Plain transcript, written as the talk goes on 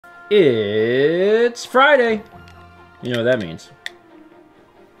It's Friday. You know what that means.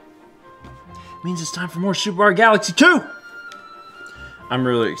 It means it's time for more Super Mario Galaxy 2. I'm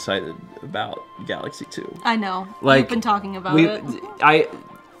really excited about Galaxy 2. I know. Like, we've been talking about it.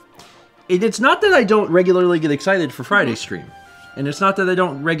 It's not that I don't regularly get excited for Friday stream. And it's not that I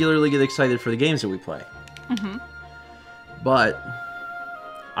don't regularly get excited for the games that we play. But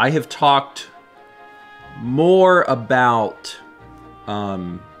I have talked more about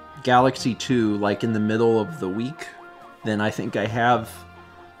Galaxy 2 like in the middle of the week than I think I have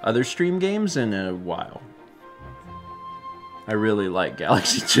other stream games in a while. I really like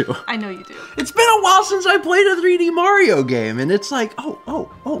Galaxy 2. I know you do. It's been a while since I played a 3D Mario game, and it's like, oh.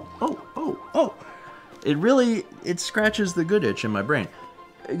 It scratches the good itch in my brain.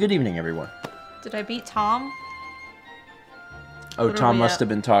 Good evening, everyone. Did I beat Tom? Oh, Tom must have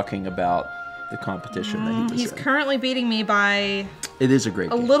been talking about the competition that he was He's in. currently beating me by... It is a great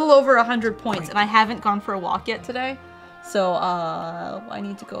game. little over 100 points, and I haven't gone for a walk yet today. So, I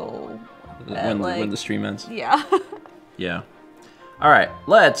need to go... When the stream ends? Yeah. Yeah. Alright,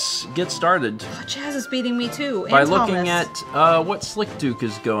 let's get started. Chaz is beating me too, By and looking Thomas. at what Slick Duke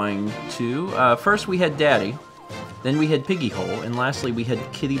is going to. First we had Daddy, then we had Piggy Hole, and lastly we had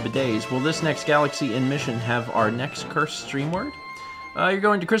Kitty Bidets. Will this next Galaxy in mission have our next cursed stream word? You're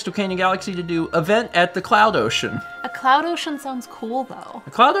going to Crystal Canyon Galaxy to do event at the Cloud Ocean. A Cloud Ocean sounds cool, though.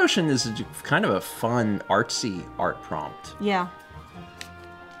 The Cloud Ocean is kind of a fun, artsy art prompt. Yeah.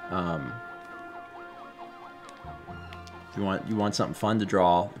 If you want something fun to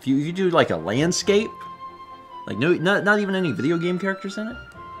draw, if you do like a landscape, like not even any video game characters in it.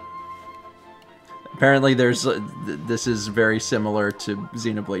 Apparently, this is very similar to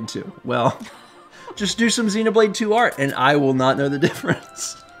Xenoblade 2. Well, just do some Xenoblade 2 art, and I will not know the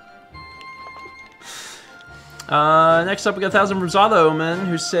difference. Next up, we got 1000 from Zodoman,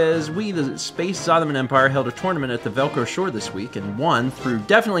 who says, we, the Space Zodoman Empire, held a tournament at the Velcro Shore this week and won through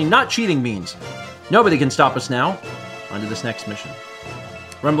definitely not cheating means. Nobody can stop us now. On to this next mission.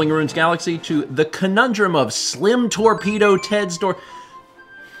 Rumbling Ruins Galaxy to the conundrum of Slim Torpedo Ted's door.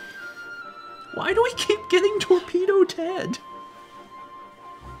 Why do we keep getting Torpedo Ted?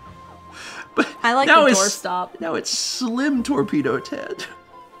 But I like the doorstop. Now it's Slim Torpedo Ted.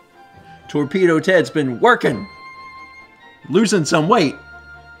 Torpedo Ted's been working, losing some weight,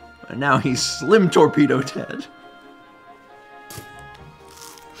 and now he's Slim Torpedo Ted.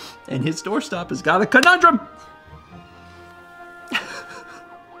 And his doorstop has got a conundrum.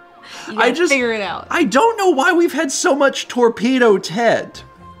 You gotta figure it out. I don't know why we've had so much Torpedo Ted.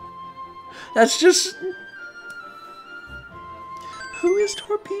 That's just... Who is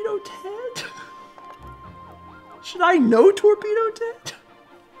Torpedo Ted? Should I know Torpedo Ted?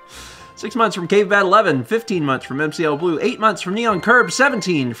 6 months from Cave Bat 11, 15 months from MCL Blue, 8 months from Neon Curb,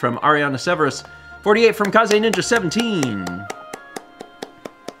 17 from Ariana Severus, 48 from Kaze Ninja 17.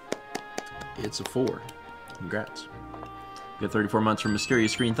 It's a 4. Congrats. We got 34 months from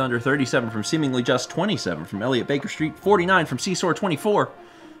Mysterious Green Thunder, 37 from Seemingly Just, 27 from Elliot Baker Street, 49 from Seesaw 24.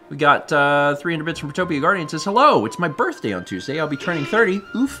 We got 300 bits from Protopia Guardian. It says, hello, it's my birthday on Tuesday. I'll be turning 30.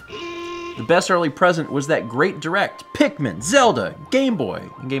 Oof. The best early present was that great direct. Pikmin, Zelda, Game Boy,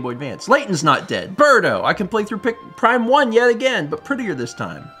 and Game Boy Advance. Layton's not dead. Birdo, I can play through Prime 1 yet again, but prettier this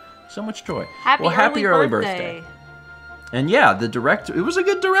time. So much joy. Happy early birthday. And yeah, the direct, it was a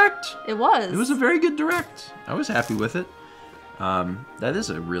good direct. It was. It was a very good direct. I was happy with it. That is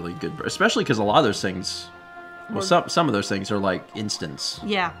a really good, especially because a lot of those things, well, some of those things are like instants.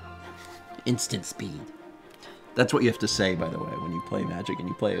 Yeah. Instant speed. That's what you have to say, by the way, when you play Magic and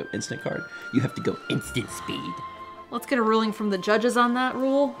you play an instant card. You have to go instant speed. Let's get a ruling from the judges on that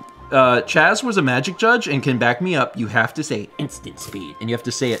rule. Chaz was a Magic judge and can back me up. You have to say instant speed, and you have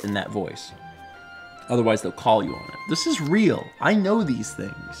to say it in that voice. Otherwise, they'll call you on it. This is real. I know these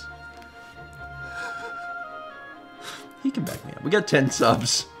things. He can back me up. We got 10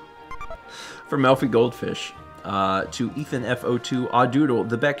 subs from Elfie Goldfish to Ethan F02, Audoodle,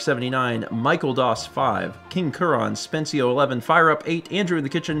 The Beck 79, Michael Doss 5, King Kuron, Spencio 11, Fire Up 8, Andrew in the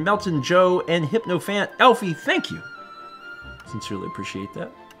Kitchen, Melton Joe, and Hypnofant. Elfie, thank you. Sincerely appreciate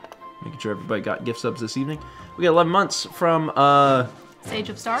that. Making sure everybody got gift subs this evening. We got 11 months from Sage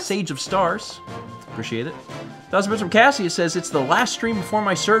of Stars. Sage of Stars. Appreciate it. 1000 bits from Cassie. It says, it's the last stream before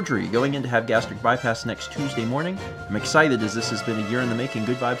my surgery. Going in to have gastric bypass next Tuesday morning. I'm excited as this has been a year in the making.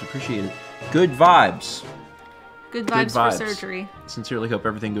 Good vibes. Appreciate it. Good vibes. Good vibes for surgery. Sincerely hope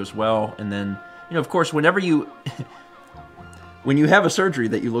everything goes well. And then, you know, of course, whenever you... when you have a surgery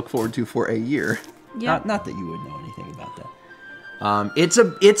that you look forward to for a year... Yeah. Not that you would know anything about that.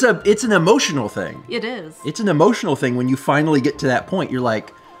 It's an emotional thing. It is. It's an emotional thing when you finally get to that point. You're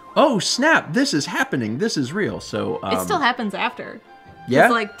like, oh snap, this is happening. This is real. So It still happens after. yeah.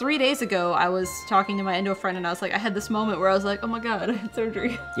 It's like 3 days ago, I was talking to my endo friend, and I was like, I had this moment where I was like, oh my god, I had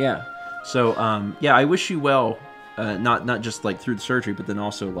surgery. Yeah. So, yeah, I wish you well, not just, like, through the surgery, but then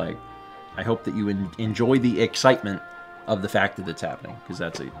also, like, I hope that you enjoy the excitement of the fact that it's happening, because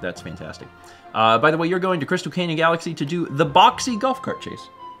that's fantastic. By the way, you're going to Crystal Canyon Galaxy to do the boxy golf cart chase.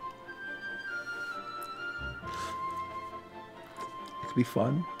 It could be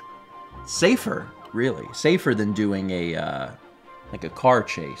fun. Safer, really. Safer than doing like a car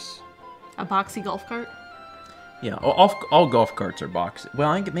chase. A boxy golf cart? Yeah, all golf carts are boxy. Well,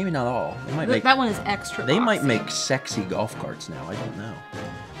 I think maybe not all. They might make That one is extra They boxy. might make sexy golf carts now. I don't know.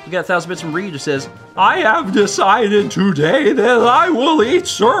 We got 1,000 bits from Reed who says, I have decided today that I will eat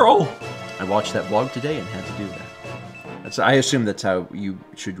Searle. I watched that vlog today and had to do that. I assume that's how you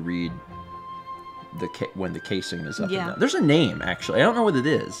should read when the casing is up and down. There's a name, actually. I don't know what it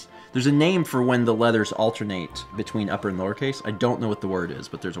is. There's a name for when the letters alternate between upper and lowercase. I don't know what the word is,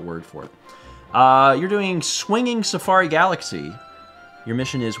 but there's a word for it. You're doing Swinging Safari Galaxy. Your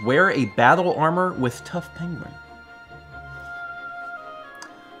mission is wear a battle armor with Tough Penguin.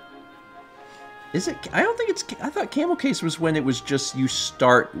 Is it? I don't think it's... I thought Camel Case was when it was just you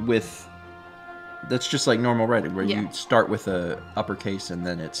start with... That's just like normal writing, where you start with a uppercase and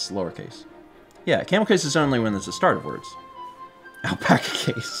then it's lowercase. Yeah, Camel Case is only when there's a start of words. Alpaca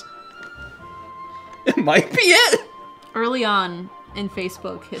Case. It might be it! Early on in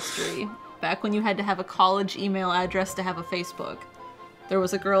Facebook history, back when you had to have a college email address to have a Facebook, there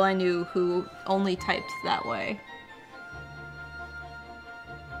was a girl I knew who only typed that way.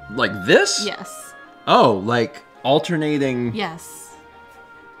 Like this? Yes. Oh, like alternating... Yes.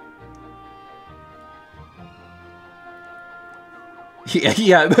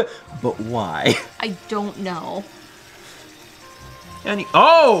 Yeah, but why? I don't know.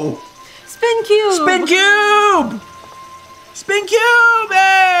 Oh! Spin Cube! Spin Cube! Spin Cube!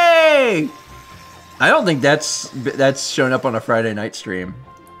 Hey! I don't think that's shown up on a Friday night stream.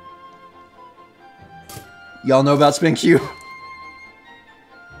 Y'all know about Spin Cube?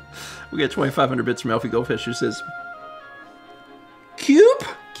 We get 2,500 bits from Elfie Goldfish who says, Cube?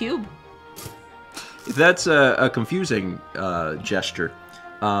 Cube. If that's a confusing gesture,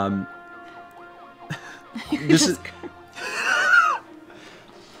 this is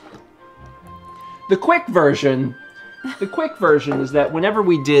the quick version. The quick version is that whenever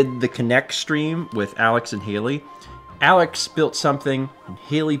we did the Connect stream with Alex and Haley, Alex built something, and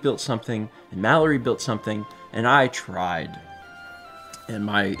Haley built something, and Mallory built something, and I tried. And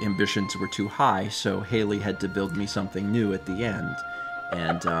my ambitions were too high, so Haley had to build me something new at the end.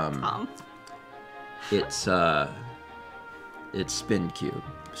 And it's Spin Cube.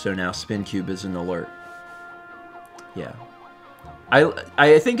 So now Spin Cube is an alert. Yeah.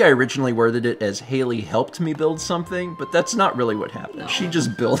 I think I originally worded it as Haley helped me build something, but that's not really what happened. No. She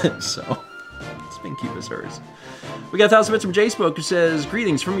just built it, so Spin Cube is hers. We got 1,000 bits from J-Spoke who says,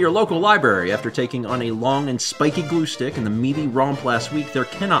 greetings from your local library. After taking on a long and spiky glue stick and the meaty romp last week, there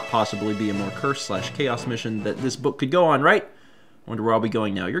cannot possibly be a more curse/chaos mission that this book could go on, right? I wonder where I'll be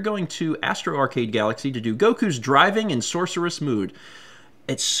going now. You're going to Astro Arcade Galaxy to do Goku's driving in Sorceress Mood.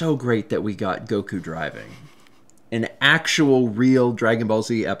 It's so great that we got Goku driving. An actual, real Dragon Ball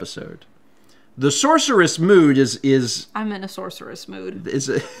Z episode. The Sorceress Mood is I'm in a sorceress mood. Is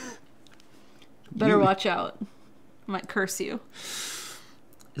it? Better watch out. I might curse you.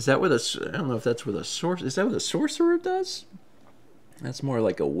 Is that what a... I don't know if that's what a sorcerer... Is that what a sorcerer does? That's more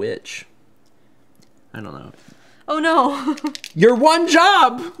like a witch. I don't know. Oh no. Your one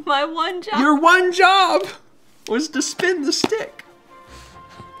job! My one job! Your one job was to spin the stick.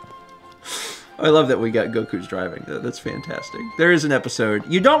 I love that we got Goku's driving. That's fantastic. There is an episode.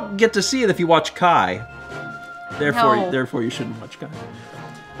 You don't get to see it if you watch Kai. Therefore you shouldn't watch Kai.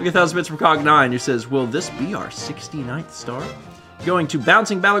 We get 1,000 bits from Cog9 who says, will this be our 69th star? Going to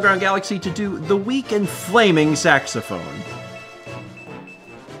Bouncing Battleground Galaxy to do the weak and flaming saxophone.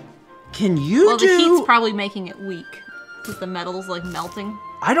 Can you Well, the heat's probably making it weak. Because the metal's, like, melting.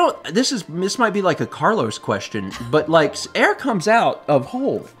 I don't... This might be like a Carlos question, but, like, air comes out of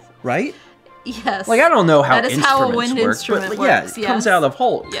hole, right? Yes. Like, I don't know how that is instruments how a wind work, instrument but, works. yeah, it comes out of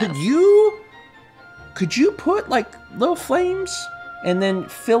hole. Yes. Could you put, like, little flames and then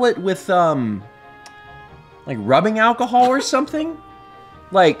fill it with, like, rubbing alcohol or something?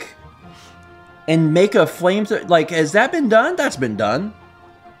 Like, and make a flame... Like, has that been done? That's been done.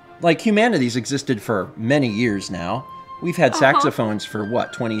 Like, humanity's existed for many years now. We've had saxophones for,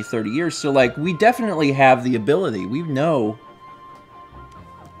 what, 20, 30 years? So, like, we definitely have the ability. We know...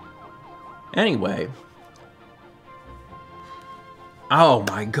 Anyway. Oh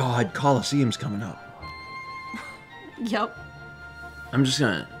my God, Coliseum's coming up. Yep. I'm just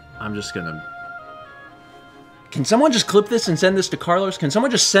gonna... Can someone just clip this and send this to Carlos? Can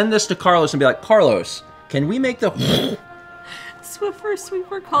someone just send this to Carlos and be like, Carlos, can we make the... Swiffer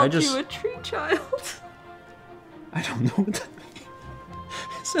Sweeper called you a tree child. I don't know what that means.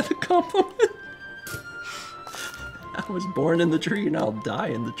 Is that a compliment? I was born in the tree and I'll die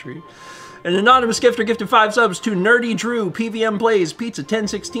in the tree. An anonymous gifter gifted 5 subs to Nerdy Drew, PVM Blaze, Pizza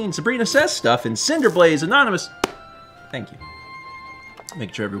 1016, Sabrina Says Stuff, and Cinder Blaze Anonymous. Thank you.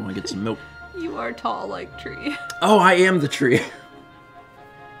 Make sure everyone gets some milk. You are tall like tree. Oh, I am the tree.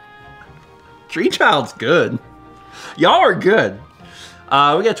 Tree Child's good. Y'all are good.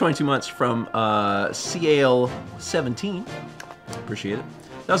 We got 22 months from CAL17. Appreciate it.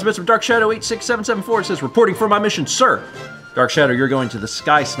 That was a bit from Dark Shadow 86774. It says, reporting for my mission, sir. Dark Shadow, you're going to the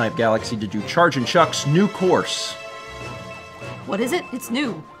Sky Snipe Galaxy to do Charge and Chuck's new course. What is it? It's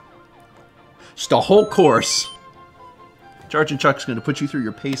new. Just a whole course. Charge and Chuck's going to put you through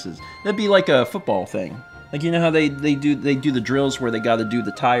your paces. That'd be like a football thing. Like, you know how they do the drills where they got to do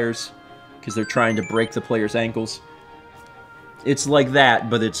the tires because they're trying to break the player's ankles. It's like that,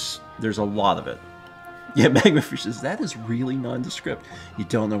 but there's a lot of it. Yeah, Magmafish says that is really nondescript. You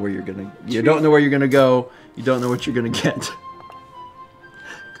don't know where you're gonna. You don't know where you're gonna go. You don't know what you're gonna get.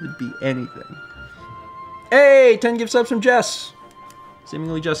 Could be anything. Hey, 10 gift subs from Jess.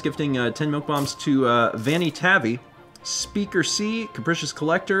 Seemingly just gifting 10 milk bombs to Vanny Tavi, Speaker C, Capricious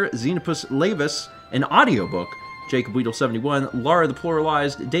Collector, Xenopus Lavis, an audiobook, Jacob Weedle 71, Lara the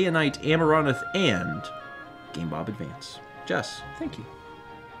Pluralized, Day and Night, Amaranth, and Game Bob Advance. Jess, thank you.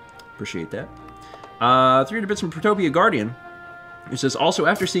 Appreciate that. 300 bits from Protopia Guardian. It says, also,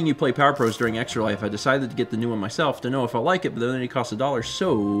 after seeing you play Power Pros during Extra Life, I decided to get the new one myself to know if I like it, but then it costs $1,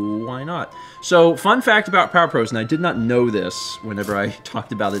 so why not? So, fun fact about Power Pros, and I did not know this whenever I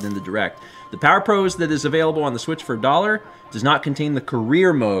talked about it in the Direct. The Power Pros that is available on the Switch for $1 does not contain the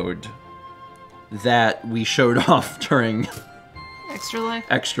career mode that we showed off during Extra Life.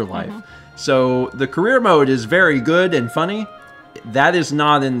 Extra Life. So, the career mode is very good and funny. That is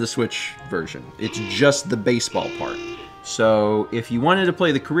not in the Switch version. It's just the baseball part. So, if you wanted to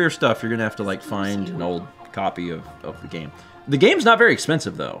play the career stuff, you're going to have to, like, find an old copy of the game. The game's not very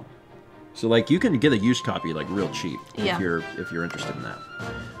expensive, though. So, like, you can get a used copy, like, real cheap if you're interested in that.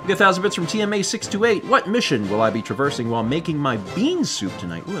 We get 1,000 bits from TMA628. What mission will I be traversing while making my bean soup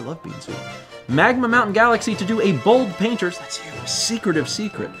tonight? Ooh, I love bean soup. Magma Mountain Galaxy to do a bold painters. That's you, a secretive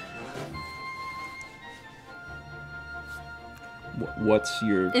secret. What's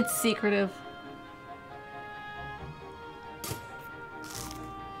your... It's secretive.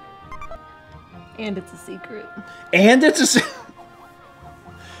 And it's a secret. And it's a...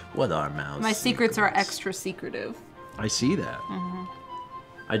 What are Mao's My secrets are extra secretive. I see that.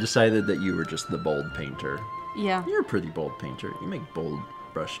 I decided that you were just the bold painter. Yeah. You're a pretty bold painter. You make bold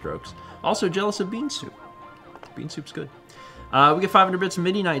brush strokes. Also jealous of bean soup. Bean soup's good. We get 500 bits from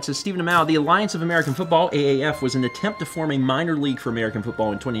Midi Night. Says Stephen Amau, the Alliance of American Football, AAF, was an attempt to form a minor league for American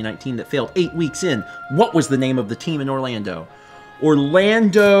football in 2019 that failed 8 weeks in. What was the name of the team in Orlando?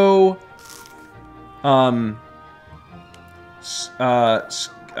 Orlando... Skunk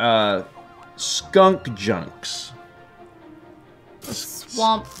Junks.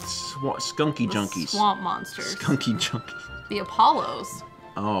 Skunky Junkies. Swamp Monsters. Skunky Junkies. The Apollos.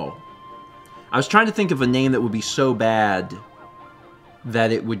 Oh. I was trying to think of a name that would be so bad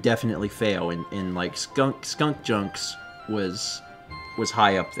that it would definitely fail, and like Skunk Junks was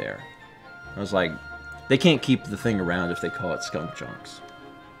high up there. I was like, they can't keep the thing around if they call it Skunk Junks.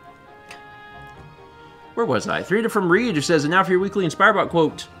 Where was I? 3 from Reed, who says, and now for your weekly Inspirebot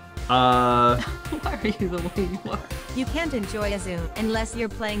quote. Why are you the way you are? You can't enjoy a zoo unless you're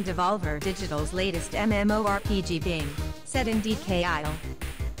playing Devolver Digital's latest MMORPG Bing, set in DK Isle.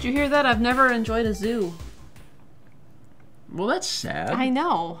 Did you hear that? I've never enjoyed a zoo. Well, that's sad. I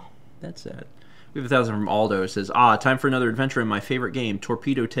know. That's sad. We have 1,000 from Aldo. It says, time for another adventure in my favorite game,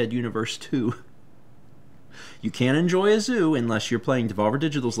 Torpedo Ted Universe 2. You can't enjoy a zoo unless you're playing Devolver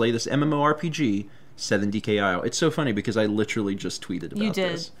Digital's latest MMORPG, set in DK Isle. It's so funny because I literally just tweeted about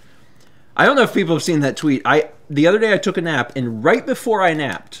this. I don't know if people have seen that tweet. The other day I took a nap, and right before I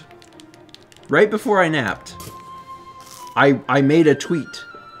napped, I made a tweet,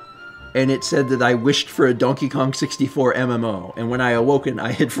 and it said that I wished for a Donkey Kong 64 MMO, and when I awoken,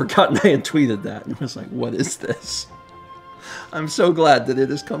 I had forgotten I had tweeted that, and I was like, what is this? I'm so glad that it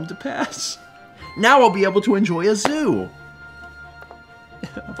has come to pass. Now I'll be able to enjoy a zoo.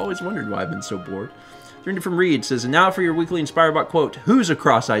 I've always wondered why I've been so bored. 300 from Reed says, and now for your weekly Inspirebot quote, who's a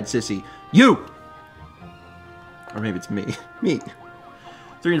cross-eyed sissy? You! Or maybe it's me. Me.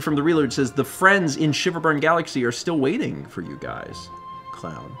 300 from the Reload says, the friends in Shiverburn Galaxy are still waiting for you guys.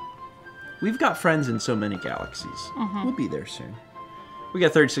 Clown. We've got friends in so many galaxies. We'll be there soon. We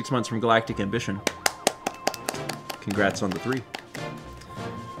got 36 months from Galactic Ambition. Congrats on the 3.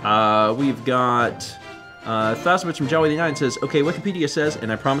 We've got 1,000 bits from Jelly89 says, okay, Wikipedia says,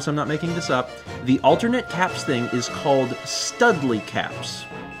 and I promise I'm not making this up, the alternate caps thing is called Studley caps.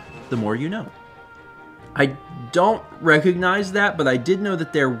 The more you know. I don't recognize that, but I did know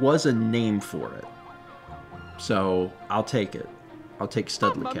that there was a name for it. So, I'll take it. I'll take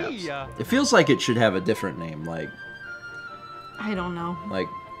Studley caps. It feels like it should have a different name, like... I don't know. Like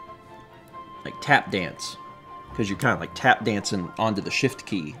tap dance. Because you're kind of like tap dancing onto the shift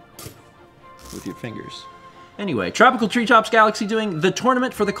key with your fingers. Anyway, Tropical Treetops Galaxy doing the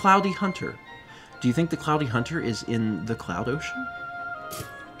tournament for the Cloudy Hunter. Do you think the Cloudy Hunter is in the Cloud Ocean?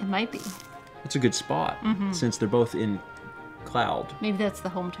 It might be. It's a good spot, since they're both in Cloud. Maybe that's the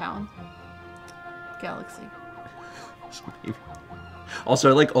hometown galaxy. Maybe. Also,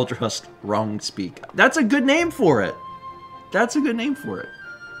 I like Ultra Husk Wrong Speak. That's a good name for it. That's a good name for it.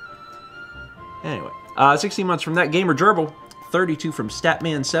 Anyway, 16 months from that Gamer Gerbil, 32 from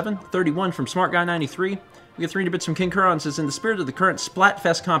Statman7, 31 from Smart Guy 93. We get 300 bits from King Kuron. Says, in the spirit of the current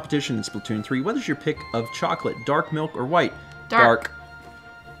Splatfest competition in Splatoon 3, what is your pick of chocolate, dark milk or white? Dark.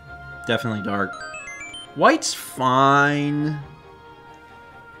 Definitely dark. White's fine.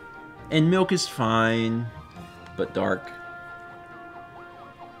 And milk is fine. But dark.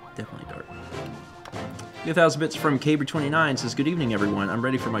 Definitely dark. 1,000 bits from Caber29 says, good evening, everyone. I'm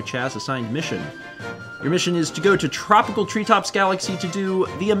ready for my Chaz assigned mission. Your mission is to go to Tropical Treetops Galaxy to do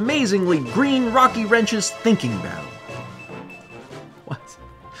the amazingly green Rocky Wrench's thinking battle. What?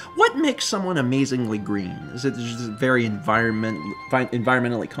 What makes someone amazingly green? Is it just very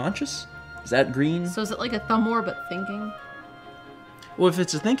environmentally conscious? Is that green? So is it like a thumb war but thinking? Well, if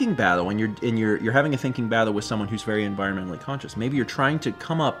it's a thinking battle and you're having a thinking battle with someone who's very environmentally conscious, maybe you're trying to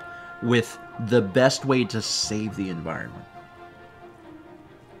come up with the best way to save the environment.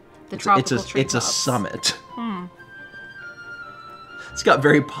 It's a summit. It's got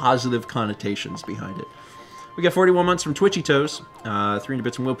very positive connotations behind it. We got 41 months from Twitchy Toes. 300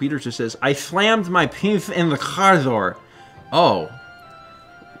 bits from Will Peters, who says, I slammed my poof in the car door. Oh.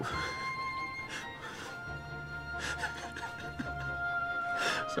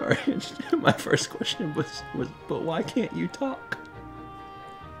 Sorry, my first question was, but why can't you talk?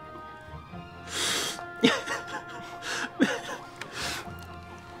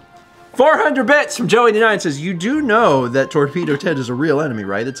 $400 bits from Joey89 says, you do know that Torpedo Ted is a real enemy,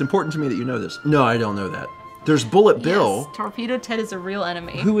 right? It's important to me that you know this. No, I don't know that. There's Bullet Bill. Yes, Torpedo Ted is a real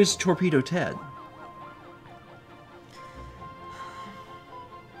enemy. Who is Torpedo Ted?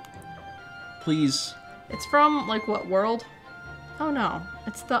 Please. It's from, like, what world? Oh, no.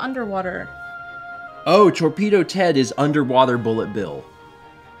 It's the underwater. Oh, Torpedo Ted is Underwater Bullet Bill.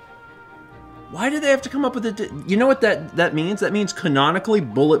 Why do they have to come up with it? You know what that means? That means canonically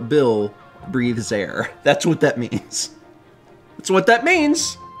Bullet Bill breathes air. That's what that means. That's what that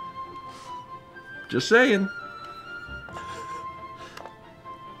means. Just saying.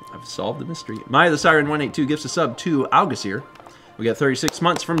 I've solved the mystery. Maya the Siren 182 gives a sub to Algasir. We got 36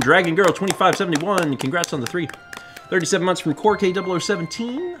 months from Dragon Girl 2571. Congrats on the 3. 37 months from Core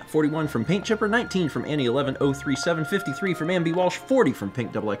K0017, 41 from Paint Chipper, 19 from Annie11037, 53 from Ambi Walsh, 40 from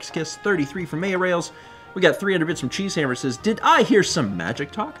Pink XX Kiss, 33 from Maya Rails. We got 300 bits from Cheesehammer. Says, did I hear some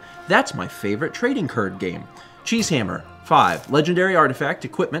magic talk? That's my favorite trading card game. Cheesehammer, 5. Legendary artifact,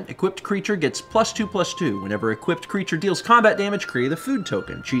 equipment, equipped creature gets +2/+2. Whenever equipped creature deals combat damage, create a food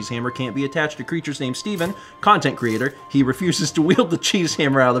token. Cheesehammer can't be attached to creatures named Steven. Content creator, he refuses to wield the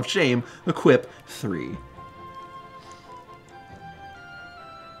Cheesehammer out of shame. Equip 3.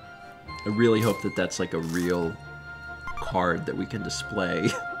 I really hope that that's like a real card that we can display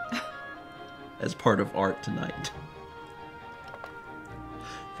as part of art tonight.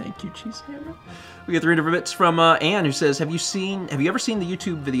 Thank you, Cheesehammer. We get 300 bits from Anne, who says, have you ever seen the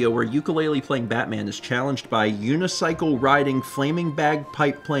YouTube video where Ukulele playing Batman is challenged by unicycle riding, flaming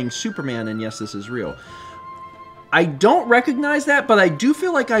bagpipe playing Superman? And yes, this is real. I don't recognize that, but I do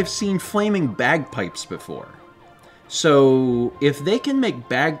feel like I've seen flaming bagpipes before. So, if they can make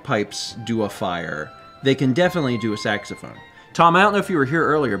bagpipes do a fire, they can definitely do a saxophone. Tom, I don't know if you were here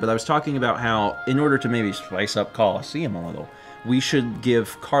earlier, but I was talking about how, in order to maybe spice up Coliseum a little, we should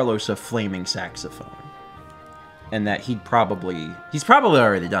give Carlos a flaming saxophone. And that he's probably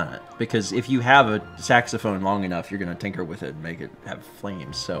already done it. Because if you have a saxophone long enough, you're going to tinker with it and make it have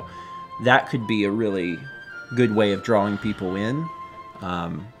flames. So, that could be a really good way of drawing people in.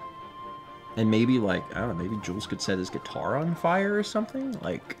 And maybe, like, I don't know, maybe Jules could set his guitar on fire or something.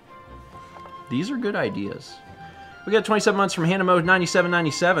 Like, these are good ideas. We got 27 months from Hannah Mode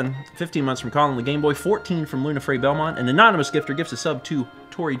 9797, 15 months from Colin the Game Boy, 14 from Luna Frey Belmont, an anonymous gifter gifts a sub to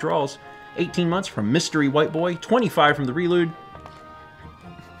Tori Draws, 18 months from Mystery White Boy, 25 from the Relude.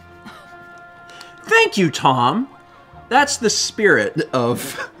 Thank you, Tom. That's the spirit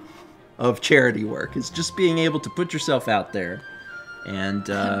of charity work. It's just being able to put yourself out there and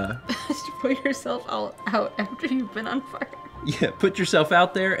to put yourself out after you've been on fire. Yeah, put yourself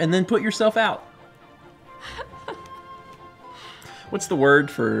out there and then put yourself out. What's the word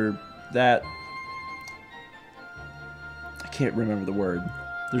for that? I can't remember the word.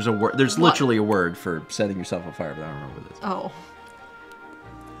 There's a word. There's literally a word for setting yourself on fire, but I don't remember what it is. Oh.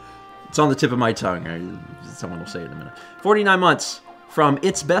 It's on the tip of my tongue. Someone will say it in a minute. 49 months from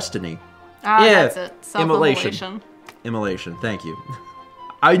It's Destiny. Ah, yeah, that's it. Self-immolation. Immolation. Thank you.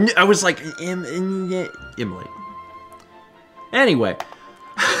 I was like, immolate. Anyway.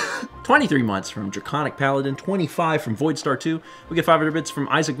 23 months from Draconic Paladin, 25 from Voidstar 2. We get 500 bits from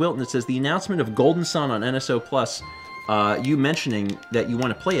Isaac Wilton. It says, the announcement of Golden Sun on NSO Plus, you mentioning that you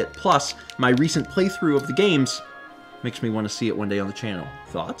want to play it, plus my recent playthrough of the games makes me want to see it one day on the channel.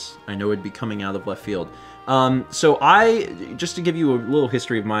 Thoughts? I know it'd be coming out of left field. So just to give you a little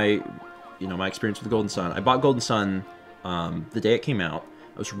history of my experience with Golden Sun, I bought Golden Sun the day it came out.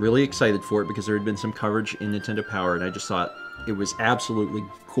 I was really excited for it because there had been some coverage in Nintendo Power, and I just thought it was absolutely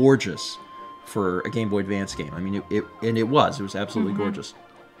gorgeous for a Game Boy Advance game. I mean, it was absolutely gorgeous.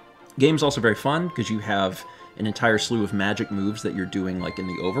 Game's also very fun because you have an entire slew of magic moves that you're doing like in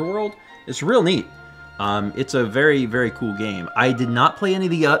the overworld. It's real neat. It's a very, very cool game. I did not play any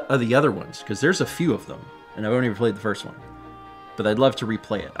of the other ones because there's a few of them, and I've only ever played the first one. But I'd love to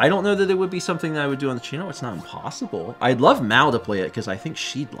replay it. I don't know that it would be something that I would do on the channel. It's not impossible. I'd love Mal to play it because I think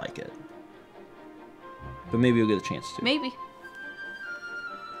she'd like it. But maybe you'll get a chance to. Maybe.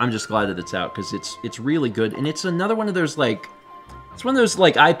 I'm just glad that it's out because it's really good, and it's another one of those like, it's one of those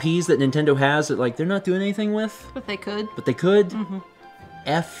like IPs that Nintendo has that like they're not doing anything with. But they could. But they could.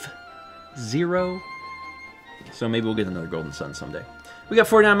 F-Zero. So maybe we'll get another Golden Sun someday. We got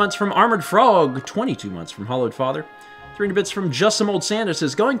 49 months from Armored Frog, 22 months from Hollowed Father, 300 bits from Just Some Old Santa.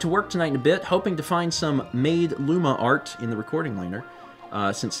 Says, going to work tonight in a bit, hoping to find some made Luma art in the recording laner,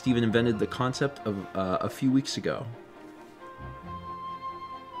 since Steven invented the concept of a few weeks ago.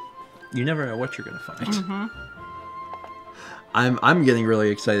 You never know what you're going to find. I'm getting really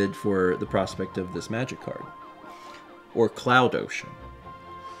excited for the prospect of this magic card. Or Cloud Ocean.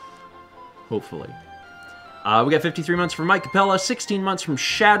 Hopefully. We got 53 months from Mike Capella, 16 months from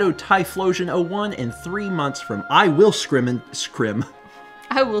Shadow Typhlosion 01, and 3 months from I Will Scrim.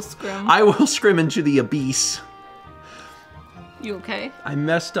 I will scrim. I Will Scrim into the Abyss. You okay? I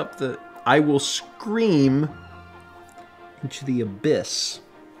messed up the I Will Scream into the Abyss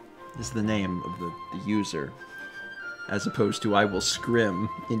is the name of the user, as opposed to I Will Scrim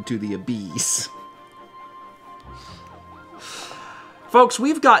into the Abyss. Folks,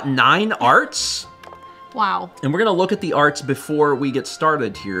 we've got 9 arts. Wow. And we're going to look at the arts before we get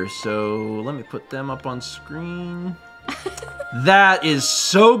started here. So let me put them up on screen. That is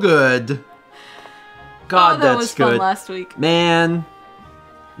so good. God, that that's was good. fun last week. Man.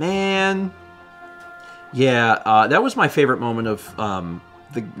 Yeah, that was my favorite moment of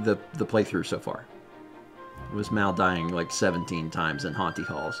the playthrough so far. It was Mal dying like 17 times in Haunty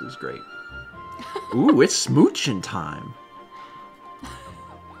Halls. It was great. Ooh, it's smooching time.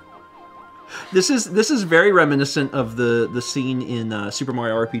 This is very reminiscent of the scene in Super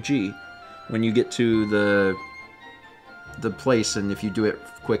Mario RPG when you get to the place, and if you do it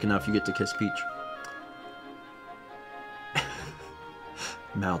quick enough, you get to kiss Peach.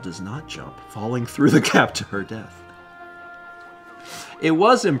 Mal does not jump, falling through the gap to her death. It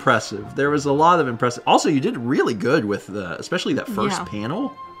was impressive. There was a lot of impressive. Also, you did really good with especially that first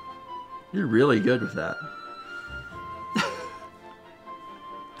panel. You're really good with that.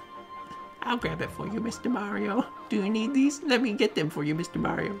 I'll grab it for you, Mr. Mario. Do you need these? Let me get them for you, Mr.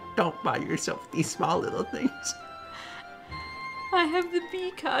 Mario. Don't buy yourself these small little things. I have the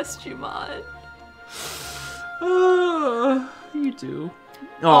bee costume on. You do.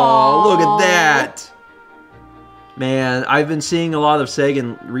 Oh, look at that. Man, I've been seeing a lot of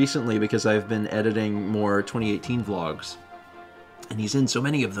Sagan recently because I've been editing more 2018 vlogs. And he's in so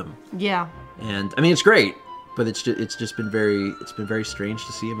many of them. Yeah. And, I mean, it's great. But it's just been very strange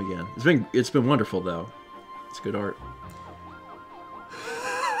to see him again. It's been wonderful though. It's good art.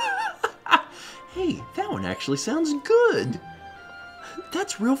 Hey, that one actually sounds good.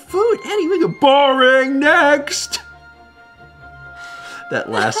 That's real food. Eddie, we go boring next. That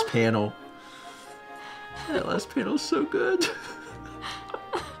last panel. That last panel's so good.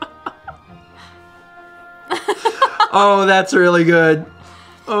 Oh, that's really good.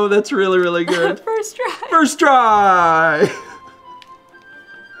 Oh, that's really, really good. First try. First try!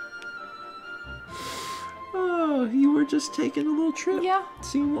 Oh, you were just taking a little trip. Yeah.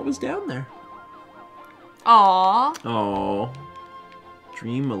 Seeing what was down there. Aw. Oh.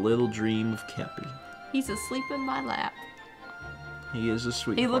 Dream a little dream of Kepi. He's asleep in my lap. He is a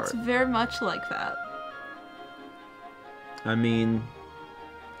sweetheart. He looks very much like that. I mean,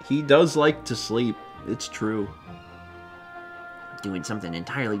 he does like to sleep. It's true. Doing something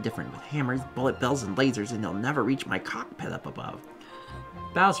entirely different with hammers, bullet bills, and lasers, and they'll never reach my cockpit up above.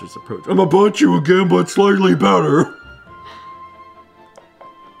 Bowser's approach. I'm about you again, but slightly better.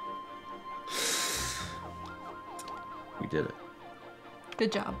 We did it.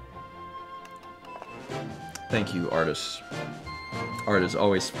 Good job. Thank you, artists. Art is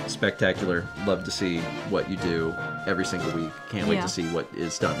always spectacular. Love to see what you do every single week. Can't wait Yeah. to see what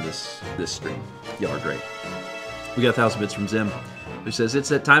is done this stream. Y'all are great. We got 1,000 bits from Zim, who says, it's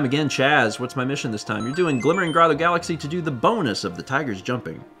that time again, Chaz. What's my mission this time? You're doing Glimmering Grotto Galaxy to do the bonus of the tigers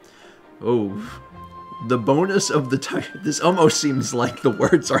jumping. Oh, the bonus of the tiger. This almost seems like the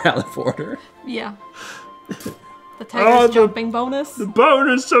words are out of order. Yeah. The tiger's jumping bonus. The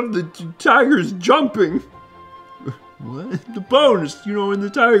bonus of the tigers jumping. What? The bonus. You know, when the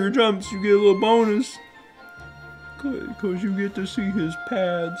tiger jumps, you get a little bonus. Because you get to see his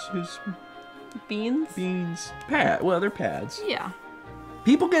pads, his... Beans? Beans. Pad. Well, they're pads. Yeah.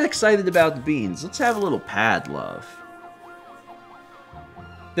 People get excited about the beans. Let's have a little pad love.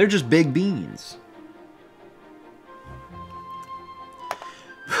 They're just big beans.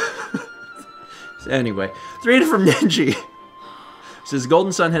 Anyway, 3 from Ninji. Says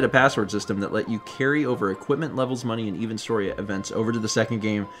Golden Sun had a password system that let you carry over equipment levels, money, and even story events over to the second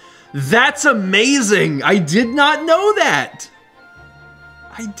game. That's amazing! I did not know that!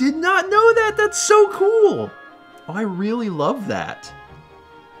 I did not know that! That's so cool! Oh, I really love that.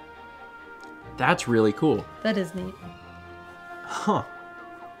 That's really cool. That is neat. Huh.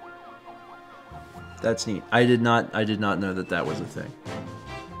 That's neat. I did not know that that was a thing.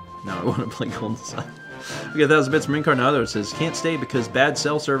 Now I want to play Golden Sun. We got 1,000 bits from Incarnado. It says, can't stay because bad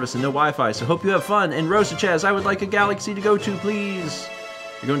cell service and no Wi-Fi, so hope you have fun. And Rosa Chaz, I would like a galaxy to go to, please.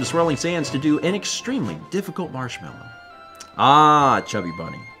 You're going to Swirling Sands to do an extremely difficult marshmallow. Ah, Chubby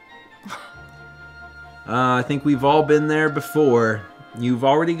Bunny. I think we've all been there before. You've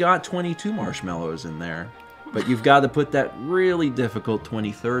already got 22 marshmallows in there, but you've got to put that really difficult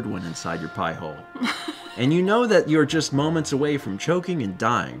 23rd one inside your pie hole. And you know that you're just moments away from choking and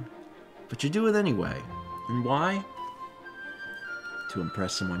dying, but you do it anyway. And why? To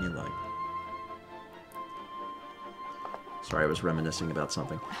impress someone you like. Sorry, I was reminiscing about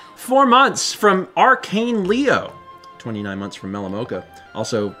something. 4 months from Arcane Leo. 29 months from Melamoka.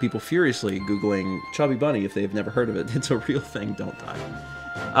 Also, people furiously Googling Chubby Bunny if they've never heard of it. It's a real thing, don't die.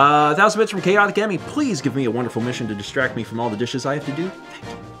 1,000 bits from Chaotic Emmy. Please give me a wonderful mission to distract me from all the dishes I have to do. Thank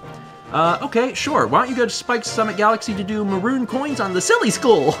you. Okay, sure. Why don't you go to Spike's Summit Galaxy to do maroon coins on the Silly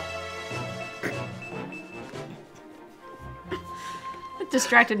School? It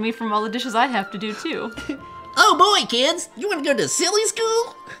distracted me from all the dishes I have to do, too. Oh boy, kids! You want to go to silly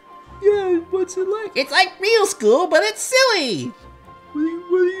school? Yeah, what's it like? It's like real school, but it's silly!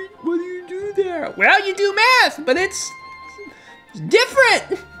 What do you do there? Well, you do math, but it's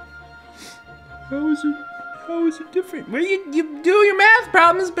different! How is it different? Well, you do your math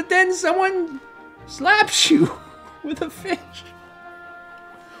problems, but then someone slaps you with a fish.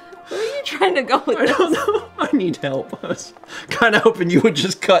 Where are you trying to go with I this? don't know. I need help. I was kind of hoping you would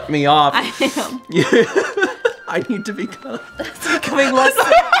just cut me off. I am. Yeah. I need to be cut. It's becoming less...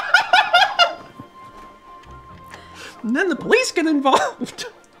 And then the police get involved.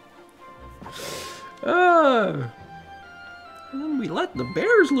 And then we let the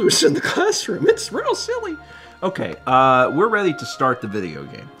bears loose in the classroom. It's real silly. Okay, we're ready to start the video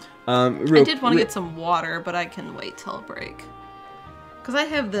game. I did want to get some water, but I can wait till a break. Because I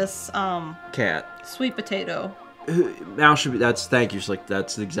have this, Cat. sweet potato. Now should be, thank you, Slick.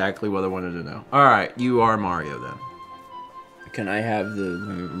 That's exactly what I wanted to know. Alright, you are Mario then. Can I have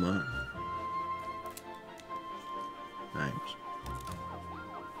the... Thanks.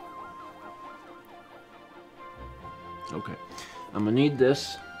 Okay. I'm gonna need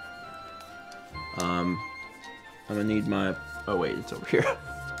this. I'm gonna need my... Oh wait, it's over here.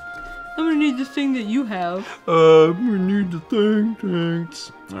 I'm gonna need the thing that you have. I'm gonna need the thing,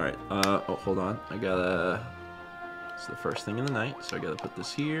 thanks. Alright, oh, hold on. I gotta... It's the first thing in the night, so I gotta put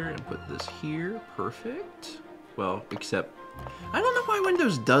this here and put this here. Perfect. Well, except... I don't know why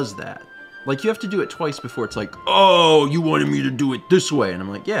Windows does that. Like, you have to do it twice before it's like, oh, you wanted me to do it this way. And I'm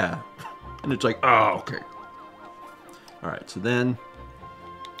like, yeah. And it's like, oh, okay. All right, so then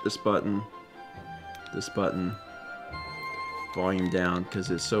this button, volume down because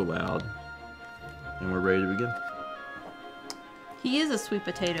it's so loud. And we're ready to begin. He is a sweet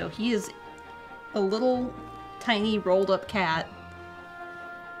potato. He is a little tiny rolled up cat.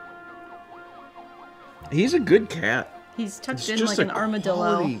 He's a good cat. He's tucked He's in just like a an armadillo.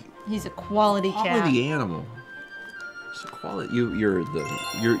 quality- He's a quality cat. Quality animal. It's a quality. You're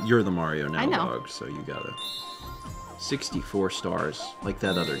the Mario now, I know. dog. So you gotta 64 stars like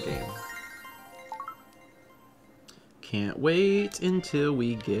that other game. Can't wait until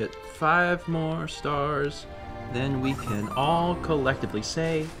we get 5 more stars. Then we can all collectively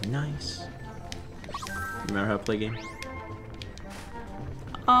say nice. Remember how to play a game?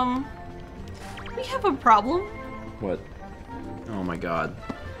 We have a problem. What? Oh my god.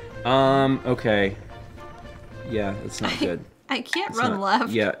 Okay. Yeah, that's not good. I can't It's run not-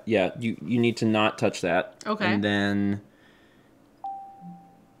 left. Yeah. You need to not touch that. Okay. And then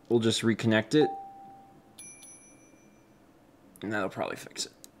we'll just reconnect it. And that'll probably fix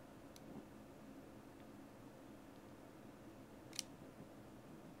it.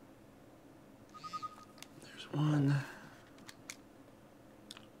 There's one.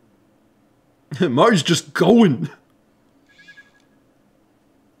 Marty's just going.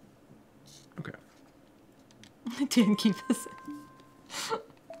 Okay. I didn't keep this in. Does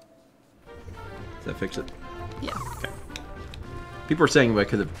that fix it? Yeah. Okay. People are saying I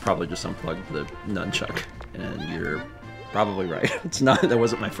could have probably just unplugged the nunchuck, and you're probably right. It's not. That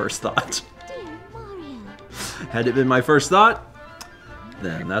wasn't my first thought. Had it been my first thought,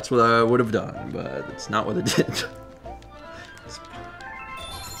 then that's what I would have done. But it's not what it did.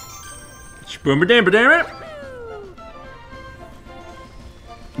 Damn it!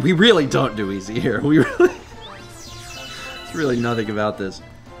 We really don't do easy here. We really. It's really nothing about this.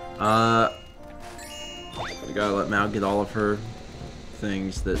 We gotta let Mal get all of her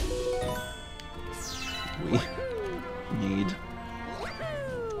things that we need.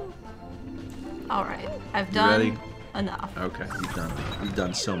 All right. I've You done ready? enough. Okay, you've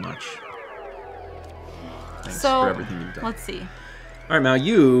done so much. Thanks So for everything you've done. let's see. All right, Mal,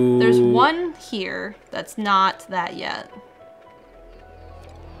 you. There's one here that's not that yet.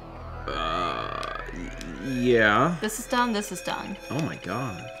 Yeah. This is done. This is done. Oh my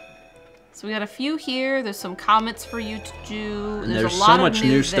god. So we got a few here. There's some comments for you to do. And There's there's a lot so of much new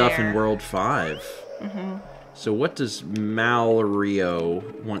news stuff there. in World 5. Mm-hmm. So what does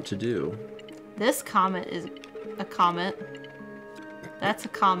Malrio want to do? This comment is a comment. That's a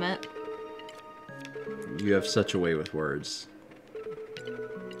comment. You have such a way with words.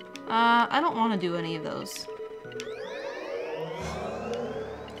 I don't want to do any of those.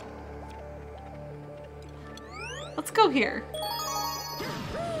 Let's go here.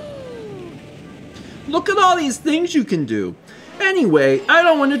 Look at all these things you can do. Anyway, I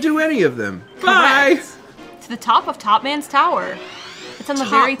don't want to do any of them. Bye. Correct. To the top of Top Man's tower. It's on the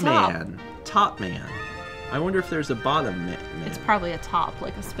very top. Man. Top man. I wonder if there's a bottom man. It's probably a top,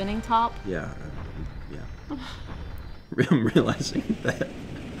 like a spinning top. Yeah. Yeah. I'm realizing that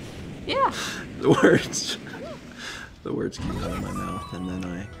Yeah. the words came out of my mouth, and then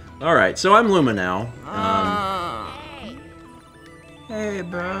I. All right, so I'm Luma now. Hey,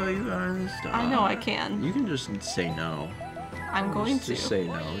 bro, you gotta stop. I know I can. You can just say no. I'm going to. Just say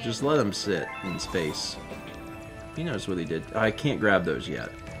no. Just let him sit in space. He knows what he did. I can't grab those yet.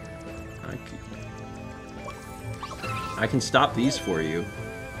 I can stop these for you.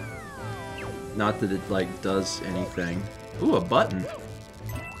 Not that it, like, does anything. Ooh, a button.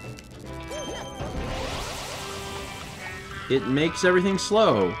 It makes everything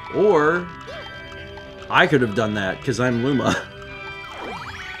slow. Or, I could have done that, because I'm Luma.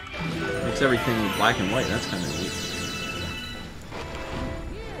 Makes everything black and white. That's kind of neat.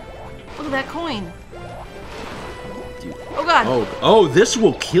 Look at that coin. Dude. Oh god. Oh, this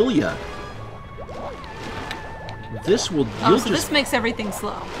will kill ya. This will. Oh, You'll so just. this makes everything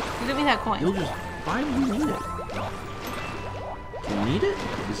slow. Give me that coin. You'll just. Why do you need it? Do you need it?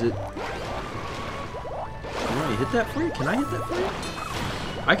 Is it? Can I hit that for you? Can I hit that for you?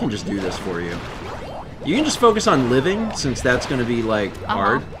 I can just do this for you. You can just focus on living, since that's going to be like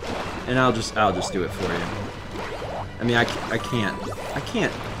hard, and I'll just do it for you. I mean, I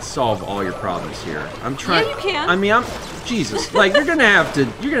can't solve all your problems here. I'm trying. Yeah, you can. I mean, Jesus. Like you're gonna have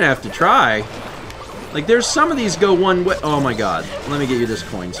to try. Like there's some of these go one way. Oh my God. Let me get you this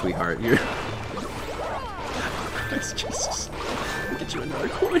coin, sweetheart. You're. Christ, Jesus. I'll get you another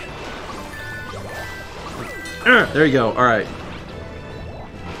coin. There you go. All right.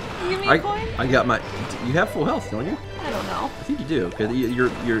 give me a coin? I got my. You have full health, don't you? I don't know. I think you do. Cause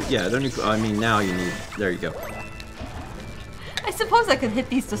you're. Yeah. Don't you? I mean, now you need. There you go. I suppose I could hit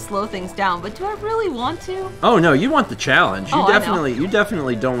these to slow things down, but do I really want to? Oh no, you want the challenge. Oh, You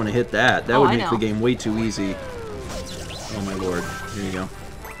definitely don't want to hit that. That Oh, would I make the know. game way too easy. Oh my lord. Here you go.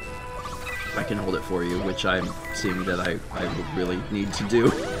 I can hold it for you, which I'm seeing that I would really need to do.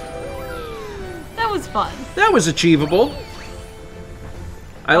 That was fun. That was achievable.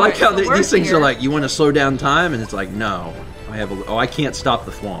 I like Alright, how so we're these things here. are like, you want to slow down time, and it's like, no. I can't stop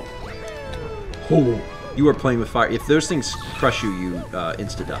the thwomp. Oh, you are playing with fire. If those things crush you, you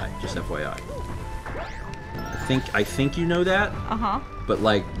insta-die, just FYI. I think you know that, Uh-huh. but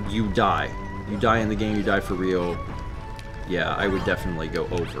like, you die. You die in the game, you die for real. Yeah, I would definitely go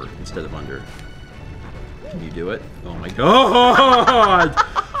over instead of under. Can you do it? Oh my god!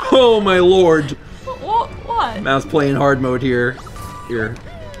 Oh my lord! What? Mouse playing hard mode here. Here,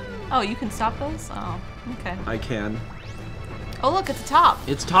 Oh, you can stop those? Oh, okay. I can. Oh, look, it's a top.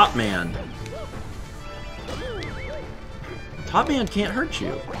 It's Top Man. Top Man can't hurt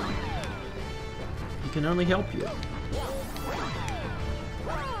you. He can only help you.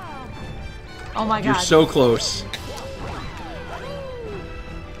 Oh my god. You're so close.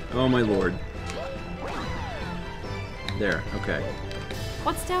 Oh my lord. There, okay.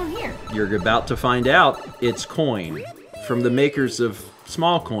 What's down here? You're about to find out. It's coin. From the makers of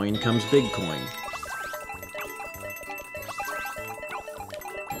small coin comes big coin.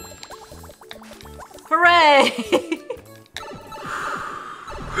 Hooray!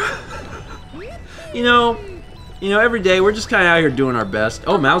 You know, every day we're just kind of out here doing our best.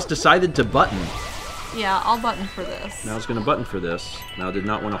 Oh, Mouse decided to button. Yeah, I'll button for this. Mal's gonna button for this. Mal did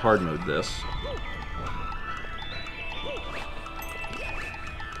not want to hard mode this.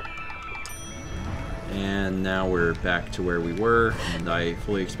 And now we're back to where we were, and I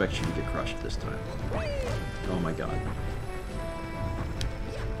fully expect you to get crushed this time. Oh my god.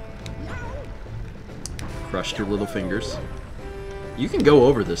 Crushed your little fingers. You can go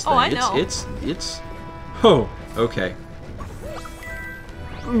over this thing. Oh, I know. It's oh, okay.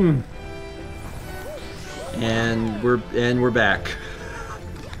 And we're back.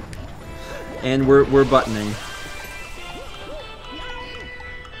 And we're buttoning.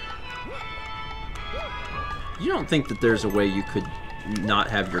 You don't think that there's a way you could not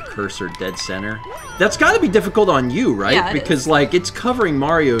have your cursor dead center? That's got to be difficult on you, right? Yeah, it because is. like it's covering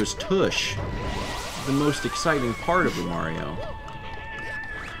Mario's tush. The most exciting part of the Mario.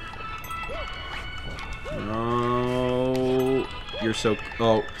 Oh, you're so.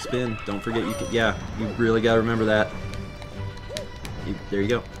 Oh, spin! Don't forget you can. Yeah, you really got to remember that. There you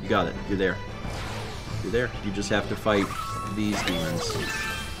go. You got it. You're there. You're there. You just have to fight these demons.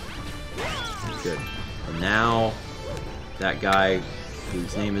 Good. And now that guy,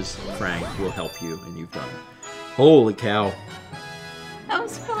 whose name is Frank, will help you, and you've done it. Holy cow! That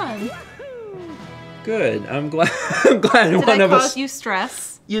was fun. Good. I'm glad. I'm glad Did one I of us. cause you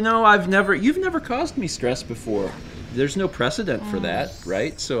stress? You know, you've never caused me stress before. There's no precedent for that,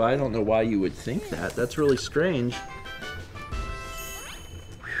 right? So I don't know why you would think that. That's really strange.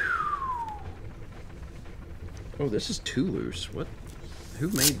 Oh, this is too loose. What?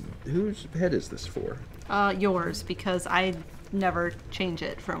 Whose head is this for? Yours, because I never change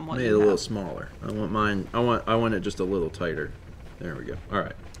it from what Made it you a little have. smaller. I want mine. I want it just a little tighter. There we go. All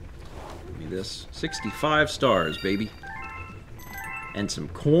right. Give me this. 65 stars, baby. And some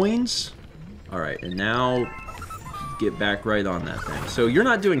coins. All right, and now get back right on that thing. So you're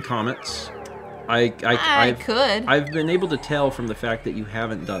not doing comets. I could. I've been able to tell from the fact that you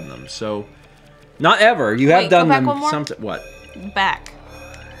haven't done them. So not ever. You have Wait, done go back them. one more? What? Back.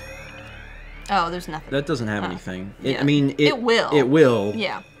 Oh, there's nothing. That doesn't have anything. yeah. I mean, It will. It will.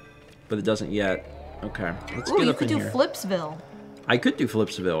 Yeah. But it doesn't yet. Okay. Let's Ooh, get you up could in do here. Flipsville. I could do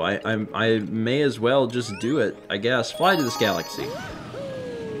Flipsville. I may as well just do it, I guess. Fly to this galaxy.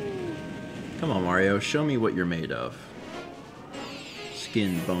 Come on, Mario. Show me what you're made of.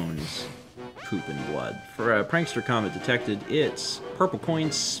 Skin, bones, poop, and blood. For a prankster comment detected, it's purple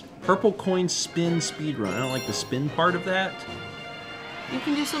coin spin speedrun. I don't like the spin part of that. You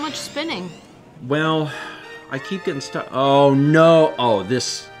can do so much spinning. Well, I keep getting stuck. Oh, no. Oh,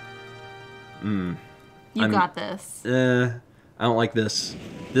 this. You got this. I don't like this.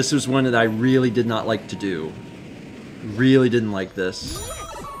 This was one that I really did not like to do. Really didn't like this.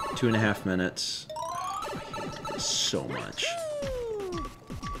 2.5 minutes. Oh, I hate this so much.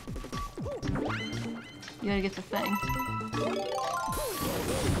 You gotta get the thing.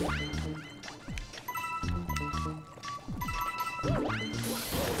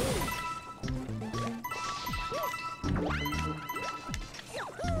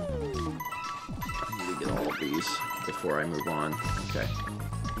 before I move on. Okay.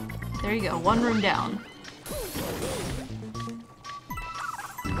 There you go. One room down.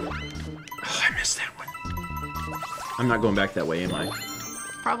 Oh, I missed that one. I'm not going back that way, am I?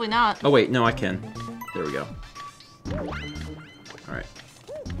 Probably not. Oh, wait. No, I can. There we go. Alright.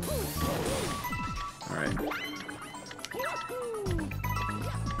 Alright.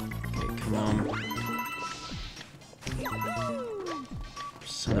 Okay, come on.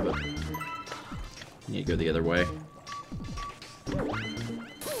 Son of a... I need to go the other way.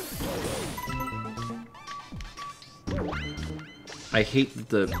 I hate that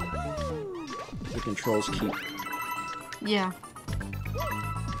the controls keep... Yeah.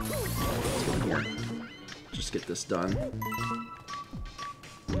 Let's go in here. Just get this done.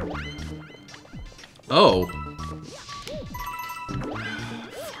 Oh!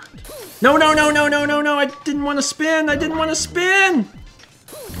 No, no, no, no, no, no, no! I didn't want to spin! I didn't want to spin!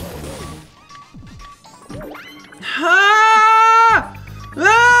 Ah!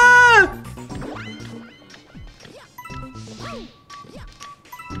 Ah!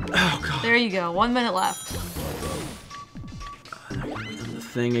 Oh, God. There you go. 1 minute left. The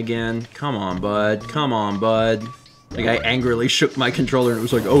thing again. Come on, bud. Come on, bud. Like, I angrily shook my controller and it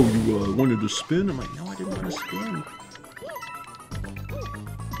was like, oh, you wanted to spin? I'm like, no, I didn't want to spin.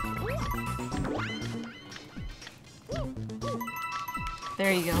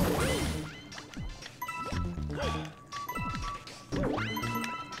 There you go.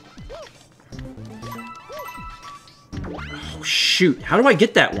 Oh, shoot. How do I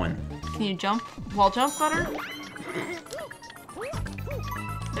get that one? Can you jump? Wall jump better?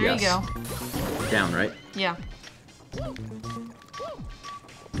 There Yes. you go. Down, right? Yeah.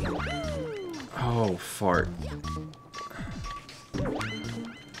 Oh, fart.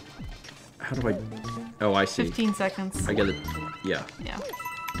 How do I... Oh, I see. 15 seconds. I gotta... Yeah. Yeah.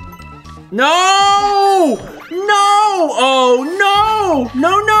 No! No! Oh, no!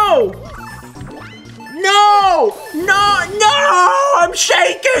 No, no! No! No! No! I'm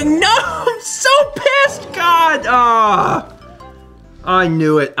shaking! No! I'm so pissed! God! Ah! I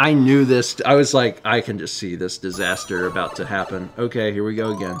knew it. I knew this. I was like, I can just see this disaster about to happen. Okay, here we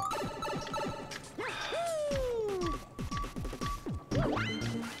go again.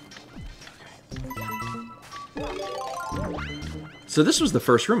 So this was the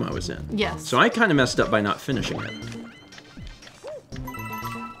first room I was in. Yes. So I kind of messed up by not finishing it.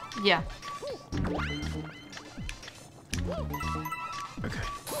 Yeah. Okay.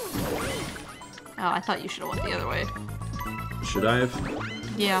 Oh, I thought you should have went the other way. Should I have?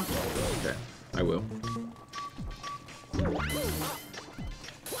 Yeah. Okay, I will.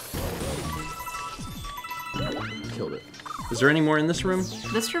 Killed it. Is there any more in this room?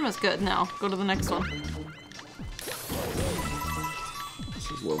 This room is good now. Go to the next one.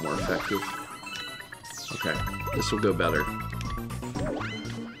 This is a little more effective. Okay, this will go better.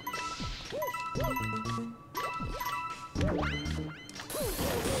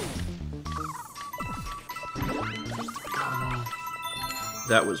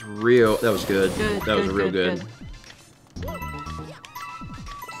 That was real. That was good. Good, That was good, real good, good.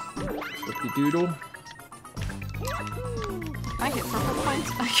 Flippy doodle. I get purple coins.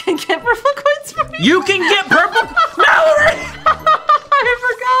 I can get purple coins for me. You can get purple. Mallory! I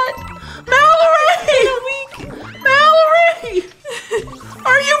forgot. Mallory! Mallory!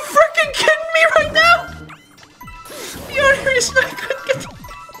 Are you freaking kidding me right now? The only reason I couldn't get.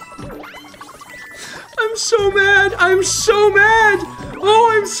 I'm so mad. I'm so mad.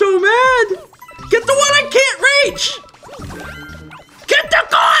 Oh, I'm so mad. Get the one I can't reach. Get the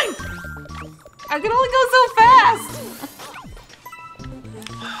coin. I can only go so fast.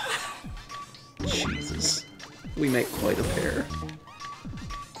 Jesus. We make quite a pair.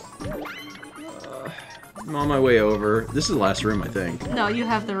 I'm on my way over. This is the last room, I think. No, you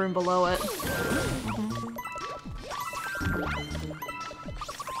have the room below it.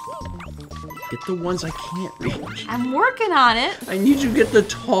 Get the ones I can't reach. I'm working on it. I need you to get the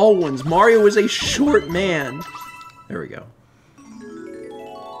tall ones. Mario is a short man. There we go.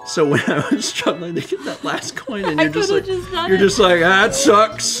 So when I was struggling to get that last coin, and I you're just could've like, just done you're it. just like, that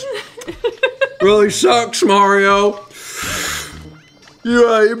sucks. Really sucks, Mario.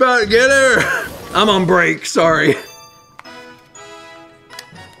 You about to get her? I'm on break. Sorry.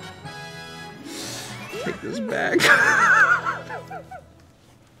 Take this back.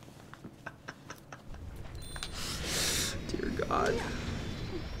 Dear God.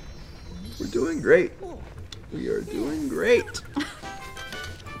 We're doing great. We are doing great.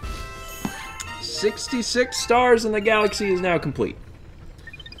 66 stars and the galaxy is now complete.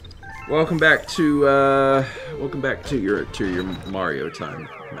 Welcome back to your Mario time,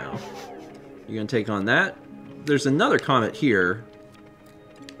 Mal. You gonna take on that? there's another comet here.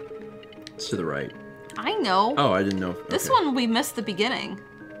 It's to the right. I know. Oh, I didn't know. This Okay. one we missed the beginning.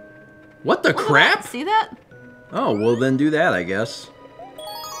 What the Look at crap? that. See that? Oh, well then do that, I guess.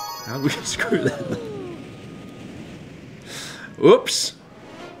 How did we screw that up? Oops.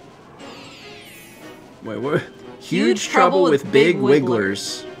 Wait, what? Huge trouble with big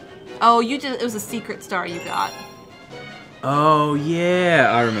wigglers. Oh, it was a secret star you got. Oh, yeah.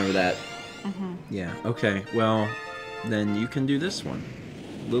 I remember that. Yeah, okay. Well, then you can do this one.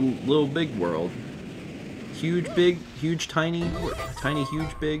 Little big world. Huge, big, huge, tiny,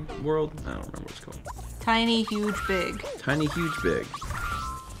 huge, big world. I don't remember what it's called. Tiny, huge, big. Tiny, huge, big.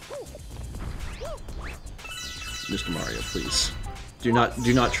 Mr. Mario, please. Do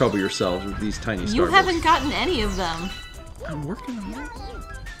not trouble yourselves with these tiny stars. You haven't gotten any of them. I'm working on that.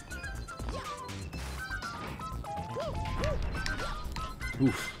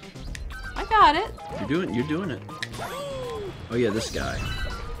 Oof. I got it. You're doing it. Oh yeah, this guy.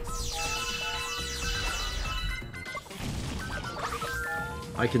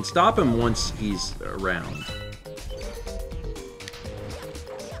 I can stop him once he's around.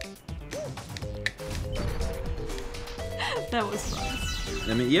 That was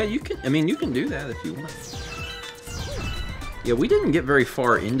fun. I mean, yeah, you can. I mean, you can do that if you want. Yeah, we didn't get very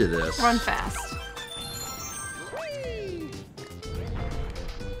far into this. Run fast.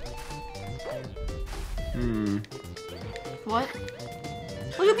 What?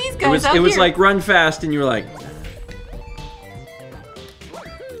 Look at these guys out It was here. like run fast, and you were like.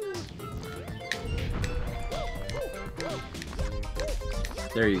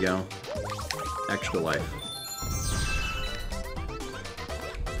 There you go. Extra life.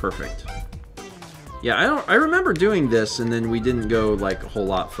 Perfect. Yeah, I remember doing this, and then we didn't go like a whole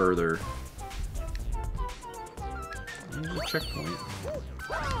lot further. There's a checkpoint.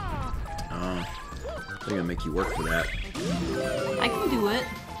 Oh, they're gonna make you work for that. I can do it.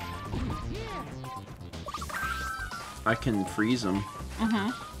 I can freeze them.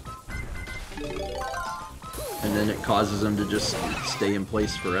 And then it causes them to just stay in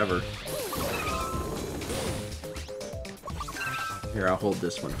place forever. Here, I'll hold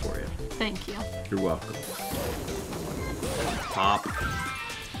this one for you. Thank you. You're welcome. Pop.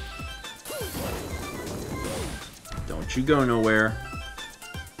 Don't you go nowhere.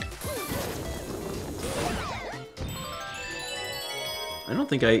 I don't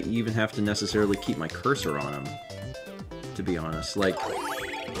think I even have to necessarily keep my cursor on him, to be honest. Like,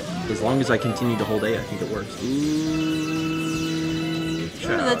 as long as I continue to hold A, I think it works. Ooh,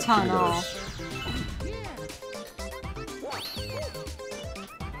 Through the tunnel.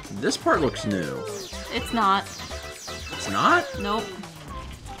 This part looks new. It's not. It's not? Nope.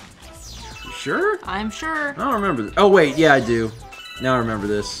 You sure? I'm sure. I don't remember. Oh wait, yeah, I do. Now I remember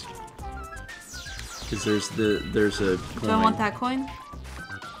this. Because there's a coin. Do I want that coin?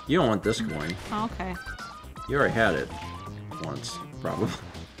 You don't want this coin. Oh, okay. You already had it once, probably.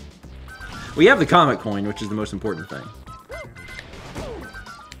 We have the comet coin, which is the most important thing.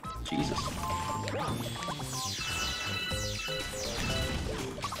 Jesus.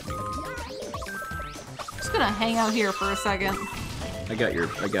 Just gonna hang out here for a second. I got your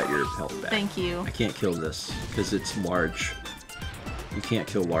health back. Thank you. I can't kill this because it's large. You can't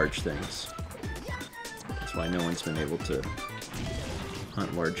kill large things. That's why no one's been able to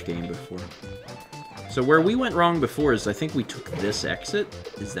hunt large game before. So where we went wrong before is I think we took this exit.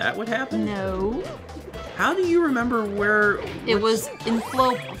 Is that what happened? No. How do you remember where... It was in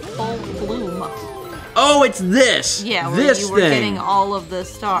full bloom. Oh, it's this! Yeah, where this you were thing! getting all of the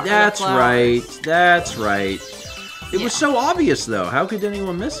stars. That's right. That's right. It Yeah. was so obvious, though. How could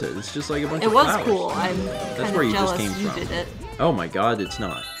anyone miss it? It's just like a bunch It of was flowers. cool. I'm That's kind where of you just jealous came you from. did it. Oh my god, it's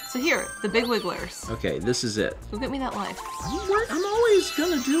not. So here, the big wigglers. Okay, this is it. Go get me that life. I'm always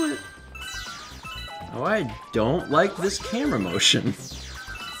gonna do it. Oh, I don't like this camera motion.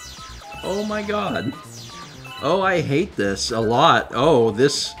 Oh my god. Oh, I hate this a lot. Oh,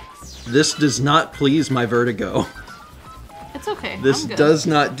 this does not please my vertigo. It's okay. This I'm good. does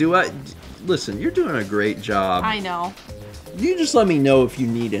not do it. Listen, you're doing a great job. I know. You just let me know if you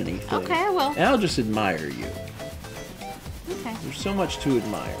need anything. Okay, I will. And I'll just admire you. Okay. There's so much to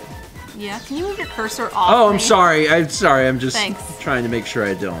admire. Yeah, can you move your cursor off Oh, I'm me? sorry. I'm sorry. I'm just Thanks. trying to make sure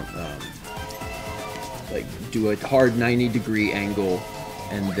I don't like do a hard 90-degree angle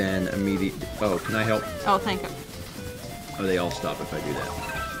and then immediately. Oh, can I help? Oh, thank you. Oh, they all stop if I do that.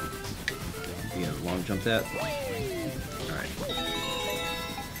 You gonna long jump that? All right.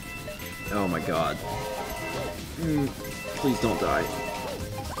 Oh my god. Please don't die.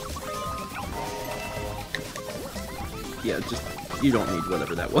 Yeah, just you don't need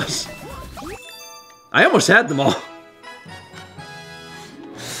whatever that was. I almost had them all.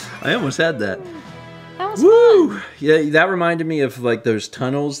 I almost had that. That was Woo! fun. Yeah, that reminded me of like those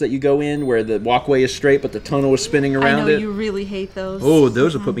tunnels that you go in where the walkway is straight, but the tunnel is spinning I around know it. you really hate those. Oh,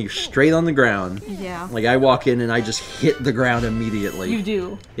 those will put me straight on the ground. Yeah. Like I walk in and I just hit the ground immediately. You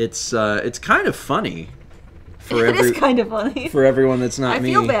do. It's kind of funny for It is kind of funny. for everyone that's not I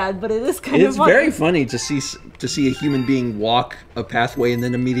me. feel bad, but it is kind of It's funny. very funny to see a human being walk a pathway and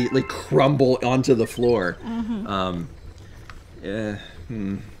then immediately crumble onto the floor.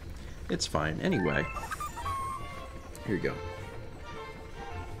 It's fine. Anyway, here you go.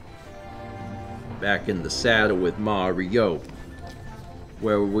 Back in the saddle with Mario.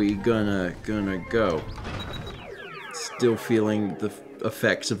 Where we gonna go? Still feeling the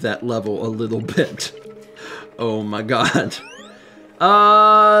effects of that level a little bit. Oh my god.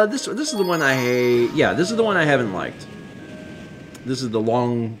 This is the one I hate. Yeah, this is the one I haven't liked. This is the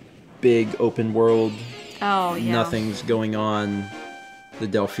long, big open world. Oh, yeah. Nothing's going on. The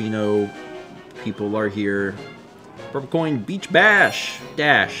Delfino people are here. Purple coin, beach bash.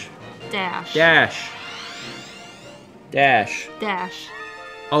 Dash. Dash. Dash. Dash. Dash.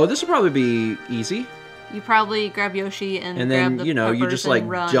 Oh, this will probably be easy. You probably grab Yoshi and then, grab the you know, you peppers just like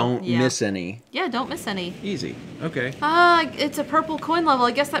and run. don't Yeah. miss any. Yeah, don't miss any. Easy. Okay. It's a purple coin level.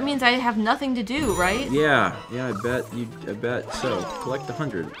 I guess that means I have nothing to do, right? Yeah, I bet so. Collect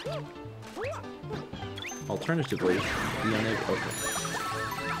 100. Alternatively, be unable. Okay.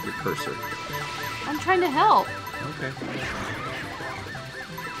 Your cursor. I'm trying to help. Okay.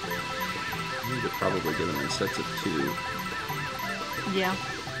 I need to probably get them in sets of 2. Yeah.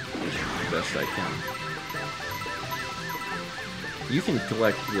 The best I can. You can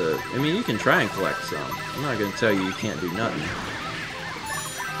collect I mean, you can try and collect some. I'm not going to tell you you can't do nothing.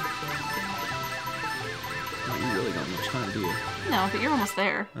 Oh, you really don't have much time, do you? No, but you're almost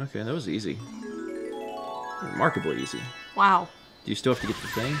there. Okay, that was easy. Remarkably easy. Wow. Do you still have to get the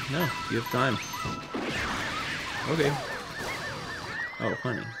thing? No, you have time. Okay. Oh,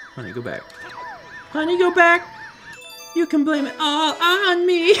 honey. Honey, go back. Honey, go back! You can blame it all on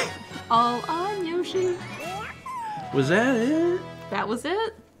me! All on Yoshi. Was that it? That was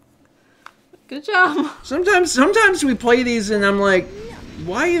it. Good job. Sometimes we play these and I'm like,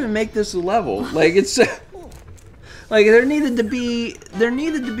 why even make this a level? Like it's like there needed to be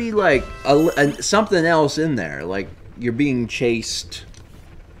like something else in there. Like you're being chased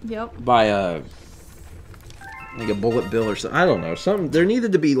Yep. by a bullet bill or something. I don't know. There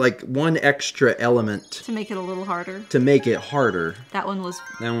needed to be like one extra element To make it a little harder. to make it harder. That one was.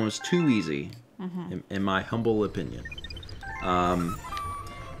 That one was too easy, in my humble opinion.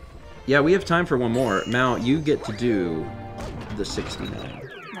 Yeah, we have time for one more. Mal, you get to do the 69.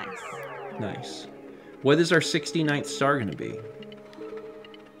 Nice. Nice. What is our 69th star going to be?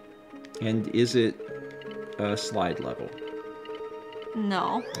 And is it a slide level?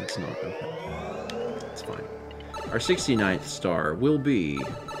 No. It's not. Okay. It's fine. Our 69th star will be...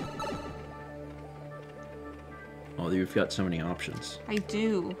 Oh, you've got so many options. I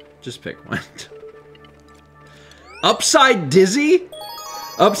do. Just pick one. Upside Dizzy?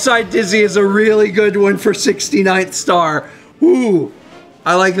 Upside Dizzy is a really good one for 69th star. Woo!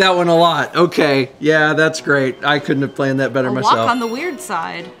 I like that one a lot. Okay, yeah, that's great. I couldn't have planned that better A myself. walk on the weird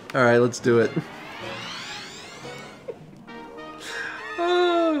side. All right, let's do it.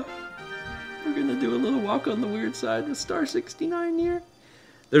 We're gonna do a little walk on the weird side with star 69 here.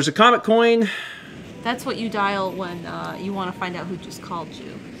 There's a comet coin. That's what you dial when you want to find out who just called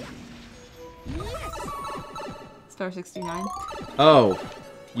you. Star 69. Oh,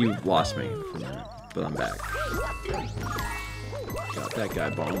 you lost me for a minute, but I'm back. Got that guy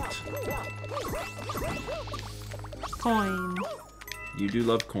bonked. Coin. You do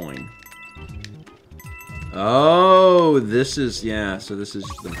love coin. Oh, this is, yeah, so this is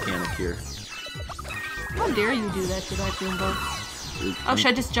the mechanic here. How dare you do that to that Goomba? Oh, should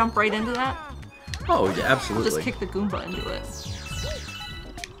I just jump right into that? Oh, yeah, absolutely. Just kick the Goomba into it.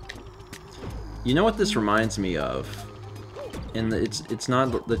 You know what this reminds me of? And it's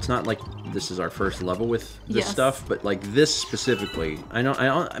not like this is our first level with this stuff, but like this specifically. I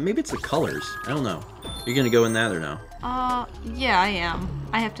don't maybe it's the colors. I don't know. You're gonna go in that or no? Yeah, I am.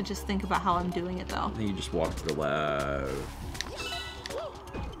 I have to just think about how I'm doing it though. Then you just walk to the left.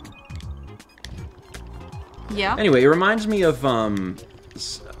 Yeah. Anyway, it reminds me of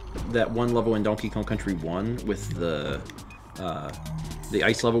that one level in Donkey Kong Country 1 with the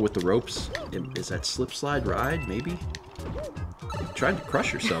ice level with the ropes. Is that Slip Slide Ride? Maybe. You tried to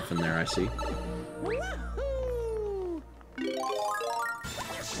crush yourself in there. I see.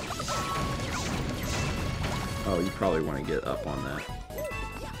 Oh, you probably want to get up on that.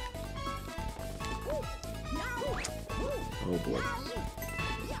 Oh boy.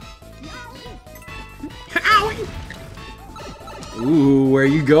 Ooh, where are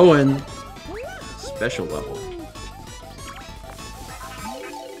you going? Special level.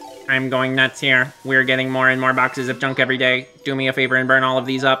 I'm going nuts here. We're getting more and more boxes of junk every day. Do me a favor and burn all of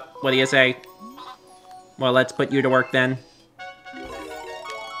these up. What do you say? Well, let's put you to work then.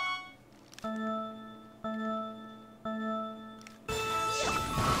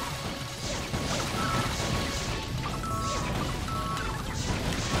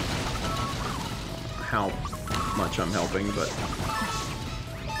 How much I'm helping, but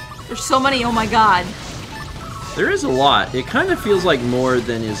There's so many, oh my god. there is a lot. It kind of feels like more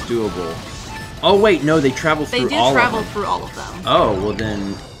than is doable. Oh wait, no, they travel They through do all travel of them. through all of them. Oh, well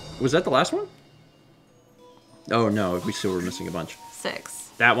then, was that the last one? Oh no, we still were missing a bunch.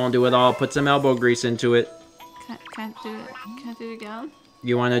 6. That won't do it all. Put some elbow grease into it. Can't do it. Can't do it again.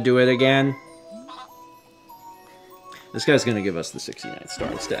 You want to do it again? This guy's gonna give us the 69th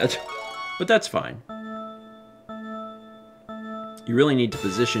star instead. But that's fine. You really need to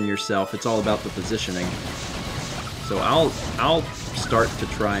position yourself. It's all about the positioning. So I'll start to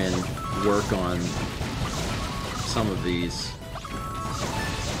try and work on some of these.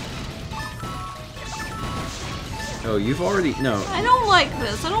 Oh, you've already... No. I don't like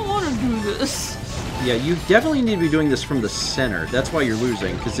this. I don't want to do this. Yeah, you definitely need to be doing this from the center. That's why you're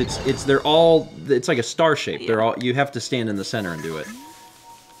losing, because they're all... It's like a star shape. They're all... You have to stand in the center and do it.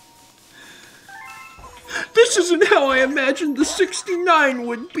 This isn't how I imagined the 69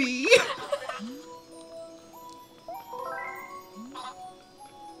 would be.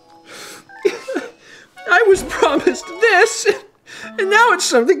 I was promised this, and now it's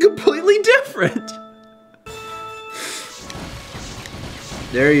something completely different.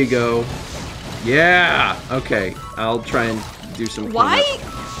 There you go. Yeah. Okay. I'll try and do some cleanup. Why?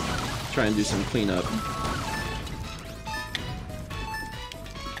 Try and do some cleanup.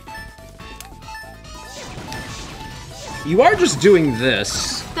 You are just doing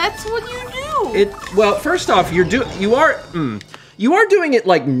this. That's what you do. Well, first off, you are doing it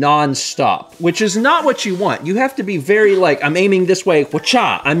like non-stop, which is not what you want. You have to be very like, I'm aiming this way,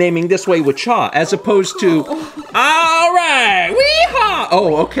 wacha. I'm aiming this way, wacha, as opposed to, all right, wee-haw.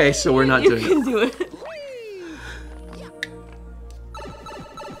 Oh, okay, so we're not doing it. You can do it.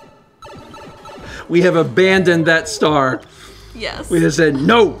 We have abandoned that star. Yes. We have said,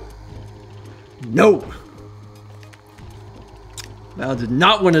 no. No. Val did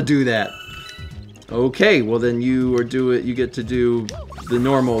not want to do that. Okay, well then you get to do the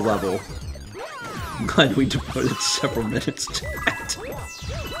normal level. I'm glad we devoted several minutes to that.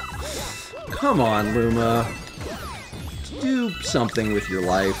 Come on, Luma. Do something with your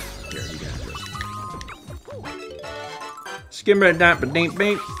life. Here, you got this. Skim red dot but dink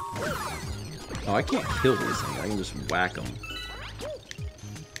bink. Oh, I can't kill these things. I can just whack them.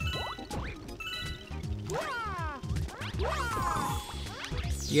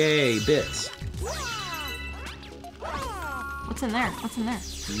 Yay, bits. What's in there? What's in there?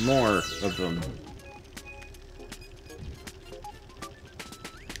 More of them.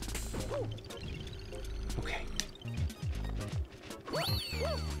 Okay.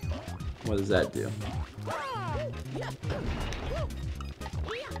 What does that do?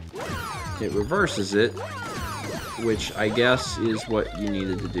 It reverses it, which I guess is what you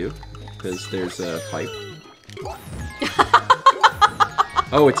needed to do, because there's a pipe.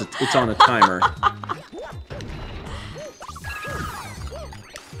 Oh, it's on a timer.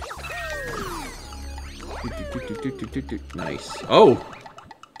 Nice. Oh!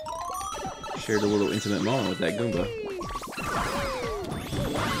 Shared a little intimate moment with that Goomba.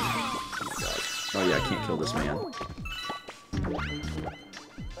 Oh yeah, I can't kill this man.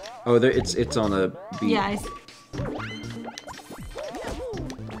 Oh, there, it's on a beat. Yeah, I see.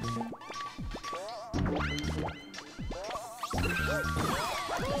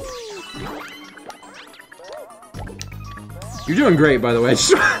 You're doing great, by the way.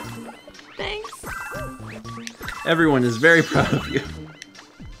 Thanks. Everyone is very proud of you.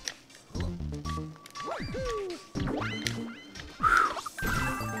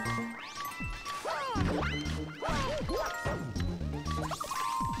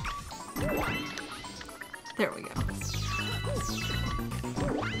 There we go.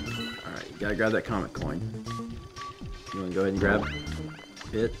 Alright, you gotta grab that comic coin. You wanna go ahead and grab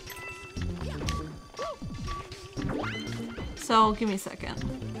it? So, give me a second.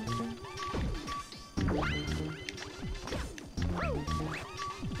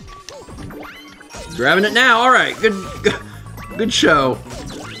 Grabbing it now. All right, good show.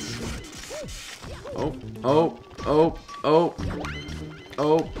 Oh.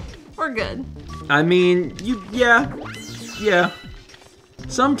 We're good. I mean, yeah. Yeah.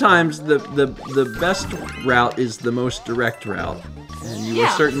 Sometimes the best route is the most direct route. And you are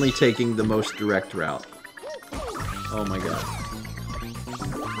certainly taking the most direct route. Oh my god.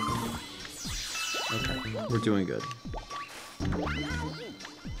 Okay, we're doing good.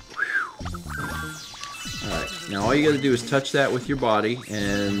 Alright, now all you gotta do is touch that with your body,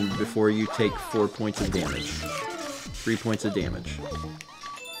 and before you take 4 points of damage. 3 points of damage.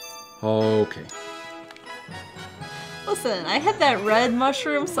 Okay. Listen, I had that red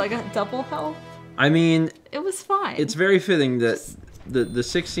mushroom, so I got double health. I mean... It was fine. It's very fitting that the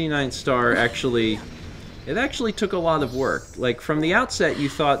 69th star actually... It actually took a lot of work. Like, from the outset, you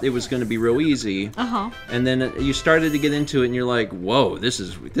thought it was going to be real easy. Uh-huh. And then you started to get into it, and you're like, whoa, this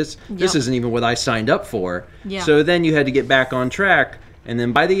isn't even what I signed up for. Yeah. So then you had to get back on track. And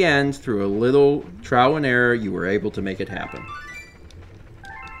then by the end, through a little trial and error, you were able to make it happen.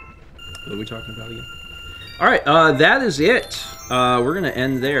 What are we talking about again? All right, that is it. We're going to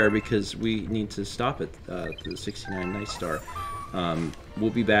end there because we need to stop at the 69 Night Star. We'll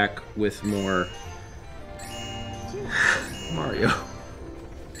be back with more... Mario.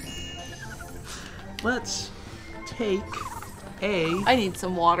 Let's take a... I need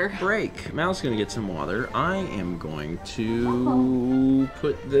some water. Break. Mal's gonna get some water. I am going to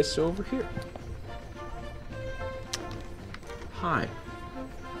put this over here. Hi.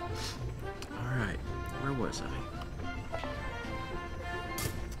 Alright, where was I?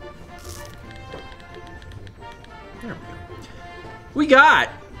 There we go. We got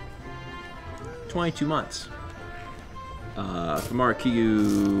 22 months.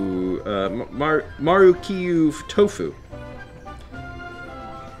 Marukiyu Tofu.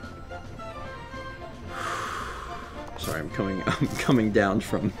 Sorry, I'm coming down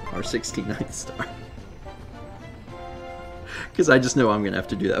from our 69th star. Because I just know I'm gonna have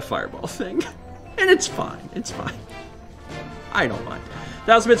to do that fireball thing. And it's fine. It's fine. I don't mind.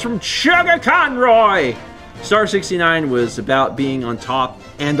 1,000 bits from Chugga Conroy! Star 69 was about being on top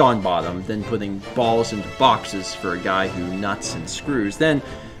and on bottom, then putting balls into boxes for a guy who nuts and screws. Then,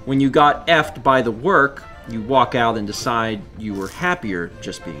 when you got effed by the work, you walk out and decide you were happier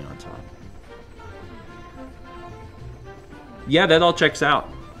just being on top. Yeah, that all checks out.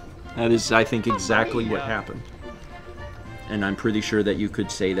 That is, I think, exactly what happened. And I'm pretty sure that you could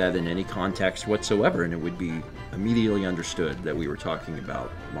say that in any context whatsoever, and it would be immediately understood that we were talking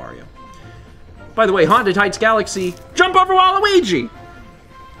about Mario. By the way, Haunted Heights Galaxy, jump over Waluigi!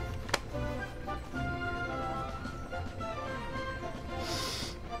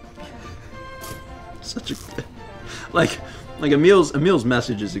 Such a... Like Emil's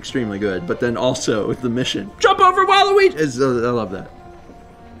message is extremely good, but then also the mission, jump over Waluigi! I love that.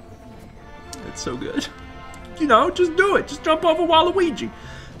 It's so good. You know, just do it. Just jump over Waluigi.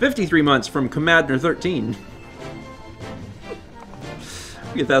 53 months from Commander 13.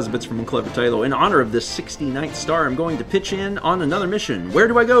 We get 1,000 bits from Clever Taylor. In honor of this 69th star, I'm going to pitch in on another mission. Where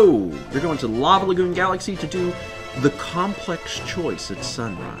do I go? We're going to Lava Lagoon Galaxy to do the complex choice at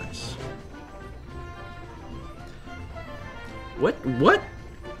sunrise. What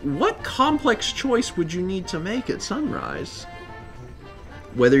complex choice would you need to make at sunrise?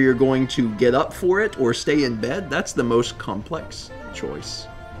 Whether you're going to get up for it or stay in bed, that's the most complex choice.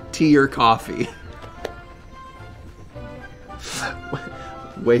 Tea or coffee?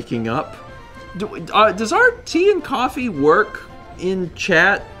 Waking up. Does our tea and coffee work in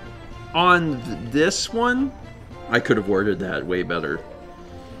chat on this one? I could have worded that way better.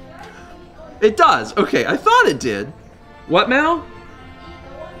 It does. Okay, I thought it did. What, Mal?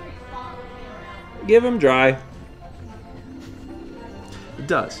 Give him dry. It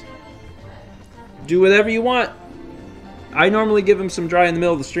does. Do whatever you want. I normally give him some dry in the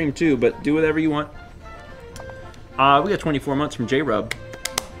middle of the stream too, but do whatever you want. We got 24 months from J-Rub.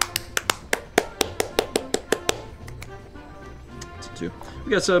 We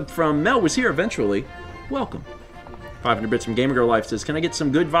got a sub from Mel was here eventually. Welcome. 500 bits from Gamer Girl Life says, can I get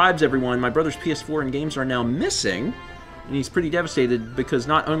some good vibes, everyone? My brother's PS4 and games are now missing. And he's pretty devastated because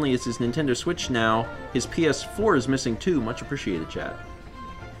not only is his Nintendo Switch now, his PS4 is missing too. Much appreciated, chat.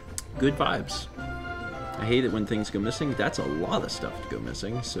 Good vibes. I hate it when things go missing. That's a lot of stuff to go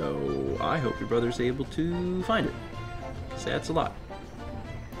missing. So I hope your brother's able to find it. So that's a lot.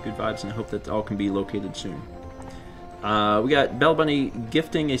 Good vibes, and I hope that all can be located soon. We got Bell Bunny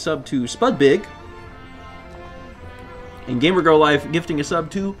gifting a sub to Spudbig. And Gamer Girl Life gifting a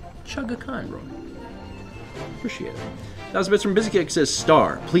sub to Chugga Conroy. Appreciate it. 1,000 bits from BusyKick says,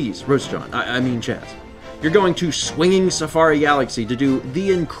 Star, please, Roastjohn, I mean Chaz. You're going to Swinging Safari Galaxy to do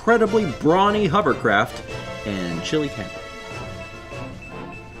the incredibly brawny hovercraft and chili camper.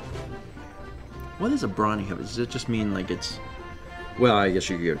 What does a brawny hover? Does it just mean like it's... Well, I guess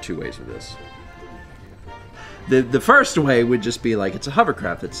you could go two ways with this. The first way would just be like it's a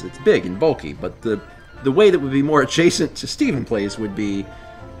hovercraft. It's big and bulky. But the way that would be more adjacent to Steven Plays would be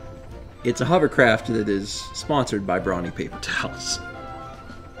it's a hovercraft that is sponsored by Brawny Paper Towels.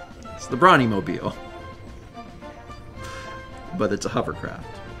 It's the Brawny Mobile. But it's a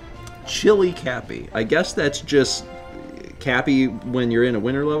hovercraft. Chili Cappy. I guess that's just Cappy when you're in a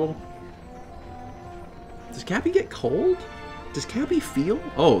winter level. Does Cappy get cold? Does Cappy feel?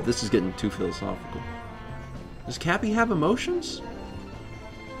 Oh, this is getting too philosophical. Does Cappy have emotions?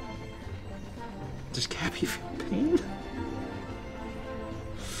 Does Cappy feel pain?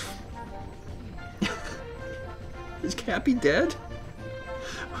 Is Cappy dead?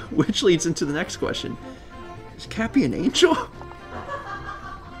 Which leads into the next question. Is Cappy an angel?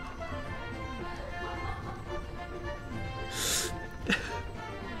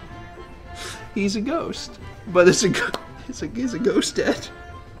 He's a ghost. But is a ghost dead?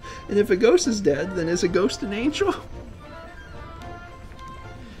 And if a ghost is dead, then is a ghost an angel?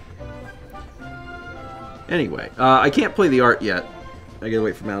 Anyway, I can't play the art yet. I gotta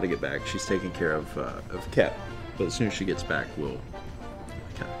wait for Mal to get back. She's taking care of Ket. But as soon as she gets back, we'll...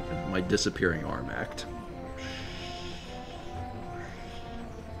 My disappearing arm act.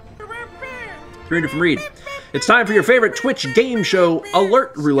 300 from Reed. It's time for your favorite Twitch game show,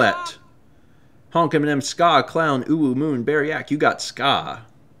 Alert Roulette. Honk M&M, Ska, Clown, Uwu, Moon, Bariak. You got Ska.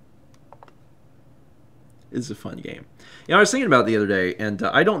 It's a fun game. You know, I was thinking about it the other day, and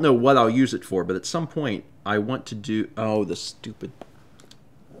I don't know what I'll use it for, but at some point I want to do... Oh, the stupid...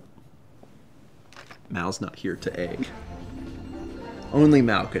 Mal's not here to A. Only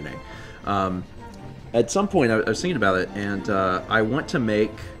Mal can A. At some point I was thinking about it, and I want to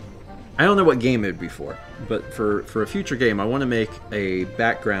make... I don't know what game it would be for, but for a future game, I want to make a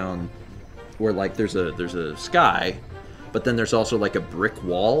background where, like, there's a sky, but then there's also, like, a brick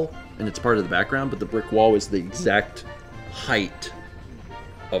wall, and it's part of the background, but the brick wall is the exact height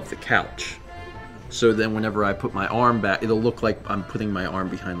of the couch. So then whenever I put my arm back, it'll look like I'm putting my arm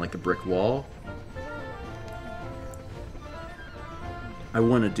behind, like, a brick wall. I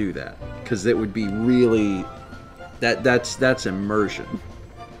want to do that, because it would be really... That's immersion.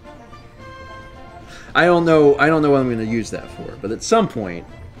 I don't know what I'm going to use that for, but at some point,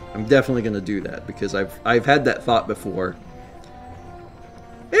 I'm definitely going to do that, because I've had that thought before.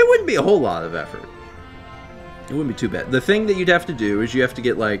 It wouldn't be a whole lot of effort. It wouldn't be too bad. The thing that you'd have to do is you have to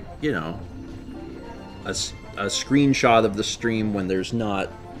get, like, you know, a screenshot of the stream when it's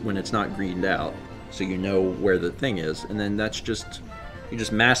not greened out, so you know where the thing is, and then that's just... You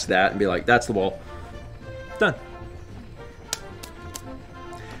just mask that and be like, that's the wall. Done.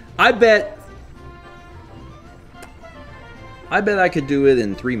 I bet I could do it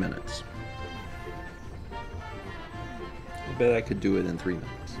in 3 minutes. I bet I could do it in 3 minutes.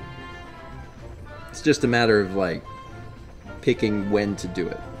 It's just a matter of, like, picking when to do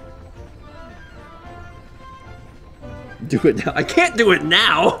it. Do it now. I can't do it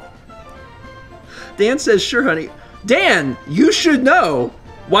now! Dan says, sure, honey. Dan, you should know.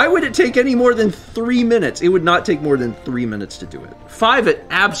 Why would it take any more than 3 minutes? It would not take more than 3 minutes to do it. 5 at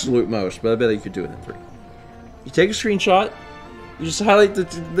absolute most, but I bet you could do it in 3. You take a screenshot, you just highlight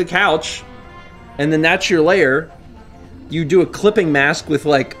the couch, and then that's your layer. You do a clipping mask with,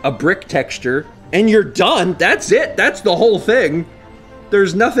 like, a brick texture, and you're done. That's it. That's the whole thing.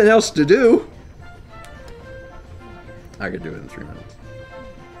 There's nothing else to do. I could do it in 3 minutes.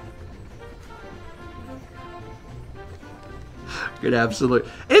 Good, absolutely.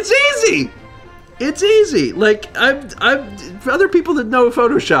 It's easy. It's easy. Like, for other people that know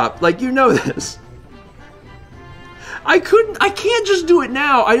Photoshop, like, you know this. I can't just do it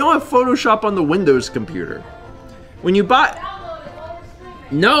now. I don't have Photoshop on the Windows computer. When you buy...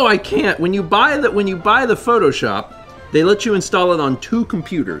 No, I can't. When you buy the Photoshop, they let you install it on 2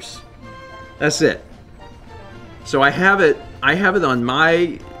 computers. That's it. So I have it on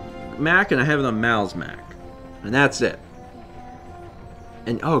my Mac and I have it on Mal's Mac. And that's it.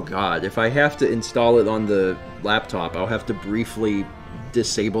 And oh god, if I have to install it on the laptop, I'll have to briefly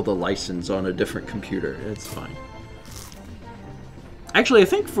disable the license on a different computer. It's fine. Actually, I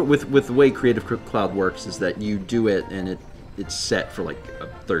think with the way Creative Cloud works is that you do it and it's set for like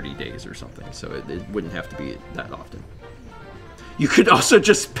 30 days or something, so it wouldn't have to be that often. You could also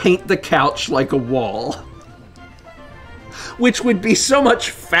just paint the couch like a wall, which would be so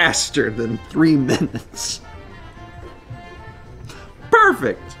much faster than 3 minutes.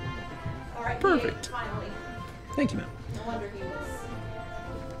 Perfect. All right, Perfect. yay, finally. Thank you, man. No wonder he was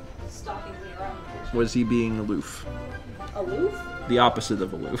stalking me around the kitchen. Was he being aloof? Aloof? The opposite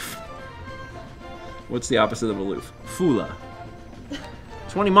of aloof. What's the opposite of aloof? Fula.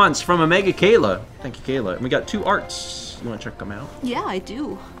 20 months from Omega Kayla. Thank you, Kayla. And we got 2 arts. You want to check them out? Yeah, I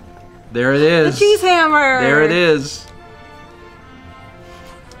do. There it is. The cheese hammer. There it is.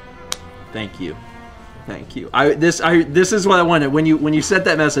 Thank you. Thank you. This is what I wanted. When you sent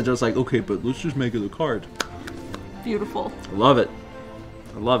that message, I was like, okay, but let's just make it a card. Beautiful. I love it.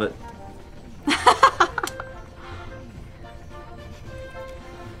 I love it.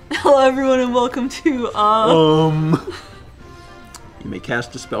 Hello, everyone, and welcome to You may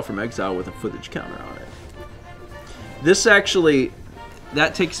cast a spell from exile with a footage counter on it. This actually,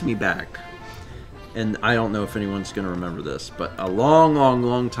 that takes me back. And I don't know if anyone's going to remember this, but a long, long,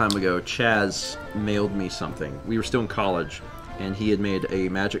 long time ago, Chaz mailed me something. We were still in college, and he had made a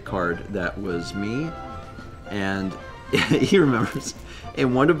magic card that was me, and he remembers.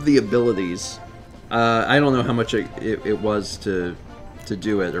 And one of the abilities, I don't know how much it was to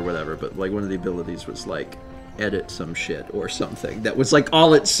do it or whatever, but like one of the abilities was like edit some shit or something. That was like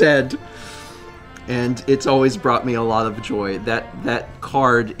all it said. And it's always brought me a lot of joy. That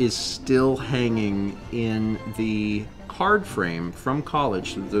card is still hanging in the card frame from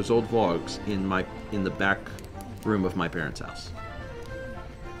college, those old vlogs, in the back room of my parents' house.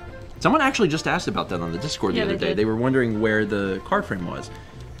 Someone actually just asked about that on the Discord the other day. They were wondering where the card frame was.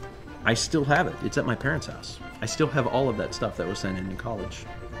 I still have it. It's at my parents' house. I still have all of that stuff that was sent in college.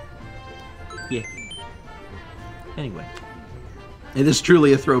 Yeah. Anyway. It is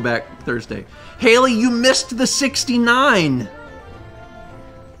truly a throwback Thursday. Haley, you missed the 69!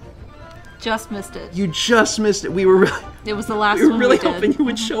 Just missed it. You just missed it. We were really... It was the last we were one really we did. hoping you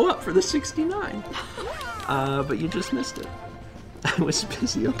would show up for the 69. But you just missed it. I was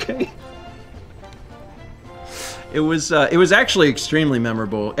busy, okay? It was actually extremely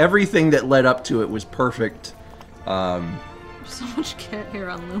memorable. Everything that led up to it was perfect. There's so much cat hair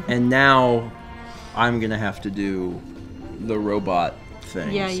on Loom. And now I'm gonna have to do the robot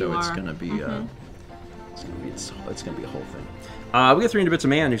thing. Yeah, so you it's are. gonna be it's gonna be a whole thing. We got 300 Bits of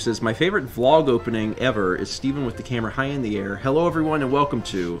Man who says, my favorite vlog opening ever is Steven with the camera high in the air. Hello everyone and welcome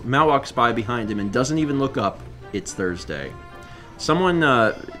to. Mal walks by behind him and doesn't even look up. It's Thursday. Someone,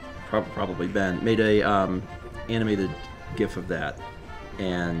 probably Ben, made a animated GIF of that,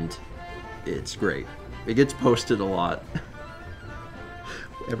 and it's great. It gets posted a lot.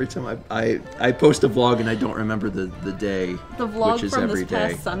 Every time I post a vlog and I don't remember the day, The vlog which is from every this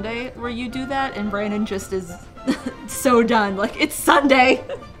past day. Sunday where you do that, and Brandon just is so done. Like, it's Sunday.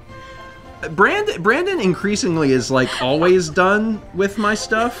 Brandon increasingly is like always done with my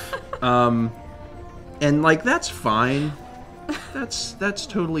stuff, and like that's fine. That's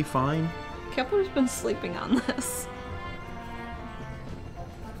totally fine. Kepler's been sleeping on this.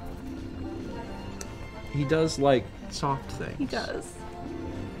 He does like soft things. He does.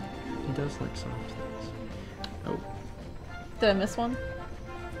 He does like soft things. Oh, Did I miss one?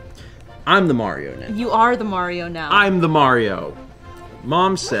 I'm the Mario now. You are the Mario now. I'm the Mario.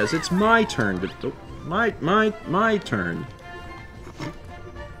 Mom says it's my turn to my turn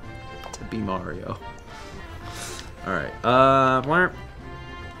to be Mario. All right. Blarp.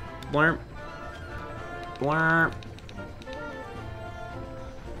 Blarp. Blarp.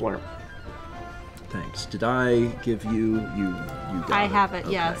 Blarp. Thanks. Did I give you got I it. have it,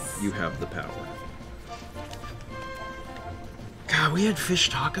 Okay. yes. You have the power. God, we had fish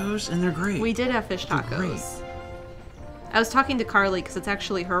tacos and they're great. We did have fish They're tacos. great. I was talking to Carly because it's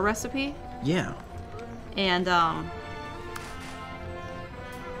actually her recipe, Yeah. and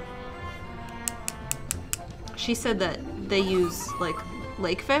she said that they use like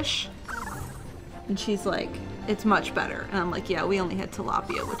lake fish, and she's like, it's much better. And I'm like, yeah, we only had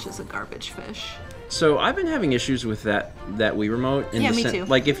tilapia, which is a garbage fish. So I've been having issues with that Wii remote. In Yeah, the me too.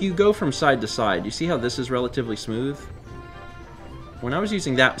 Like if you go from side to side, you see how this is relatively smooth? When I was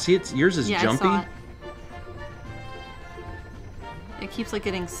using that, see, yours is Yeah, jumpy. I saw it. It keeps like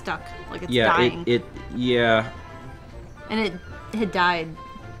getting stuck, like it's Yeah, dying. yeah. And it had died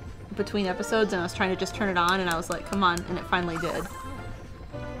between episodes, and I was trying to just turn it on, and I was like, come on, and it finally did.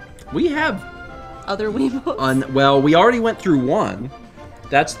 We have Other Wiimotes? well, we already went through one.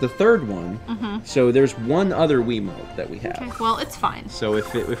 That's the third one. So there's one other Wiimote that we have. Okay, well, it's fine. So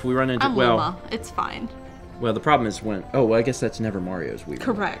if we run into I'm Luma. It's fine. well, the problem is when I guess that's never Mario's Wii.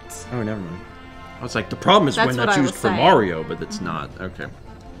 Correct. Oh, never mind. I was like, the problem is That's when what that's I used was for saying. Mario, but it's not. Okay.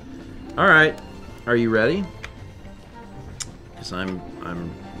 All right. Are you ready? Because I'm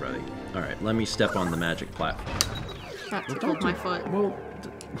ready. All right. Let me step on the magic platform. That tickled my foot. Well,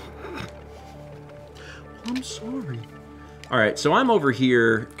 I'm sorry. All right. So I'm over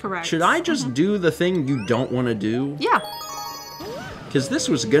here. Correct. Should I just do the thing you don't want to do? Yeah. Because this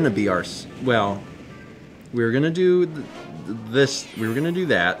was gonna be our well. we were gonna do this. We were gonna do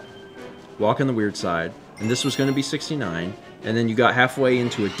that. Walk on the weird side, and this was gonna be 69. And then you got halfway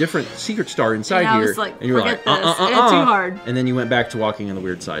into a different secret star inside I here, was like, and you were forget like, this. It's too hard. And then you went back to walking on the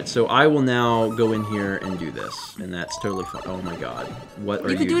weird side. So I will now go in here and do this, and that's totally fine. Oh my god, what are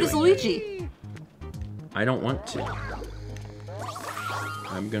you You could do it as doing? Luigi. I don't want to.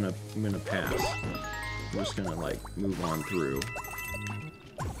 I'm gonna pass. I'm just gonna like move on through.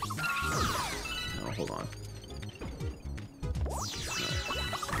 No, hold on.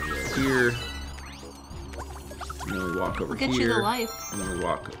 No. Here. And then we walk over Get here. you the life. And then we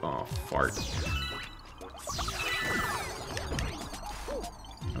walk off. Fart.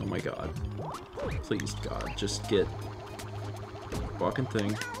 Oh my god. Please, God, just get walking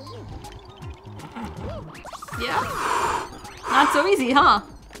thing. Yeah. Not so easy, huh?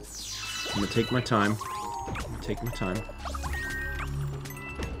 I'm gonna take my time. Take my time.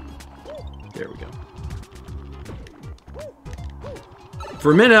 There we go.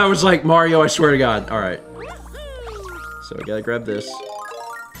 For a minute, I was like, Mario, I swear to God. Alright. So I gotta grab this.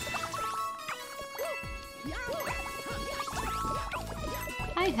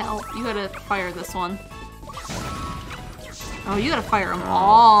 I help. You gotta fire this one. Oh, you gotta fire them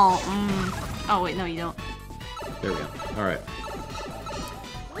all. Oh, wait, no, you don't. There we go. Alright.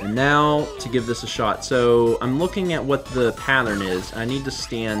 And now, to give this a shot. So, I'm looking at what the pattern is. I need to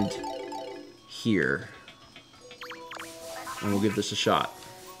stand here. And we'll give this a shot.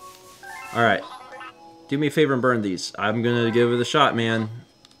 Alright. Do me a favor and burn these. I'm gonna give it a shot, man.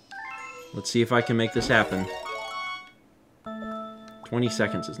 Let's see if I can make this happen. 20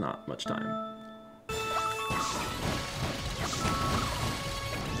 seconds is not much time. I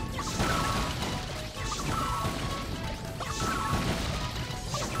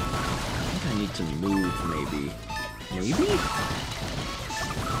think I need to move, maybe. Maybe?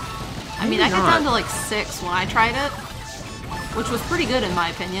 I mean, I got down to like 6 when I tried it, which was pretty good in my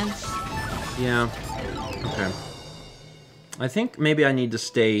opinion. Yeah. Okay. I think maybe I need to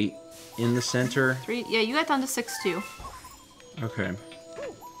stay in the center. 3, yeah, you got down to 6 too. Okay.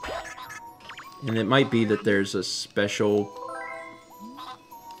 And it might be that there's a special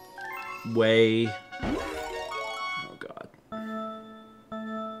way. Oh god.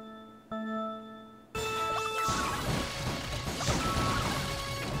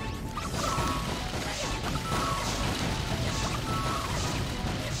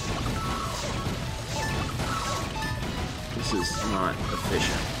 This is not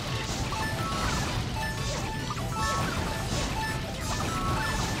efficient.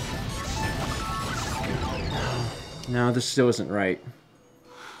 No, this still isn't right.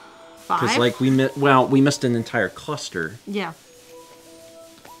 5? Because, like, we missed an entire cluster. Yeah.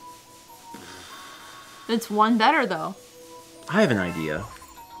 It's one better, though. I have an idea.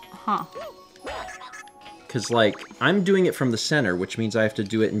 Huh. Because, like, I'm doing it from the center, which means I have to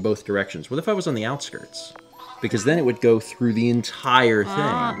do it in both directions. What if I was on the outskirts? Because then it would go through the entire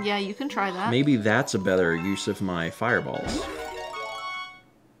thing. Yeah, you can try that. Maybe that's a better use of my fireballs.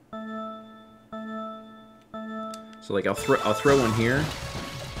 So, like, I'll throw one here,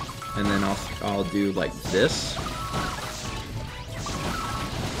 and then I'll do like this.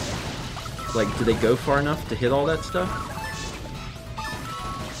 Like, do they go far enough to hit all that stuff?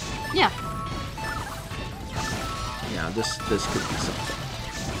 Yeah. Yeah, this could be something.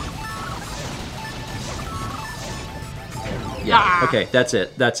 Yeah. Okay, that's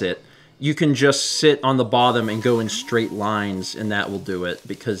it. That's it. You can just sit on the bottom and go in straight lines, and that will do it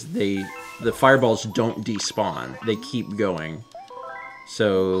because the fireballs don't despawn. They keep going.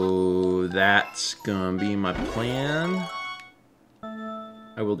 So that's gonna be my plan.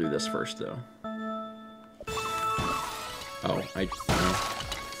 I will do this first, though. Oh,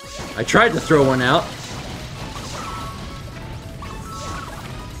 I tried to throw one out.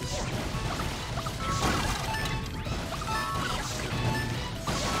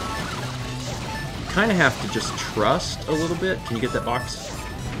 Kind of have to just trust a little bit. Can you get that box?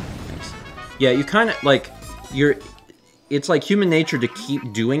 Thanks. Yeah, you kind of like it's like human nature to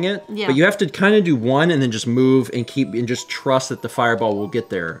keep doing it, yeah. But you have to kind of do one and then just move and keep and just trust that the fireball will get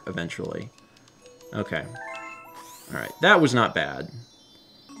there eventually. Okay. All right, that was not bad.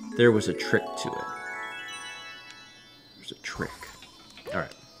 There was a trick to it. There's a trick. All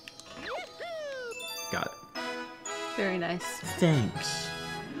right. Got it. Very nice. Thanks.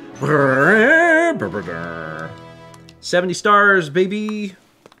 70 stars, baby.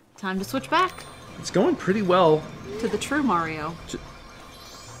 Time to switch back It's going pretty well. to the true Mario.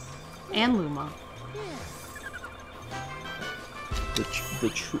 And Luma. The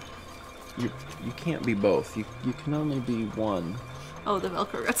true. You can't be both. You can only be one. Oh, the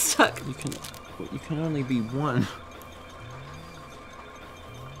Velcro got stuck. You can. But you can only be one.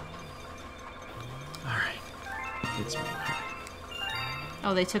 Alright. It's me.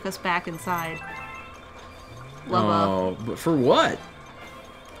 Oh, they took us back inside. Love Oh, but for what?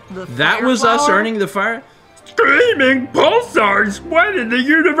 the That was us flower? earning the fire? Screaming pulsars! What in the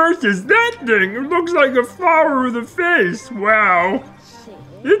universe is that thing? It looks like a flower with a face. Wow.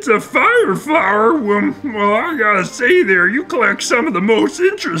 It's a fire flower. Well, I gotta say there, you collect some of the most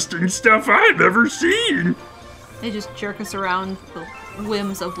interesting stuff I've ever seen. They just jerk us around the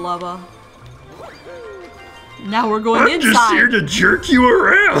whims of Lubba. Now we're going I'm inside. just here to jerk you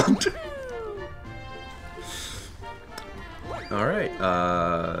around. Alright,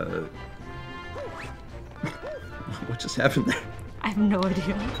 what just happened there? I have no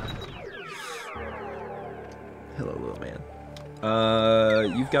idea. Hello, little man.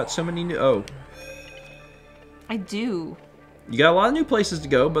 You've got so many new... Oh. I do. You got a lot of new places to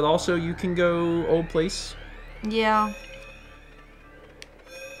go, but also you can go old place. Yeah.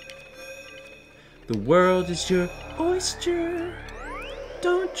 The world is your oyster.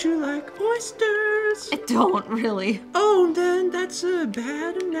 Don't you like oysters? I don't really. Oh, then that's a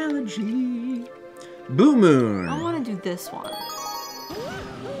bad analogy. Boo Moon. I want to do this one.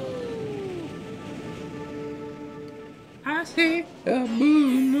 I see a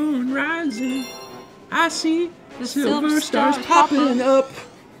blue moon rising. I see the silver stars popping up.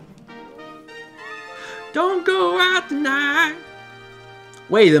 Don't go out tonight.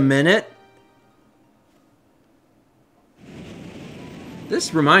 Wait a minute.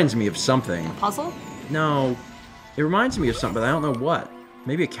 This reminds me of something. Puzzle? No, it reminds me of something, but I don't know what.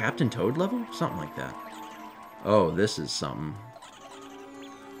 Maybe a Captain Toad level? Something like that. Oh, this is something.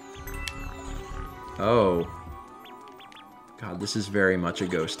 Oh. God, this is very much a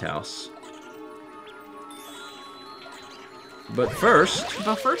ghost house. But first...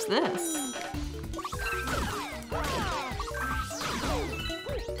 But first this.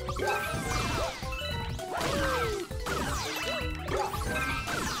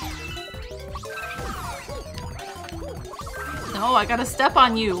 No, I gotta step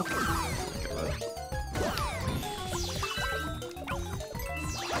on you.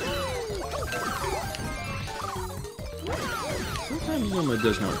 Sometimes Luma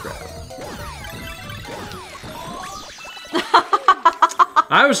does not grab.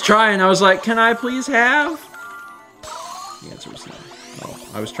 I was trying. I was like, can I please have? The answer was no. Oh,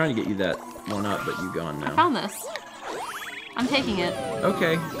 I was trying to get you that one up, but you gone now. Found this. I'm taking it.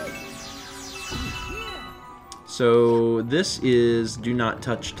 Okay. So this is do not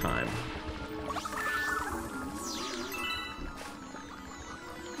touch time.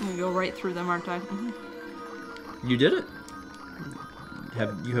 I'm gonna go right through them, aren't I? Mhm. You did it.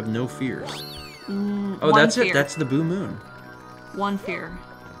 You have no fears. Oh, one that's fear. it. That's the Boo Moon. One fear.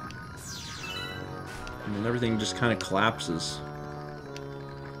 And then everything just kind of collapses.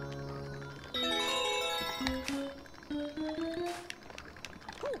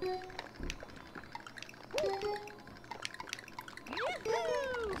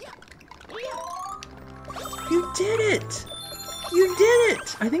 You did it! You did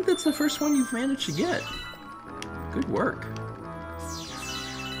it! I think that's the first one you've managed to get. Good work.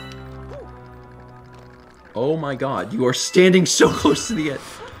 Oh my god, you are standing so close to the end.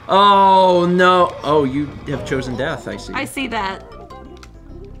 Oh no. Oh, you have chosen death, I see. I see that.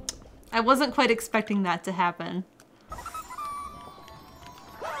 I wasn't quite expecting that to happen.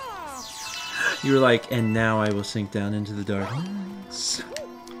 You were like, and now I will sink down into the darkness.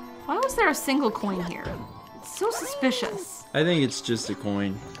 Why was there a single coin here? It's so suspicious. I think it's just a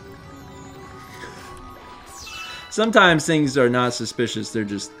coin. Sometimes things are not suspicious, they're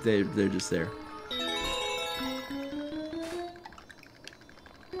just there.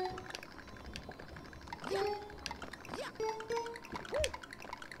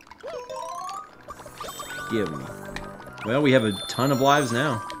 Give me. Well, we have a ton of lives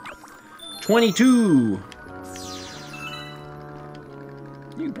now. 22!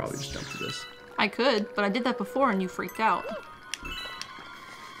 You can probably just jump to this. I could, but I did that before and you freaked out.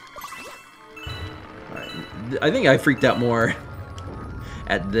 Alright, I think I freaked out more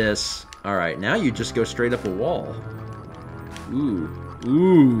at this. Alright, now you just go straight up a wall. Ooh.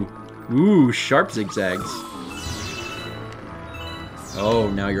 Ooh. Ooh, sharp zigzags.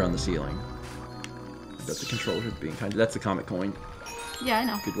 Oh, now you're on the ceiling. I bet the controller is being kind of... That's the comet coin. Yeah, I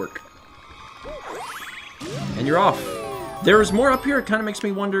know. Good work. And you're off. There's more up here. It kind of makes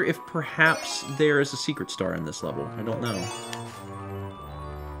me wonder if perhaps there is a secret star in this level. I don't know.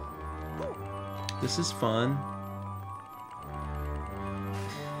 This is fun.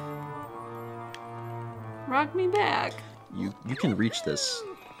 Rock me back. You can reach this.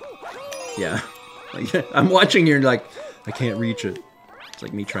 Yeah. Like, I'm watching you and like, I can't reach it. It's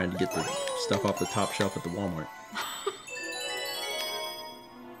like me trying to get the stuff off the top shelf at the Walmart.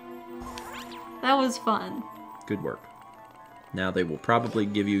 That was fun. Good work. Now they will probably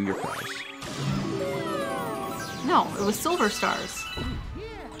give you your prize. No, it was silver stars.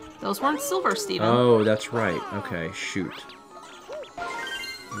 Those weren't silver, Steven. Oh, that's right. Okay, shoot.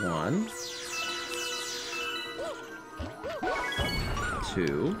 1.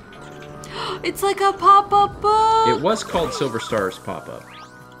 2. It's like a pop-up book! It was called Silver Stars Pop-Up.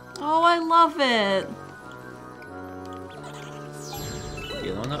 Oh, I love it.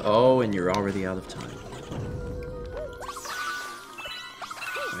 Get on the... Oh, and you're already out of time.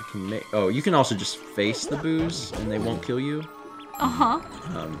 I can make... Oh, you can also just face the boos and they won't kill you. Uh-huh.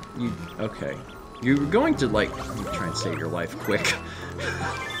 Okay. You're going to, like... I'm gonna try and save your life quick.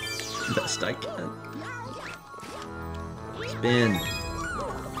 Best I can. Spin.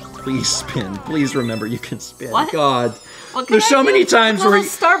 Please spin. Please remember you can spin. What? God. Well, There's so many times where... Those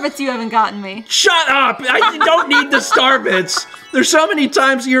star bits you haven't gotten me. Shut up! I don't need the star bits! There's so many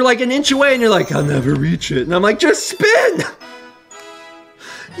times you're like an inch away and you're like, I'll never reach it. And I'm like, just spin!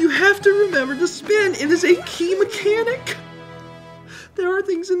 You have to remember to spin. It is a key mechanic. There are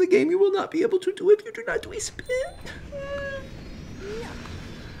things in the game you will not be able to do if you do not do a spin.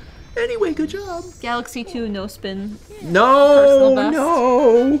 Anyway, good job. Galaxy 2, no spin. No, Personal best.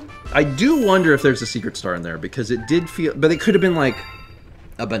 no. I do wonder if there's a secret star in there because it did feel, but it could have been like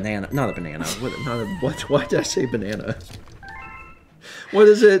a banana, not a banana. What? Why did I say banana? What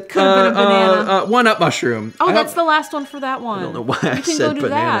is it? Could have been a banana. One-up mushroom. Oh, that's the last one for that one. I don't know why you I can said go do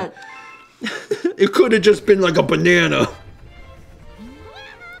banana. That. It could have just been like a banana.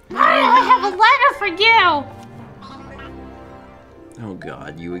 I have a letter for you. Oh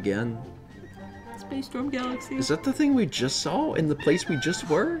God, you again? Space Storm Galaxy. Is that the thing we just saw in the place we just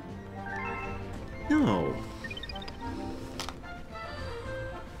were? No.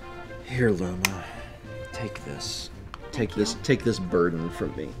 Here, Luma. Take this. Take this burden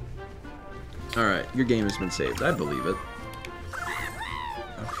from me. Alright, your game has been saved. I believe it.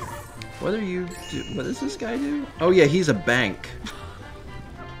 Okay. What are you do? What does this guy do? Oh yeah, he's a bank.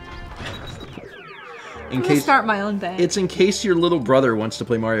 I'm gonna start my own bank. It's in case your little brother wants to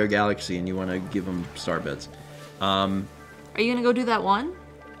play Mario Galaxy and you want to give him star bits. Are you gonna go do that one?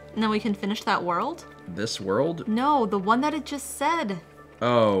 And then we can finish that world? This world? No, the one that it just said.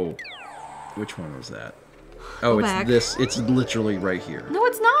 Oh. Which one was that? Oh, it's back. this. It's literally right here. No,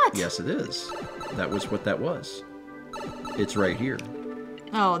 it's not. Yes, it is. That was what that was. It's right here.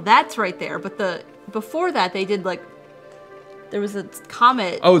 Oh, that's right there. But before that, they did like, there was a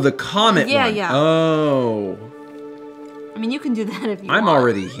comet. Oh, the comet Yeah, one. yeah. Oh. I mean, you can do that if you I'm want.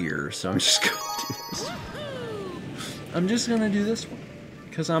 already here, so I'm just gonna do this. I'm just gonna do this one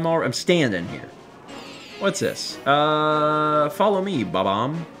because I'm standing here. What's this? Follow me,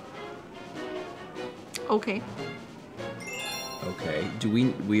 Babam. Okay. Okay.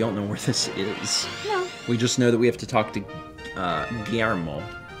 We don't know where this is. No. We just know that we have to talk to Guillermo.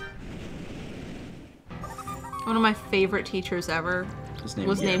 One of my favorite teachers ever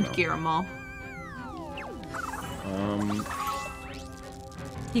was named Guillermo.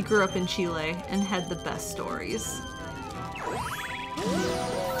 He grew up in Chile and had the best stories.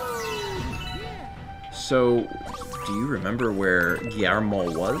 So, do you remember where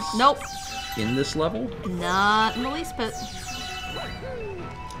Guillermo was? Nope. In this level? Not in the least bit.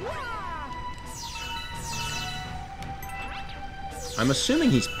 I'm assuming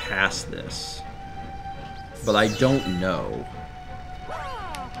he's past this, but I don't know.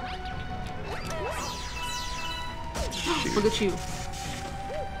 Shoot. Look at you.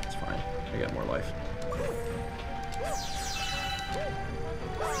 It's fine. I got more life.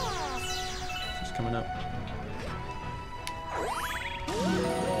 He's coming up.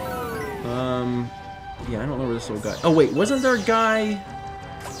 Yeah, I don't know where this little guy... Oh, wait, wasn't there a guy...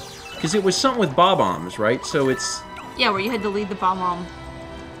 Because it was something with bob-ombs, right? So it's... Yeah, where you had to lead the bomb.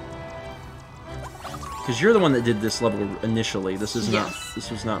 Because you're the one that did this level initially. This is not... Yes.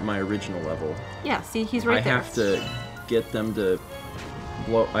 This was not my original level. Yeah, see, he's right I there. have to get them to...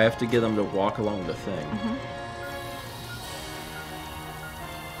 blow. I have to get them to walk along the thing. Mm-hmm.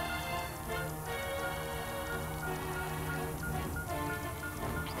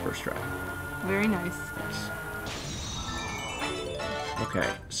 First try. Very nice. Thanks. Okay,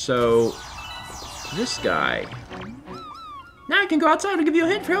 so this guy. Now I can go outside and give you a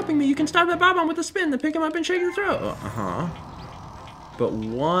hint for helping me. You can stop that bob-omb with a spin, then pick him up and shake your throat. Uh-huh. But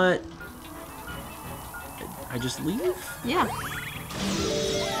what? I just leave? Yeah.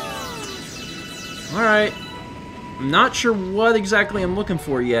 Alright. I'm not sure what exactly I'm looking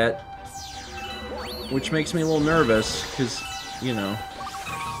for yet. which makes me a little nervous, because, you know.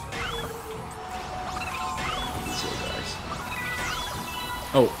 These little guys.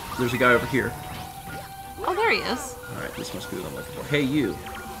 Oh, there's a guy over here. Oh, there he is. Alright, this must be what I'm looking for. Hey, you.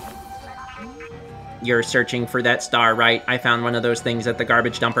 You're searching for that star, right? I found one of those things at the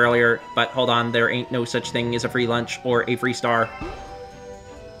garbage dump earlier, but hold on, there ain't no such thing as a free lunch or a free star.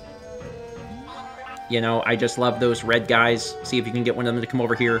 You know, I just love those red guys. See if you can get one of them to come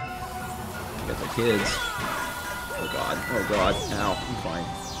over here. Got the kids. Oh god, oh god. Ow, I'm fine.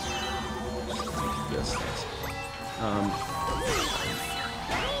 Just this.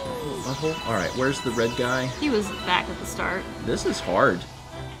 Alright, where's the red guy? He was back at the start. This is hard,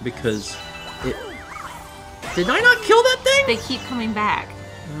 because it... Did I not kill that thing? They keep coming back.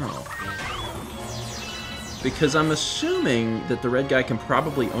 Oh. Because I'm assuming that the red guy can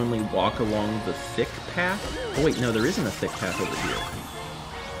probably only walk along the thick path. Oh wait, no, there isn't a thick path over here.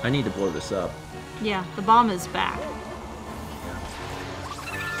 I need to blow this up. Yeah, the bomb is back.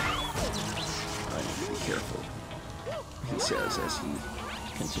 I need to be careful. He says as he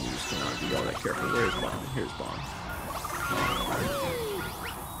continues to not be all that careful. Where's bomb? Here's bomb.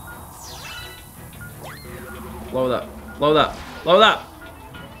 Blow it up. Blow it up. Blow it up.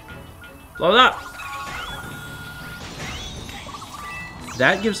 Blow it up.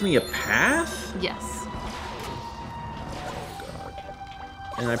 That gives me a path? Yes. God.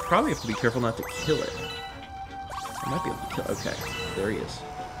 And I probably have to be careful not to kill it. I might be able to kill. Okay, there he is.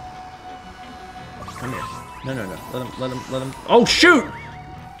 Come here. No, no, no. Let him. Oh shoot!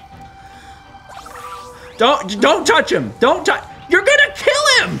 Don't touch him. Don't touch. You're gonna kill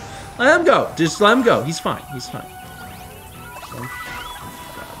him. Let him go. Just let him go. He's fine. He's fine. God,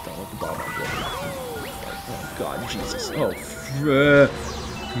 don't let the bomb on blow. Oh God, Jesus. Oh.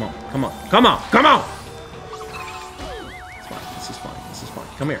 Come on. Come on. Come on. Come on. It's fine. This is fine. This is fine.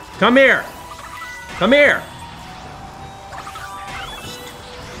 Come here. Come here. Come here.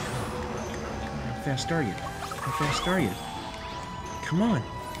 How fast are you? How fast are you? Come on.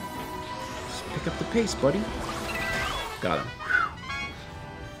 Just pick up the pace, buddy. Got him.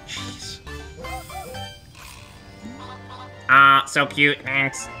 Jeez. Ah, so cute,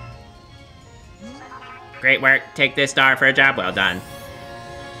 thanks. Great work. Take this star for a job well done.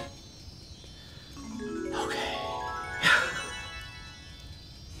 Okay.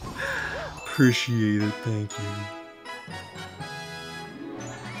 Appreciate it, thank you.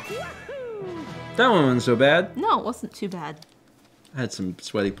 That one wasn't so bad. No, it wasn't too bad. I had some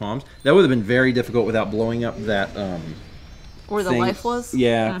sweaty palms. That would have been very difficult without blowing up that Where the thing. life was?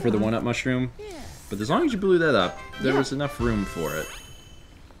 Yeah, for the one-up mushroom. But as long as you blew that up, there was enough room for it.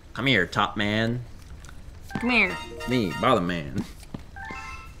 Come here, top man. Come here. Me, bottom man.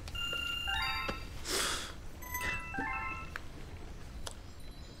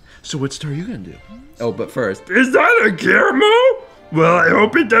 So what star are you gonna do? Oh, but first... Is that a caramel? Well, I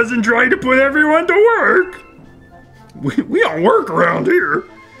hope it doesn't try to put everyone to work. We don't work around here.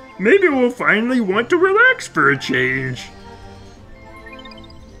 Maybe we'll finally want to relax for a change.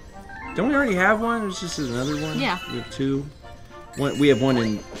 Don't we already have one? There's just another one? Yeah. We have two. One, we have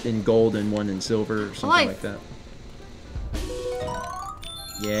one in gold and one in silver or something like that.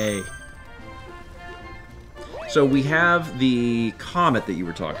 Yay. So we have the comet that you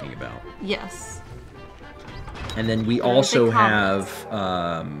were talking about. Yes. And then we also have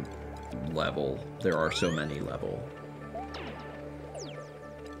level. There are so many level.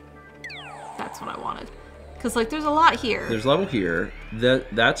 That's what I wanted. Because, like, there's a lot here. There's level here.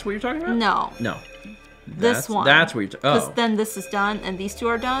 That's what you're talking about? No. No. This one. That's what you're talking about. Because then this is done, and these two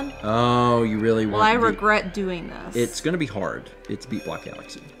are done. Oh, you really want Well, I regret doing this. It's going to be hard. It's Beat Block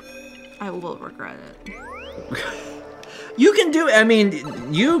Galaxy. I will regret it. You can do... I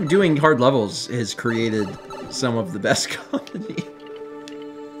mean, you doing hard levels has created some of the best comedy.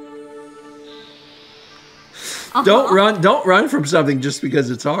 Don't run from something just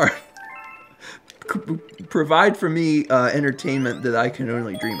because it's hard. Provide for me entertainment that I can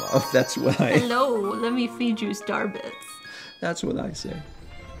only dream of. That's what I... Hello, let me feed you star bits. That's what I say.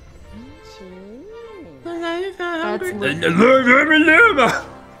 That's I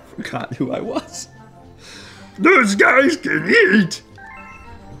Forgot who I was. Those guys can eat.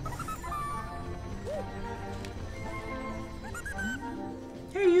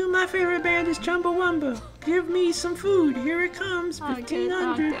 Hey, you, my favorite band is Chumbawamba. Give me some food. Here it comes. I get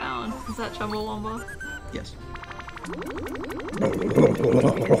knocked down. Is that Chumbawamba? Yes.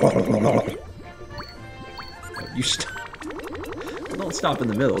 You stop. Don't stop in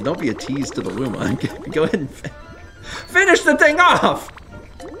the middle. Don't be a tease to the Luma. Go ahead and finish the thing off!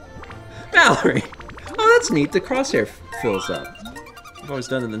 Mallory! Oh, that's neat. The crosshair fills up. I've always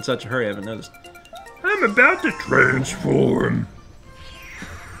done it in such a hurry, I haven't noticed. I'm about to transform.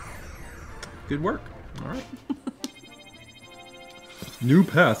 Good work. All right. New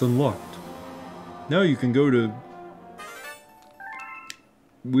path unlocked. Now you can go to...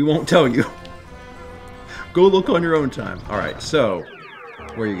 We won't tell you. Go look on your own time. All right, so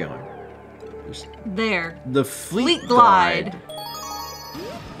where are you going? There. The Fleet Glide.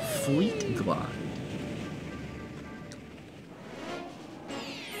 Fleet Glide.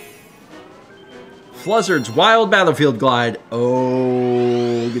 Fluzzard's Wild Battlefield Glide.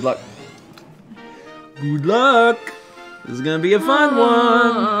 Oh, good luck. Good luck. This is gonna be a fun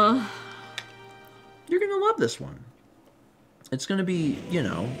one. You're gonna love this one. It's gonna be, you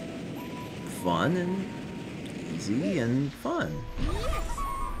know, fun and easy and fun.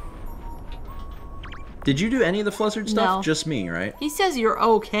 Did you do any of the Fluzzard stuff? No. Just me, right? He says you're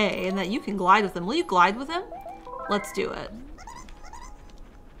okay and that you can glide with him. Will you glide with him? Let's do it.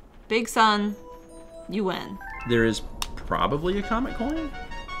 Big Sun, you win. There is probably a Comet Coin.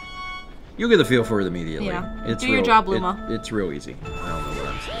 You'll get the feel for it immediately. Yeah. It's Do your real, job, Luma. It's real easy. I don't know what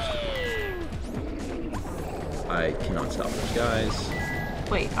I'm supposed to do. I cannot stop those guys.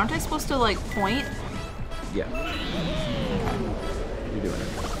 Wait, aren't I supposed to, like, point? Yeah. You're doing it.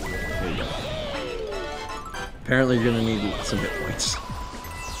 There you go. Apparently you're gonna need some hit points.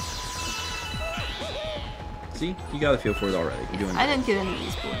 See? You got a feel for it already. You're doing I it. didn't get any of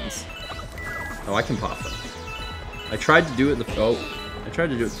these balloons. Oh, I can pop them. I tried to do it the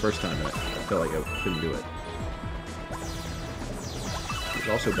first time and I felt like I couldn't do it. There's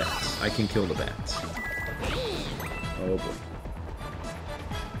also bats. I can kill the bats. Oh boy.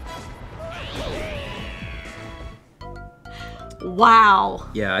 Wow.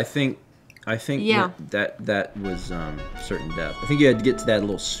 Yeah, I think Yeah. that was certain death. I think you had to get to that a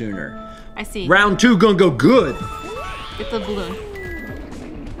little sooner. I see. Round 2 gonna go good. Get the balloon.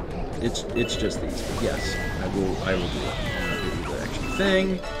 It's just these. Yes, I will do it. I'm gonna do the extra thing.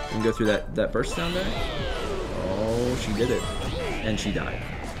 You can go through that burst down there. Oh, she did it. And she died.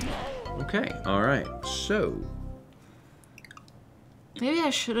 Okay, alright. So Maybe I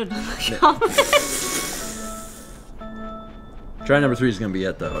should have done the comment. try number 3 is gonna be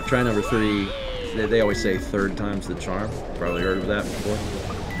it though. Try number 3, they always say third time's the charm. Probably heard of that before.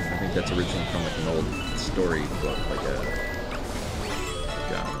 I think that's originally from like an old story book, like I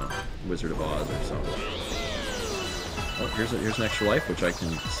don't know, Wizard of Oz or something. Oh, here's an extra life, which I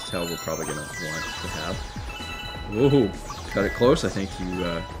can tell we're probably gonna want to have. Whoa, cut it close. I think you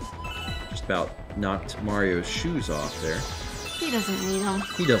just about knocked Mario's shoes off there. He doesn't need them.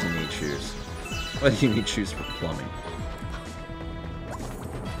 He doesn't need shoes. Why do you need shoes for plumbing?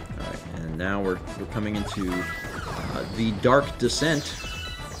 Alright, and now we're coming into the Dark Descent.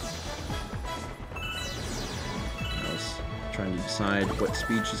 I was trying to decide what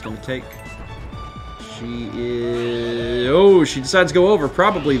speed she's going to take. She is... Oh, she decides to go over.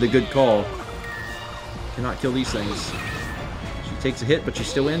 Probably the good call. Cannot kill these things. She takes a hit, but she's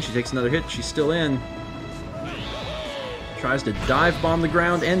still in. She takes another hit. She's still in. Tries to dive bomb the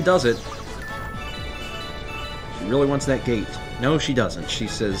ground and does it. She really wants that gate. No, she doesn't. She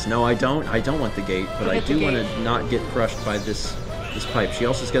says, no, I don't. I don't want the gate, but I do want to not get crushed by this pipe. She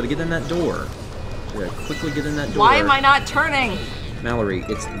also has got to get in that door. Yeah, quickly get in that door. Why am I not turning? Mallory,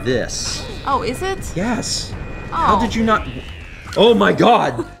 it's this. Oh, is it? Yes. Oh. How did you not... Oh my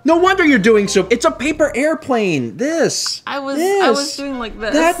god! No wonder you're doing so... It's a paper airplane! This! I was doing like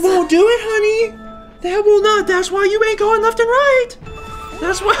this. That won't do it, honey! That will not! That's why you ain't going left and right!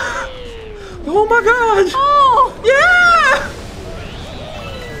 That's why... Oh my god! Oh! Yeah!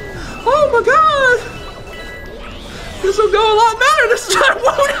 Oh my god! This'll go a lot better this time,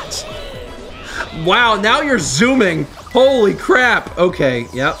 won't it? Wow, now you're zooming! Holy crap! Okay,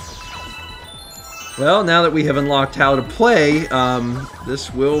 yep. Well, now that we have unlocked how to play,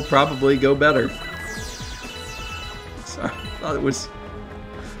 this will probably go better. Sorry, I thought it was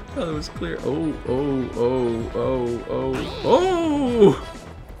clear. Oh.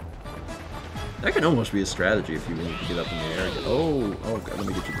 That can almost be a strategy if you need to get up in the air. Oh god, let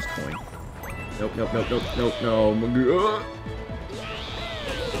me get you this coin. Nope, no.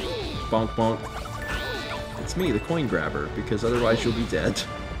 Bonk, bonk. It's me, the coin grabber, because otherwise you'll be dead.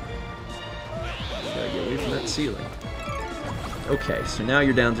 Gotta get away from that ceiling. Okay, so now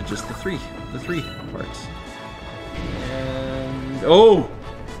you're down to just the three parts. And oh,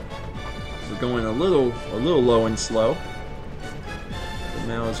 we're going a little low and slow. But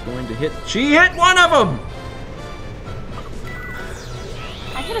now is going to hit. She hit one of them.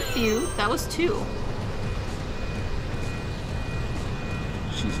 I hit a few. That was 2.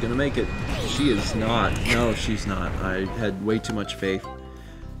 She's gonna make it. She is not. No, she's not. I had way too much faith.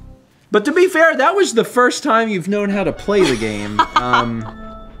 But to be fair, that was the first time you've known how to play the game.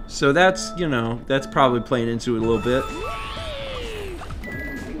 So that's, you know, that's probably playing into it a little bit.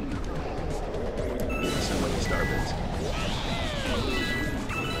 So many star bits.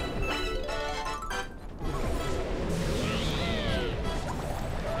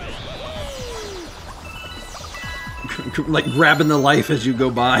 Like grabbing the life as you go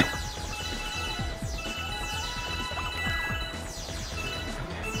by.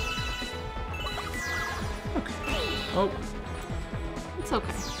 Oh, It's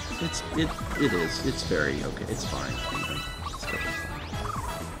okay. it is. It's very okay. It's fine. It's fine.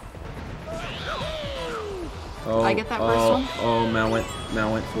 Oh, I get that first one? Oh, Mal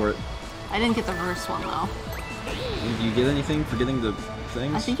went for it. I didn't get the first one though. Do you get anything for getting the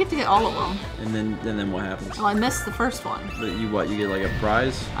things? I think you have to get all of them. And then what happens? Well, I missed the first one. But you what? You get like a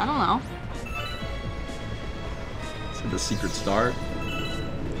prize? I don't know. Is it the secret star?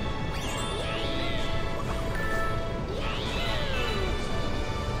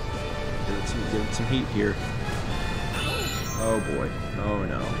 Give it some heat here. Oh boy. Oh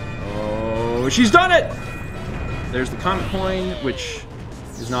no. Oh, she's done it! There's the comet coin, which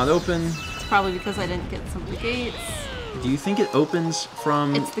is not open. It's probably because I didn't get some of the gates. Do you think it opens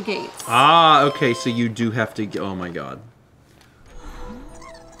from... It's the gates. Ah, okay, so you do have to... Oh my god.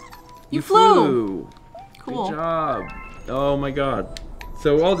 You flew! Good Cool. job. Oh my god.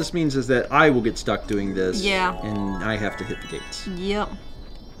 So all this means is that I will get stuck doing this. Yeah. And I have to hit the gates. Yep.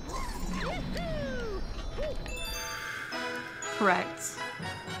 Correct.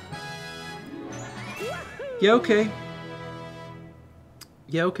 Yeah, okay.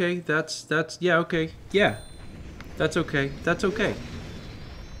 Yeah, okay. That's yeah, okay. Yeah. That's okay. That's okay.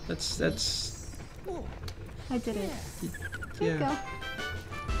 That's I did it. yeah. Go.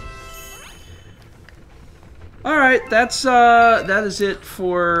 All right, that is it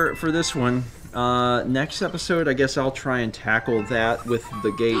for this one. Next episode, I guess I'll try and tackle that with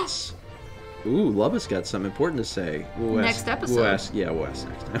the gates. Ooh, Lubba's got something important to say. Next episode. We'll ask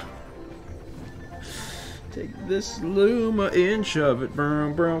next time. Take this Luma and shove it,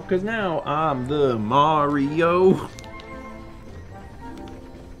 bro, because now I'm the Mario.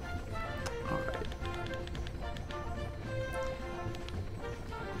 Alright.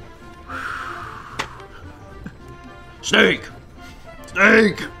 Snake!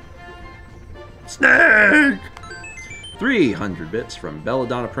 Snake! Snake! 300 bits from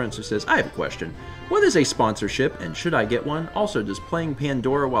Belladonna Prince, who says, I have a question. What is a sponsorship, and should I get one? Also, does playing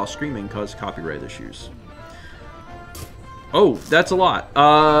Pandora while streaming cause copyright issues? Oh, that's a lot.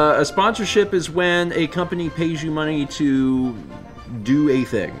 A sponsorship is when a company pays you money to do a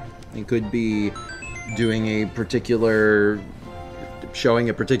thing. It could be doing a particular... showing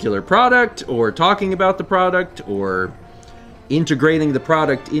a particular product, or talking about the product, or integrating the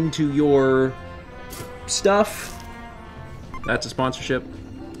product into your stuff. That's a sponsorship.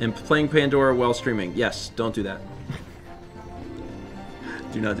 And playing Pandora while streaming. Yes, don't do that.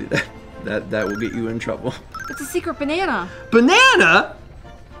 Do not do that. That will get you in trouble. It's a secret banana. Banana?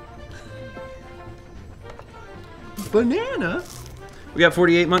 Banana? We got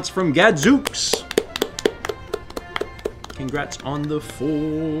 48 months from Gadzooks. Congrats on the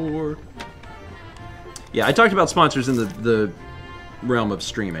 4. Yeah, I talked about sponsors in the realm of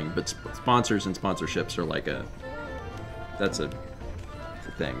streaming, but sponsors and sponsorships are like that's a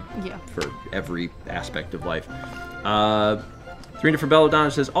thing. Yeah. For every aspect of life. 300 for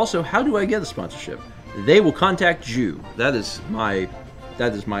Belladonna says, also, how do I get a sponsorship? They will contact you. That is my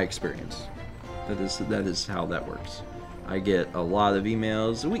experience. That is how that works. I get a lot of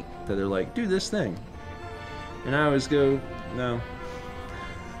emails a week that are like, do this thing. And I always go, no.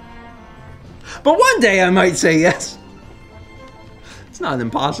 But one day I might say yes. It's not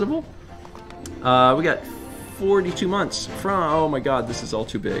impossible. We got 42 months from... Oh my god, this is all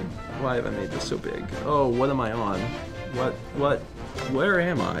too big. Why have I made this so big? Oh, what am I on? What? Where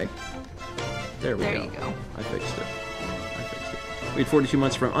am I? There we go. There you go. I fixed it. We had 42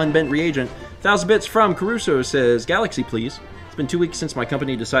 months from Unbent Reagent. 1,000 bits from Caruso says, Galaxy, please. It's been 2 weeks since my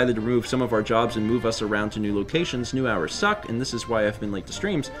company decided to remove some of our jobs and move us around to new locations. New hours suck, and this is why I've been late to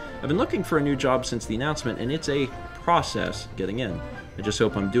streams. I've been looking for a new job since the announcement, and it's a process getting in. I just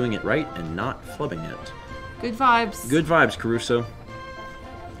hope I'm doing it right and not flubbing it. Good vibes. Good vibes, Caruso.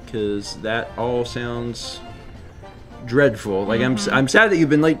 Because that all sounds dreadful. Like, I'm sad that you've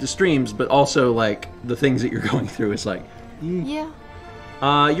been late to streams, but also, like, the things that you're going through is like... Yeah.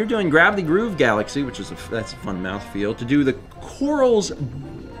 You're doing Gravity Groove Galaxy, which is that's a fun mouthfeel. To do the Corals...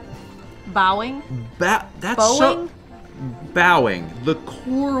 Bowing? That's Bowing? Bowing. The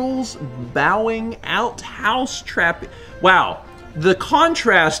Corals Bowing Out House Trap... Wow. the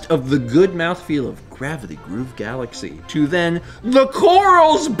contrast of the good mouthfeel of Gravity Groove Galaxy to then the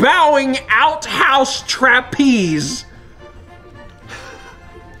corals bowing outhouse trapeze.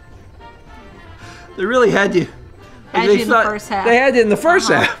 They really had you. Had They you in the thought- first half. They had it in the first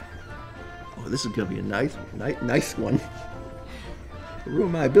half. Oh, this is gonna be a nice one.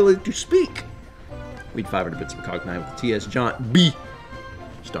 Ruin my ability to speak. We'd 500 bits from Cog9 with the TS Jaunt B.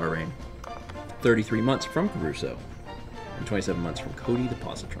 Star Rain. 33 months from Caruso. And 27 months from Cody the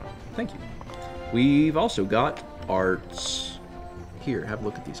Positron. Thank you. We've also got arts. Here, have a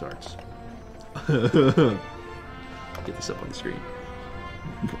look at these arts. Get this up on the screen.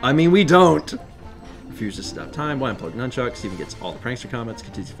 I mean, we don't. Refuses to stop time. Why unplug nunchucks? Steven gets all the prankster comments.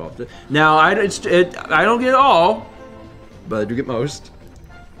 Continues to fall. Now, I don't get it all, but I do get most.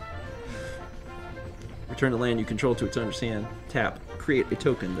 Return the land you control to its owner's hand. Tap. Create a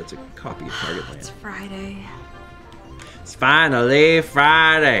token that's a copy of target land. It's Friday. It's finally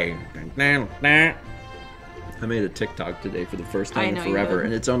Friday. I made a TikTok today for the first time in know you forever, did.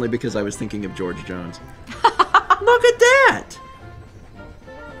 and it's only because I was thinking of George Jones. Look at that!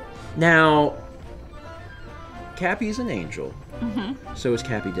 Now, Cappy's an angel. So is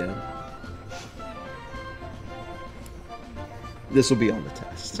Cappy dead? This will be on the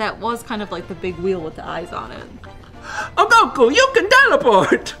test. That was kind of like the big wheel with the eyes on it. Oh, Goku, you can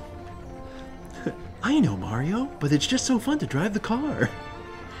teleport! I know, Mario, but it's just so fun to drive the car.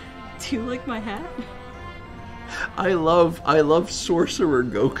 Do you like my hat? I love Sorcerer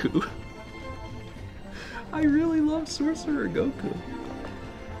Goku. I really love Sorcerer Goku.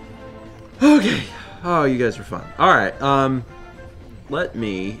 Okay. Oh, you guys are fun. Alright, let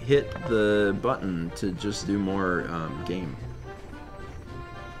me hit the button to just do more, game.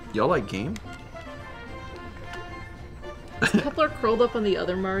 Y'all like game? Kepler curled up on the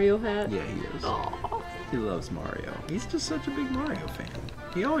other Mario hat. Yeah, he is. Aww. He loves Mario. He's just such a big Mario fan.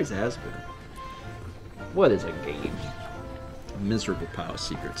 He always has been. What is a game? Miserable pile of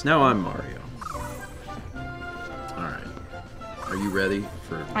secrets. Now I'm Mario. Alright. Are you ready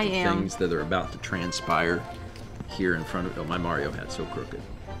for the I am. things that are about to transpire here in front of... Oh, my Mario hat's so crooked.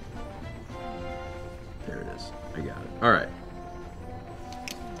 There it is. I got it. Alright.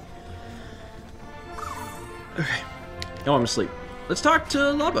 Okay. Oh, I'm asleep. Let's talk to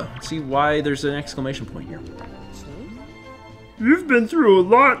Lubba. See why there's an exclamation point here. You've been through a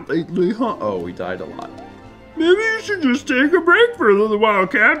lot Lately, huh? Oh, we died a lot. Maybe you should just take a break for a little while,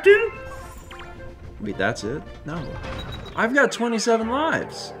 Captain. Wait, that's it? No. I've got 27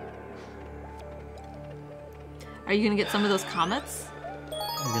 lives. Are you gonna get some of those comets?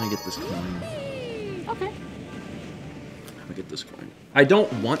 I'm gonna get this coin. Okay. I'm gonna get this coin. I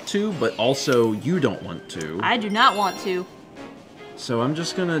don't want to, but also you don't want to. I do not want to. So I'm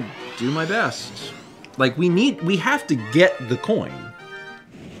just gonna do my best. Like, we have to get the coin.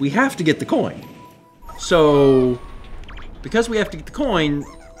 We have to get the coin. So, because we have to get the coin,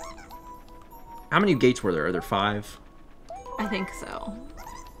 how many gates were there? Are there 5? I think so.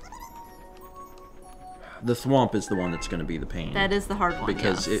 The thwomp is the one that's gonna be the pain. That is the hard one.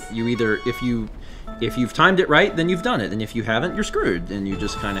 Because yes. if you've timed it right, then you've done it, and if you haven't, you're screwed, and you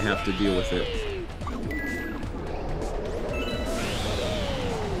just kind of have to deal with it.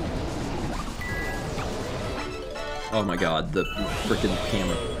 Oh my god, the frickin'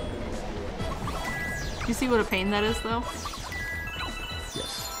 camera. You see what a pain that is, though?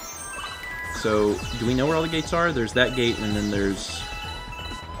 Yes. So, do we know where all the gates are? There's that gate, and then there's...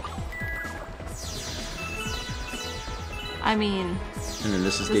 I mean, And then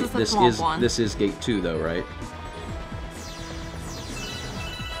this is This gate. is the swamp one. This is gate 2, though, right?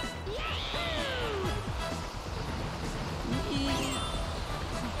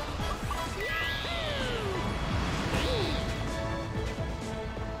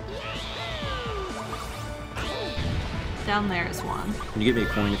 down there is one. Can you get me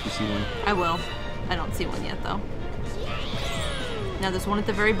a coin if you see one? I will. I don't see one yet, though. Now there's one at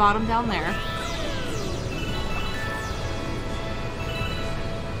the very bottom down there.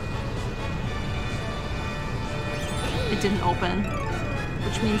 It didn't open,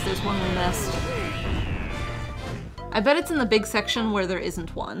 which means there's one we missed. I bet it's in the big section where there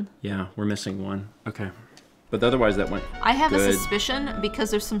isn't one. Yeah, we're missing one. Okay. But otherwise that went I have good. a suspicion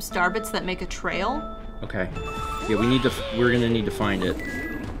because there's some star bits that make a trail. Okay. Yeah, we're gonna need to find it.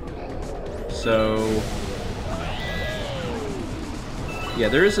 So... Yeah,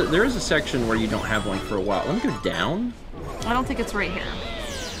 there is a section where you don't have one for a while. Let me go down. I don't think it's right here.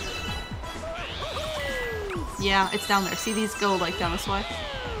 Yeah, it's down there. See these go like down this way?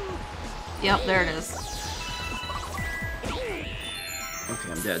 Yep, there it is.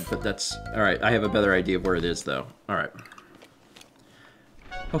 Okay, I'm dead, but that's... Alright, I have a better idea of where it is, though. Alright.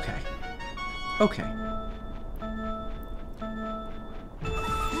 Okay. Okay.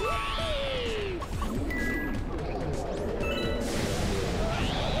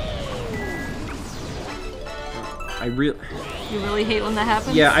 You really hate when that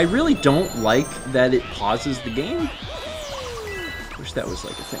happens? Yeah, I really don't like that it pauses the game. Wish that was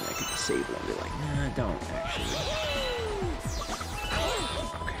like a thing I could disable and be like, nah, don't actually.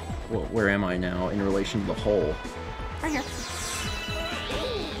 Okay. Well, where am I now in relation to the hole? Right here.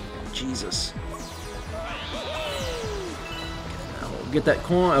 Jesus. Get that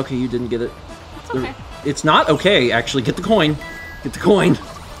coin. Okay, you didn't get it. It's okay. It's not okay, actually. Get the coin. Get the coin.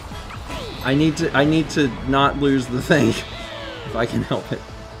 I need to not lose the thing if I can help it.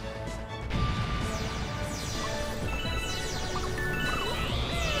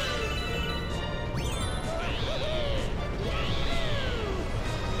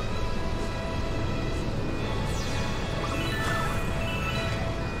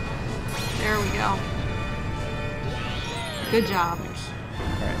 There we go. Good job.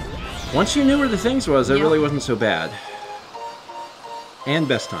 Alright. Once you knew where the things was, it really wasn't so bad. And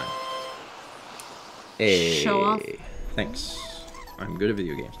best time. Hey. Show off. Thanks. I'm good at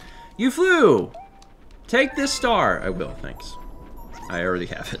video games. You flew! Take this star. I will, thanks. I already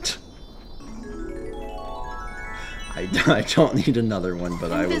have it. I don't need another one,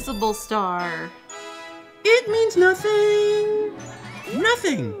 but I will. Invisible star. It means nothing!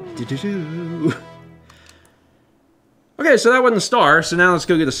 Nothing! Do-do-do. Okay, so that wasn't a star, so now let's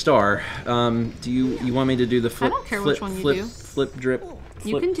go get a star. Do you want me to do the flip? I don't care flip, which one you flip, do. Flip, drip.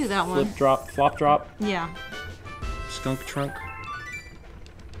 You can do that one. Flip, drop, flop, drop. Yeah. Skunk trunk.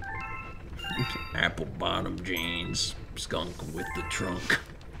 Apple bottom jeans. Skunk with the trunk.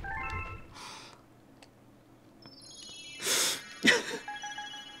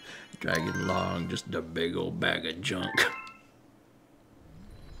 Dragging along just a big old bag of junk.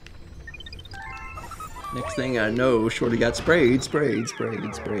 Next thing I know, Shorty got sprayed.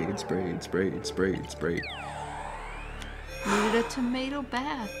 Needed a tomato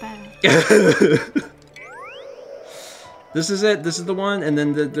bath. This is it. This is the one, and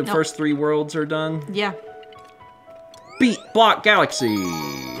then the first 3 worlds are done. Yeah. Beat Block Galaxy.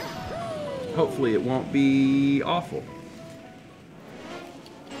 Hopefully it won't be awful.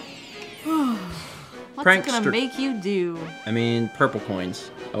 What's it gonna make you do? I mean, purple coins.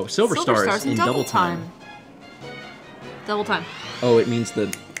 Oh, silver stars in double time. Double time. Oh, it means the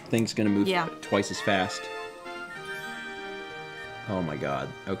thing's gonna move twice as fast. Oh my god.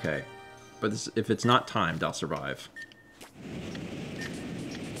 Okay. But this, if it's not timed, I'll survive.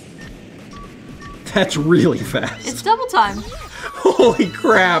 That's really fast. It's double time. Holy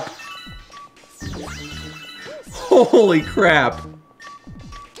crap. Holy crap.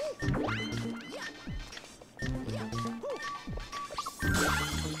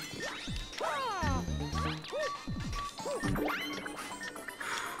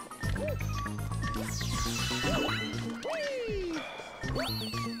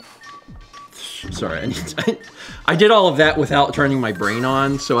 Sorry, I did all of that without turning my brain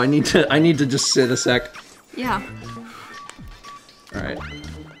on, so I need to just sit a sec. Yeah. All right.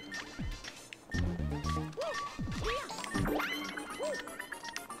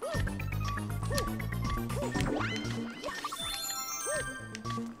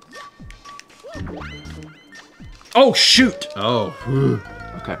 Oh shoot! Oh.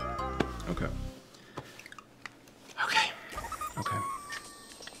 Okay. Okay. Okay. Okay.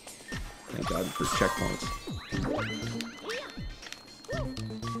 Thank God for checkpoints.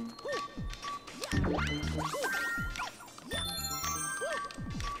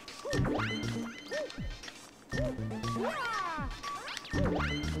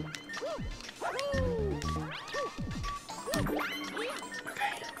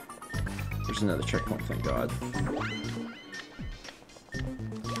 Okay. There's another checkpoint, thank God.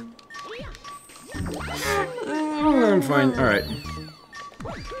 I'm fine. Alright.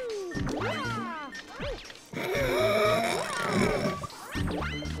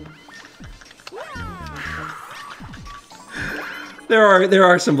 There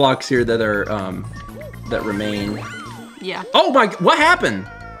are some blocks here that are that remain. Yeah. Oh my! What happened?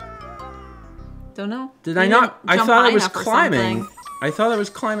 Don't know. Did I not? I thought I was climbing. I thought I was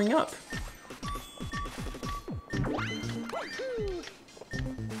climbing up.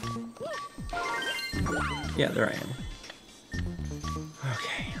 Yeah, there I am.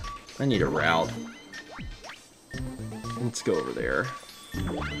 Okay. I need a route. Let's go over there.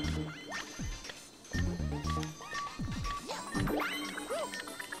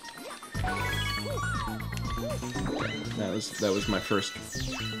 That was my first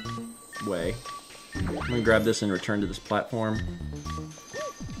way. I'm gonna grab this and return to this platform.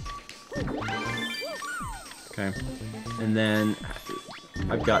 Okay. And then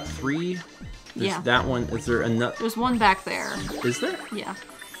I've got 3. There's Yeah. that one. Is there another? There's one back there. Is there? Yeah.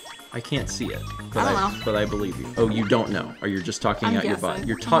 I can't see it. But I don't know. But I believe you. Oh, you don't know. Or you're just talking I'm out your butt. guessing.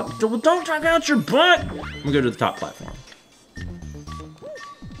 You're well, don't talk out your butt! I'm gonna go to the top platform.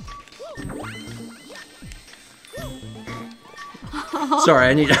 Sorry,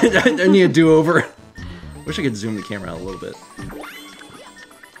 I need I need a do-over. Wish I could zoom the camera out a little bit.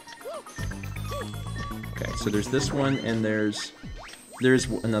 Okay, so there's this one, and there's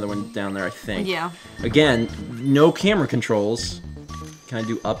another one down there, I think. Yeah. Again, no camera controls. Can I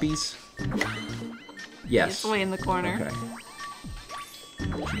do uppies? Yes. It's way in the corner. Okay.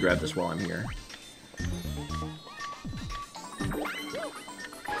 I should grab this while I'm here.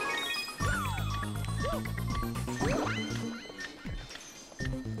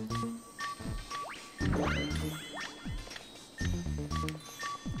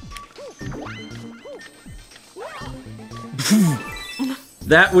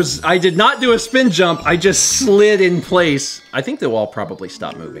 That was, I did not do a spin jump, I just slid in place. I think they'll all probably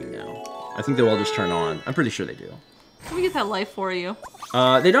stop moving now. I think they'll all just turn on. I'm pretty sure they do. Let me get that life for you.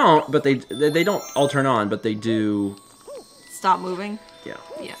 They don't, but they don't all turn on, but they do. Stop moving. Yeah.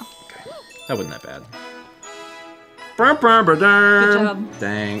 Yeah. Okay. That wasn't that bad. Good job.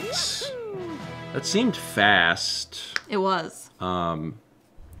 Thanks. That seemed fast. It was. That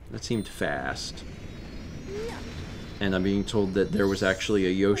seemed fast. And I'm being told that there was actually a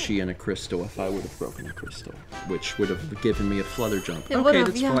Yoshi and a crystal if I would have broken a crystal, which would have given me a flutter jump. It Okay, would've,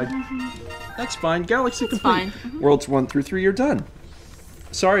 that's yeah. fine. That's fine. Galaxy complete. fine. Worlds 1 through 3 are done.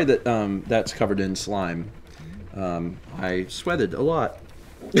 Sorry that that's covered in slime. I sweated a lot.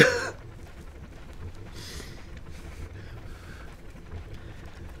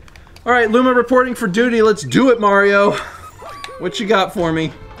 All right, Luma reporting for duty. Let's do it, Mario. What you got for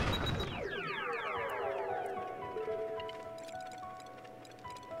me?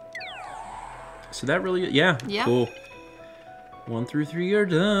 So that really, yeah, cool. 1 through 3 are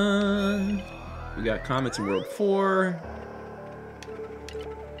done. We got Comets in World 4.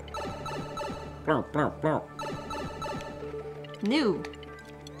 New.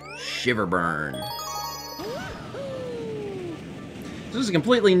 Shiverburn. This is a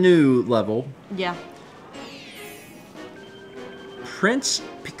completely new level. Yeah. Prince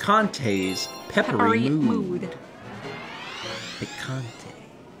Picante's Peppery Mood. Picante,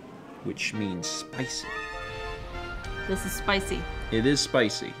 which means spicy. This is spicy. It is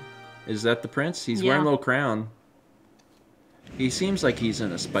spicy. Is that the prince? He's Yeah. wearing a little crown. He seems like he's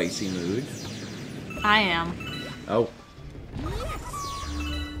in a spicy mood. I am. Oh.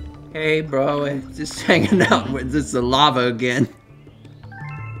 Hey, bro, just hanging out with this lava again.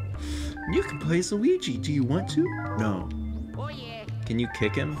 You can play as Luigi. Do you want to? No. Oh yeah. Can you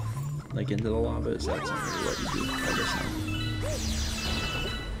kick him, like, into the lava? Is that something what you do? I guess not.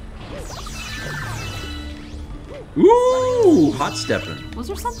 Ooh, hot stepping. Was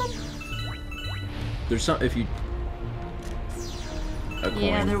there something? There's some, if you... A coin.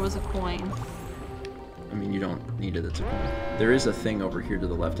 Yeah, there was a coin. I mean, you don't need it, it's a coin. There is a thing over here to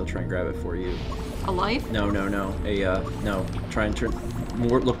the left. I'll try and grab it for you. A life? No. No. Try and turn...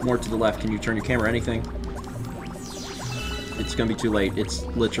 Look more to the left. Can you turn your camera? Anything? It's gonna be too late. It's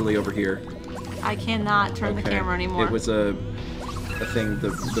literally over here. I cannot turn the camera anymore. It was a thing,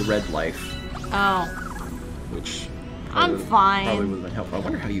 the red life, Oh. which... I'm fine. Probably would have been helpful. I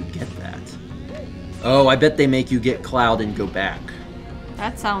wonder how you get that. Oh, I bet they make you get Cloud and go back.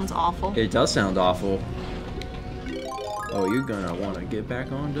 That sounds awful. It does sound awful. Oh, you're gonna want to get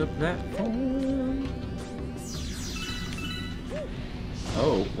back on the platform.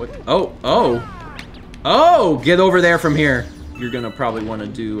 Oh, what? Oh! Get over there from here. You're gonna probably want to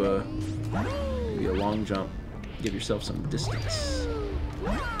do maybe a long jump. Give yourself some distance.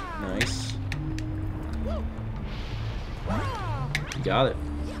 Nice. You got it.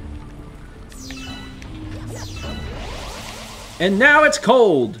 And now it's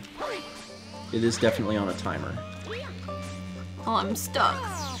cold. It is definitely on a timer. Oh, I'm stuck.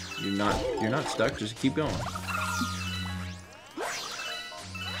 You're not stuck, just keep going.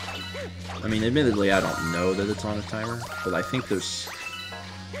 I mean, admittedly, I don't know that it's on a timer, but I think there's...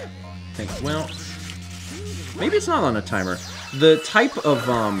 well, maybe it's not on a timer. The type of,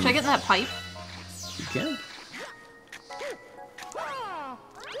 Should I get in that pipe? You can.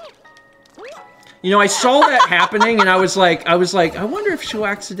 You know, I saw that happening, and I was like, I wonder if she'll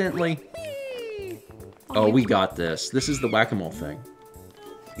accidentally... Oh, we got this. This is the whack-a-mole thing.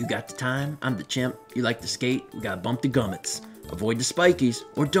 You got the time, I'm the chimp. You like to skate, we gotta bump the gummits. Avoid the spikies,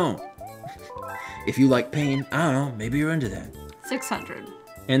 or don't. If you like pain, I don't know, maybe you're into that. 600.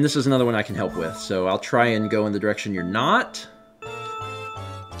 And this is another one I can help with, so I'll try and go in the direction you're not.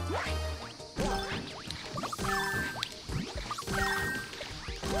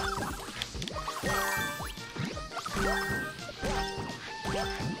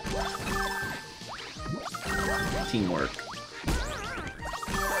 Teamwork.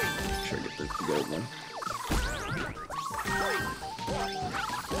 Make sure I get the gold one.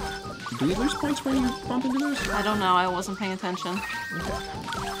 Do we lose points when you bump into those? I don't know. I wasn't paying attention. Okay.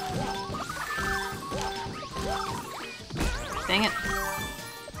 Dang it.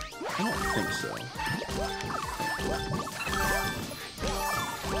 I don't think so.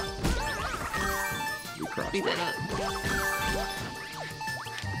 We crossed We it. did it.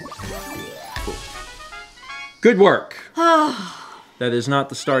 Cool. Good work. That is not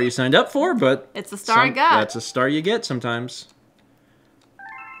the star you signed up for, but It's the star I got. That's a star you get sometimes.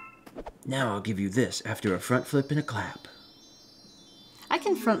 Now I'll give you this after a front flip and a clap. I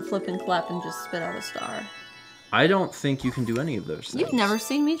can front flip and clap and just spit out a star. I don't think you can do any of those things. You've never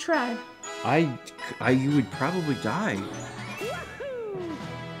seen me try. You would probably die.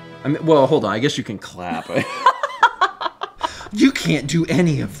 I mean, well, hold on. I guess you can clap. You can't do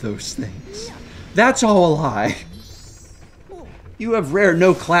any of those things. That's all a lie. You have rare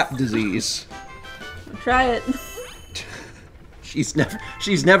no-clap disease. Try it.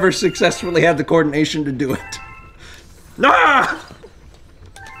 She's never successfully had the coordination to do it. Ah!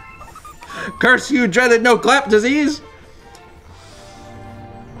 Curse you, dreaded no-clap disease!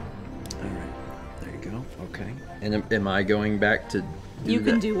 Alright, there you go. Okay. And am I going back to You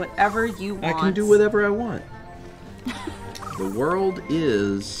can do whatever you want. I can do whatever I want. The world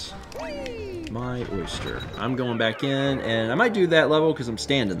is my oyster. I'm going back in, and I might do that level because I'm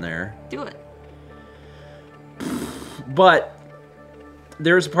standing there. Do it. But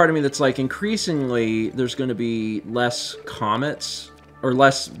there's a part of me that's like, increasingly, there's going to be less comets, or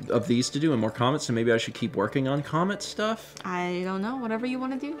less of these to do and more comets, so maybe I should keep working on comet stuff. I don't know. Whatever you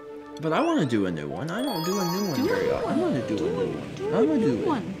want to do. But I want to do a new one. I don't do a new one very often. I want to do a new one. I want to do it.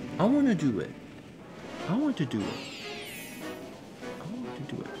 I want to do it. I want to do it. I want to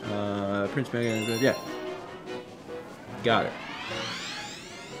do it. Prince Megan, yeah. Got it.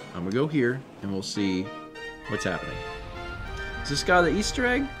 I'm gonna go here, and we'll see what's happening. Is this guy the Easter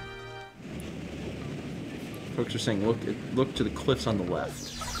egg? Folks are saying, look to the cliffs on the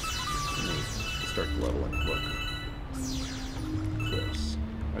left. And then start leveling. Look. Cliffs.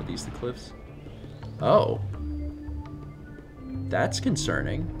 Are these the cliffs? Oh. That's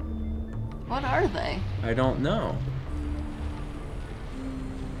concerning. What are they? I don't know.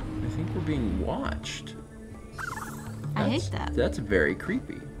 I think we're being watched. I hate that. That's very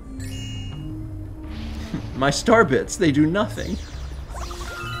creepy. My star bits, they do nothing.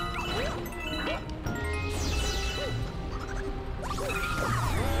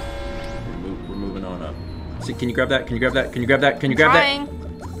 We're moving on up. See, can you grab that? Can you grab that? Can you grab that? Can you grab Trying. that?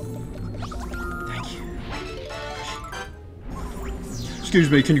 Thank you. Excuse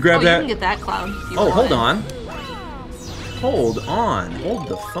me, can you grab that? You can get that cloud. if you Oh, want hold it. on. Hold on. Hold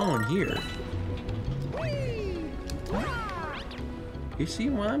the phone here. You see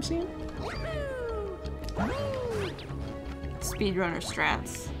what I'm seeing? Speedrunner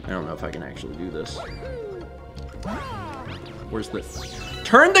strats. I don't know if I can actually do this. Where's the...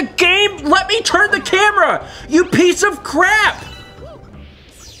 Turn the game! Let me turn the camera! You piece of crap!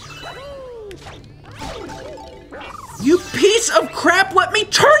 You piece of crap! Let me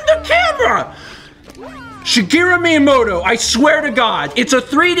turn the camera! Shigeru Miyamoto, I swear to God, it's a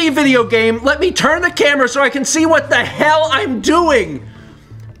 3D video game. Let me turn the camera so I can see what the hell I'm doing.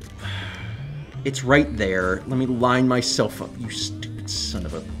 It's right there. Let me line myself up, you stupid son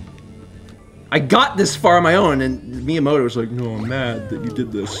of a... I got this far on my own, and Miyamoto was like, no, I'm mad that you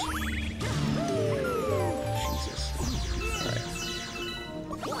did this. Jesus.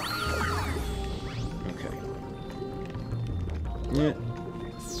 Alright.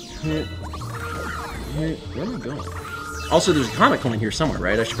 Okay. Where am I going? Also, there's a comet coming here somewhere,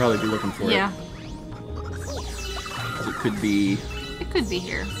 right? I should probably be looking for it. Yeah. It could be... It could be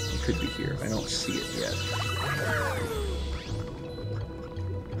here. It could be here. I don't see it yet.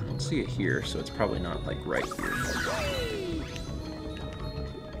 I don't see it here, so it's probably not, like, right here.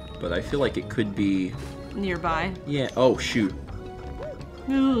 But I feel like it could be... Nearby. Yeah. Oh, shoot.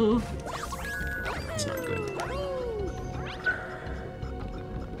 Ooh. That's not good.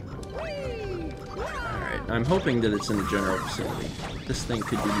 Alright, I'm hoping that it's in the general vicinity. This thing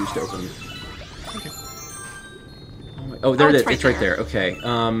could be used to open... Okay. Oh, there it is. It's right there. Okay.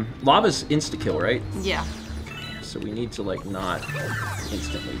 Lava's insta-kill, right? Yeah. Okay, so we need to, like, not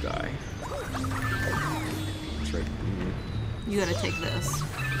instantly die. That's right. You gotta take this.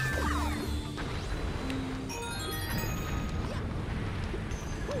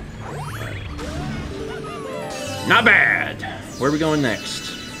 Not bad. Where are we going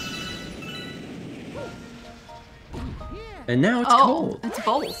next? And now it's cold. It's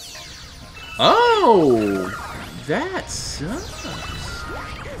both. Oh, that sucks.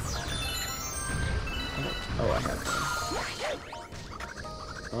 Oh, I have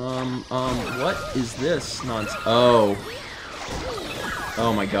one. What is this nonsense? Oh.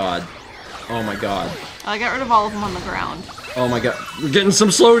 Oh my god. Oh my god. I got rid of all of them on the ground. Oh my god. We're getting some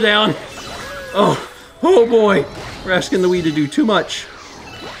slowdown. Oh. Oh boy. We're asking the Wii to do too much.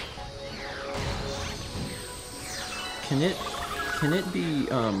 Can it be,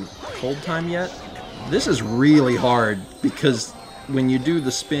 cold time yet? This is really hard because when you do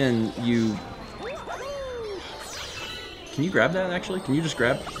the spin, you... Can you grab that, actually? Can you just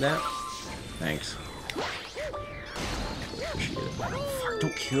grab that? Thanks. Appreciate it. Fuck,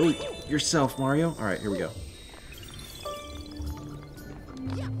 don't kill yourself, Mario. Alright, here we go.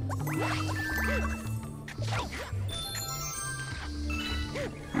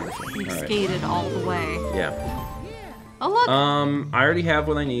 You skated all the way. Yeah. Oh, look! I already have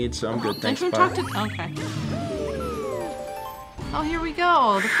what I need, so I'm good. Thanks, Don't you bye. talk to... Okay. Oh, here we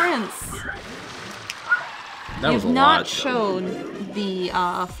go. The prince. That was a You've not lot. shown the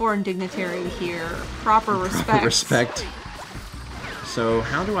foreign dignitary here proper respect. Proper respect. So,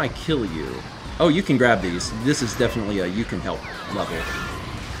 how do I kill you? Oh, you can grab these. This is definitely a you can help level.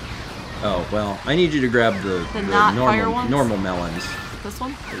 Oh, well, I need you to grab the not fire normal, ones? normal melons. This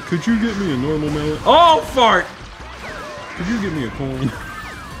one? Could you get me a normal melon? Oh, fart! Could you give me a coin?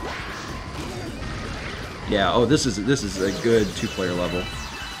 Yeah, oh, this is a good two-player level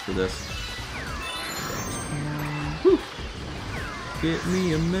for this. Whew. Get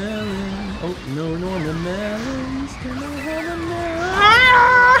me a melon. Oh, no normal melons. Can I have a melon?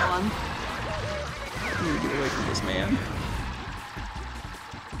 Ah! I need to get away from this man.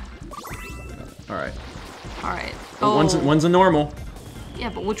 Alright. Alright. Oh. One's a normal. Yeah,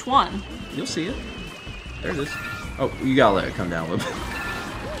 but which one? You'll see it. There it is. Oh, you gotta let it come down a little bit.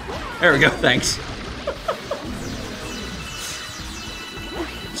 There we go, thanks.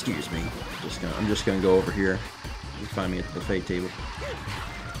 Excuse me. I'm just gonna go over here. You find me at the buffet table.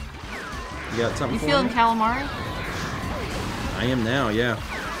 You got something You for feeling me? calamari? I am now, yeah.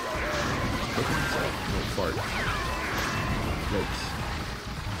 Little fart. Yikes.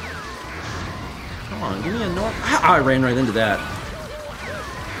 Come on, give me a normal. I ran right into that.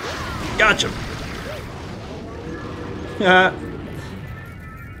 Gotcha.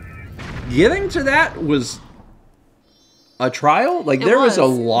 Getting to that was a trial. Like there was a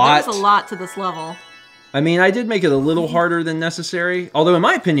lot. There was a lot to this level. I mean, I did make it a little harder than necessary. Although, in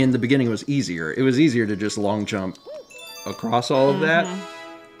my opinion, the beginning was easier. It was easier to just long jump across all of that.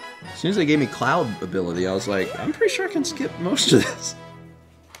 As soon as they gave me cloud ability, I was like, I'm pretty sure I can skip most of this.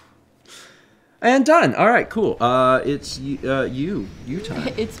 And done. All right, cool. It's you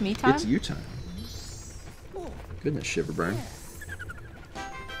time. It's me time? It's you time. Goodness, Shiverburn.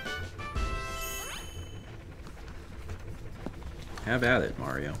 Have at it,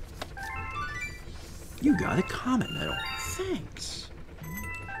 Mario. You got a comet medal. Thanks.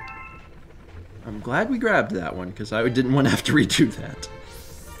 I'm glad we grabbed that one, because I didn't want to have to redo that.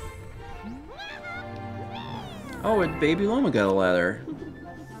 Oh, and Baby Loma got a ladder.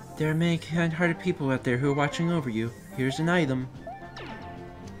 There are many kind-hearted people out there who are watching over you. Here's an item.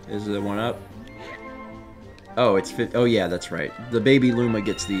 Is it one up? Oh, it's fit. Oh yeah, that's right. The Baby Luma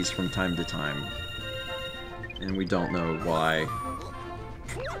gets these from time to time, and we don't know why.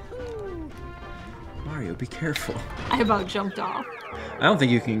 Mario, be careful. I about jumped off. I don't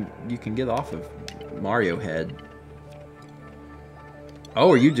think you can get off of Mario Head. Oh,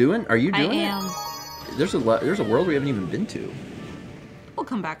 are you doing? Are you doing? I am. It? There's a world we haven't even been to. We'll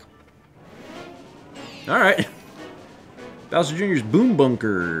come back. All right. Bowser Jr.'s Boom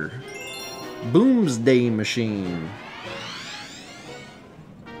Bunker. Boomsday Machine.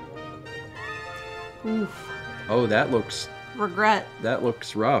 Oof. Oh, that looks Regret.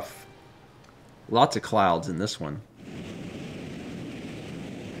 rough. Lots of clouds in this one.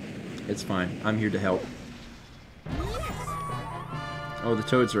 It's fine. I'm here to help. Oh, the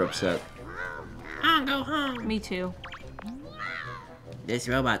toads are upset. I'll go home. Me too. This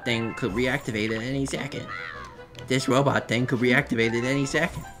robot thing could reactivate at any second. This robot thing could reactivate at any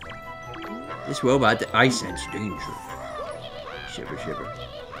second. This robot, I sense danger. Shiver, shiver.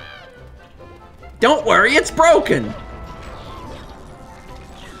 Don't worry, it's broken!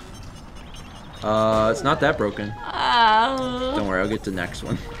 It's not that broken. Don't worry, I'll get to the next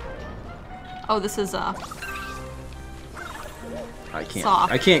one. Oh, this is I can't.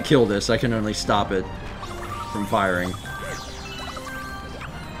 Soft. I can't kill this. I can only stop it from firing.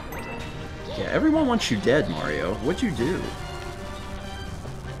 Yeah, everyone wants you dead, Mario. What'd you do?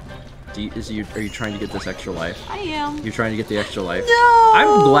 Are you trying to get this extra life? I am. You're trying to get the extra life? No!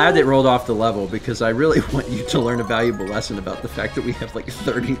 I'm glad it rolled off the level because I really want you to learn a valuable lesson about the fact that we have like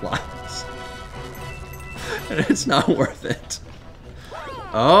 30 lives. And it's not worth it.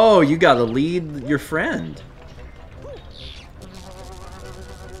 Oh, you gotta lead your friend.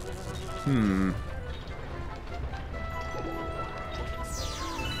 Hmm.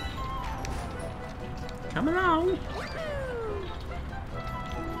 Coming on.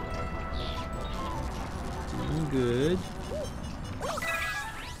 Doing good.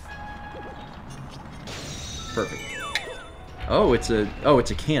 Perfect. Oh, it's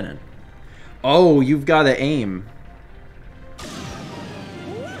a cannon. Oh, you've got to aim. Kill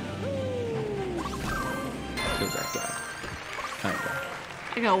that guy. Kinda.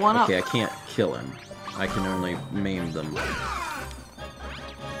 I got one up. Okay, I can't kill him. I can only maim them.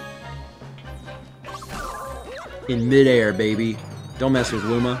 In midair, baby. Don't mess with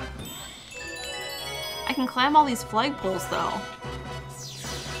Luma. I can climb all these flagpoles, though.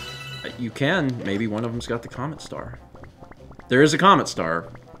 You can. Maybe one of them's got the comet star. There is a comet star.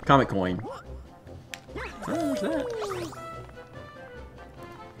 Comet coin. Oh, there's that.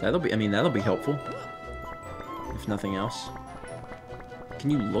 That'll be helpful. If nothing else. Can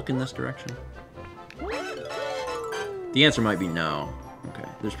you look in this direction? The answer might be no. Okay,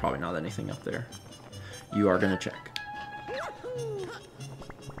 there's probably not anything up there. You are gonna check.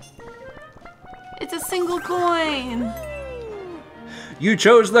 It's a single coin! You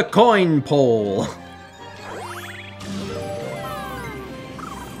chose the coin pole!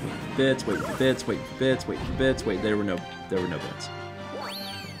 Bits, wait for bits, wait for bits, wait for bits, wait, there were no bits.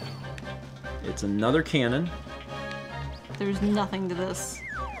 It's another cannon. There's nothing to this.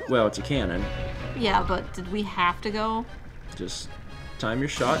 Well, it's a cannon. Yeah, but did we have to go? Just time your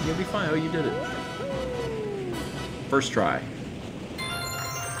shot and you'll be fine. Oh, you did it. First try.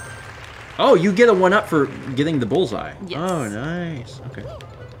 Oh, you get a 1-up for getting the bullseye. Yes. Oh, nice. Okay.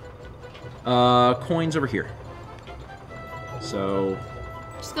 Coins over here. So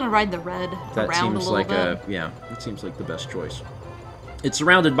Just gonna ride the red that around seems a little like bit. yeah, it seems like the best choice. It's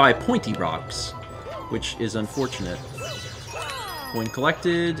surrounded by pointy rocks, which is unfortunate. Coin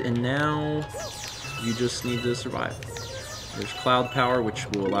collected, and now you just need to survive. There's cloud power, which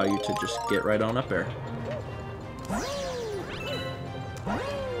will allow you to just get right on up there.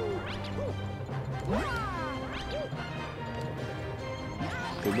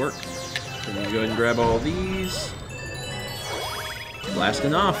 Good work. Then you go ahead and grab all these.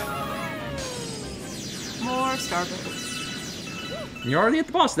 Blasting off. More starburst. And you're already at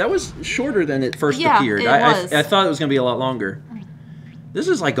the boss. That was shorter than it first Yeah, appeared. it I was. I thought it was going to be a lot longer. This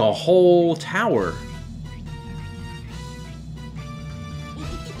is like a whole tower.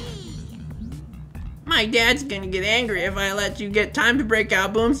 My dad's gonna get angry if I let you get time to break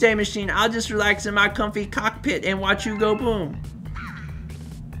out Boomsday Machine. I'll just relax in my comfy cockpit and watch you go boom.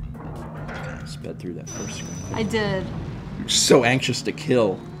 Sped through that first screen. I did. You're so anxious to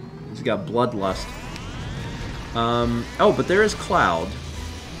kill. He's got bloodlust. Oh, but there is Cloud.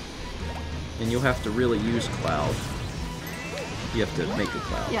 And you'll have to really use Cloud. You have to make a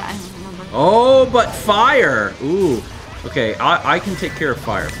Cloud. Yeah, I remember. Oh, but fire! Ooh. Okay, I can take care of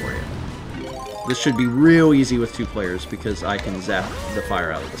fire for you. This should be real easy with 2 players because I can zap the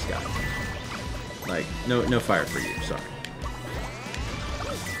fire out of the sky. Like, no fire for you, sorry.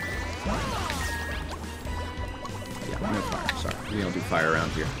 Yeah, no fire, sorry. We don't do fire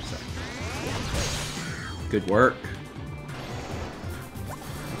around here, sorry. Good work.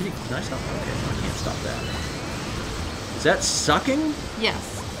 Can I stop? Okay, I can't stop that. Is that sucking?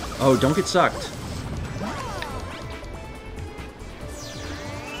 Yes. Oh, don't get sucked.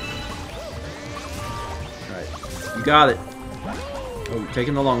 Alright, you got it. Oh,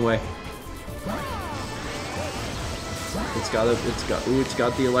 taking the long way. It's got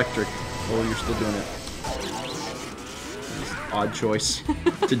the electric. Oh, you're still doing it. Odd choice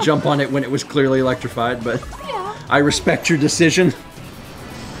to jump on it when it was clearly electrified, but Yeah. I respect your decision.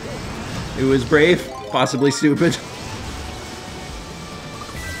 It was brave, possibly stupid.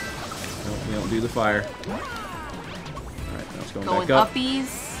 No, we don't do the fire. Alright, now it's going Going back up.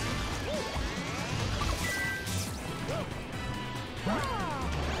 uppies.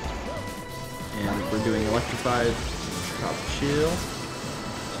 And we're doing electrified. Top chill.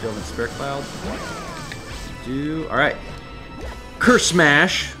 Still in spare cloud. Alright. Curse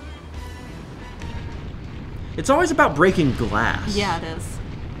smash. It's always about breaking glass. Yeah, it is.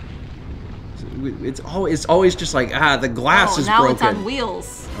 It's always just like, the glass is now broken. it's on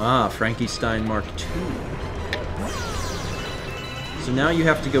wheels. Ah, Frankenstein Mark II. So now you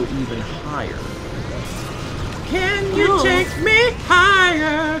have to go even higher. Can you take me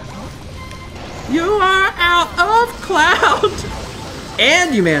higher? You are out of cloud.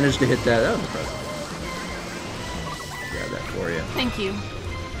 And you managed to hit that. That was impressive. Grab that for you. Thank you.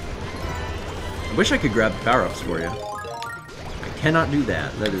 I wish I could grab the power-ups for you. I cannot do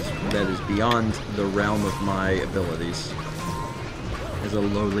that. That is beyond the realm of my abilities as a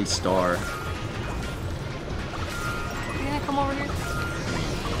lowly star. You gonna come over here?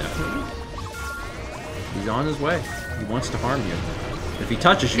 Definitely. He's on his way. He wants to harm you. If he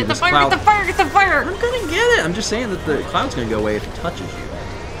touches you, Get the this fire! cloud... Get the fire! Get the fire! I'm gonna get it. I'm just saying that the cloud's gonna go away if he touches you.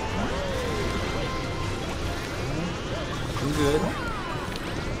 I'm good.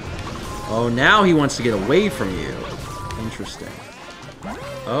 Oh, now he wants to get away from you. Interesting.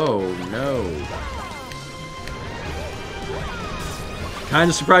 Oh, no. Kind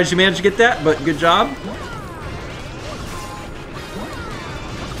of surprised you managed to get that, but good job.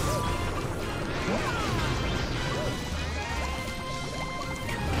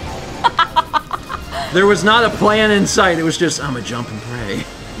 There was not a plan in sight. It was just, I'm a jump and pray.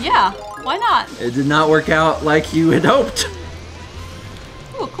 Yeah, why not? It did not work out like you had hoped.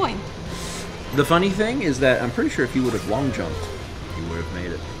 Ooh, a coin. The funny thing is that I'm pretty sure if you would have long jumped, you would have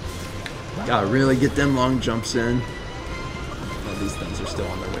made it. Gotta really get them long jumps in. Oh, these things are still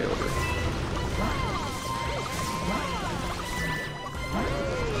on their way over.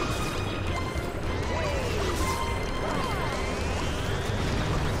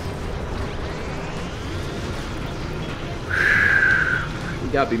 We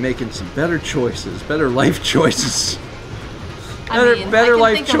gotta be making some better choices, better life choices. Better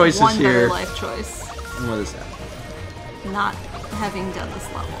life choices one here. Better life choice. And what is that? Not having done this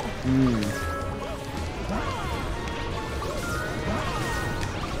level.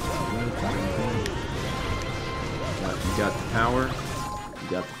 You got the power. You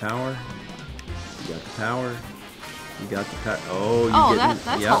got the power. You got the power. You got the power. Oh, you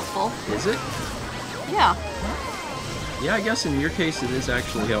that's helpful. Is it? Yeah. Yeah, I guess in your case it is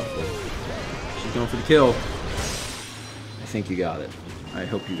actually helpful. She's going for the kill. I think you got it. I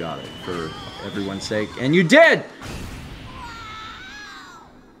hope you got it for everyone's sake. And you did!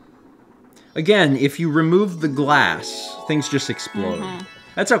 Again, if you remove the glass, things just explode.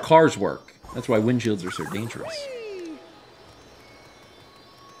 That's how cars work. That's why windshields are so dangerous.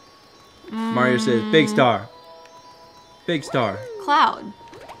 Mario says, big star. Big star. Cloud.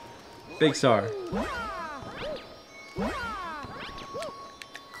 Big star.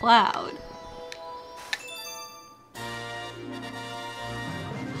 Cloud.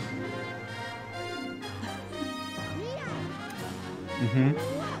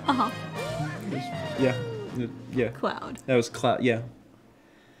 Uh-huh. Yeah. Yeah. Cloud. That was cloud. Yeah.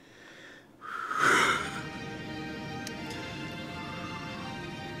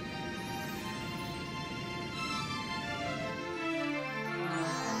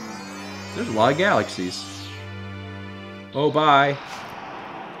 There's a lot of galaxies. Oh, bye.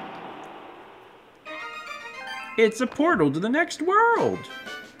 It's a portal to the next world.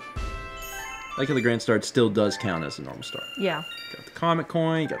 Like how the Grand Star still does count as a normal star. Yeah. Got the Comet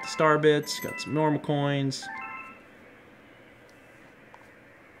Coin, got the Star Bits, got some normal coins.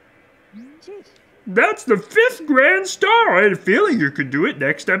 That's the 5th Grand Star. I had a feeling you could do it.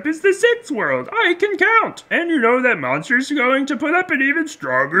 Next up is the 6th world. I can count. And you know that Monster's going to put up an even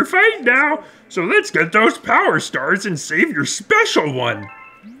stronger fight now. So let's get those power stars and save your special one.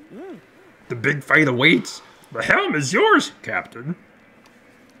 The big fight awaits. The helm is yours, Captain.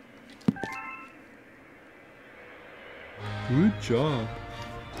 Good job.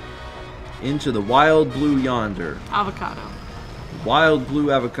 Into the wild blue yonder. Avocado. Wild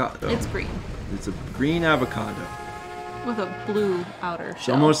blue avocado. It's green. It's a green avocado. With a blue outer It's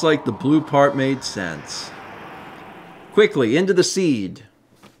shell. almost like the blue part made sense. Quickly, into the seed.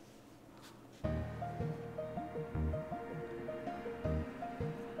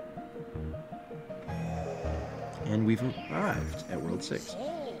 And we've arrived at World 6.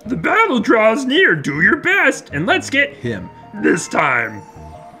 The battle draws near. Do your best. And let's get him this time.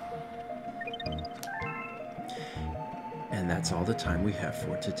 And that's all the time we have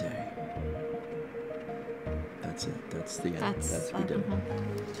for today. That's it. That's the end. That's we did it.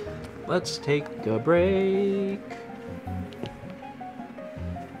 Let's take a break.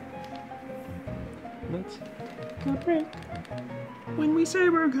 Let's take a break. When we say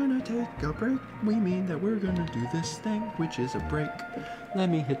we're gonna take a break, we mean that we're gonna do this thing, which is a break. Let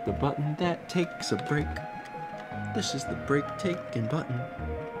me hit the button that takes a break. This is the break taking button.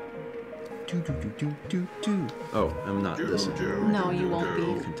 Oh, I'm not this. No, you won't be.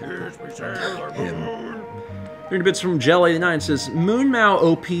 Him. 30 bits from Gel89 says, Moon Mao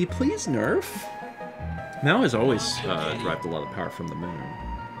OP, please nerf. Mao has always derived a lot of power from the moon.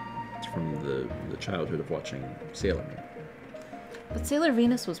 It's from the childhood of watching Sailor Moon. But Sailor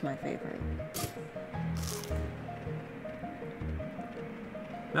Venus was my favorite.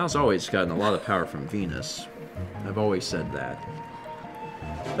 Mao's always gotten a lot of power from Venus. I've always said that.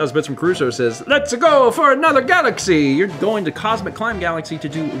 That was Bits from Crusoe says, let's go for another galaxy! You're going to Cosmic Climb Galaxy to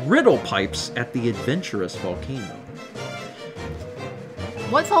do riddle pipes at the Adventurous Volcano.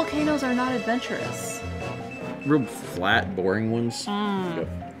 What volcanoes are not adventurous? Real flat, boring ones.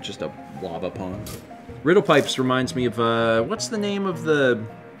 Like just a lava pond. Riddle pipes reminds me of, what's the name of the...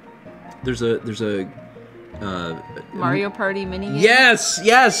 There's a Mario Party mini game?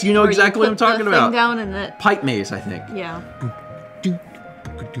 Yes, you know exactly what I'm talking about. Thing down in it. Pipe maze, I think. Yeah.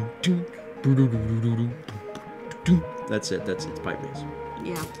 That's it. It's pipe maze.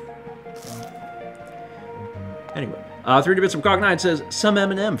 Yeah. Anyway, 3D Bits from Cog9 says, some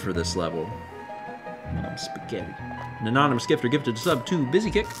M&M for this level. Spaghetti. An anonymous gifter gifted a sub to Busy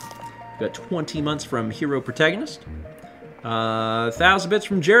Kick. Got 20 months from Hero Protagonist. 1,000 bits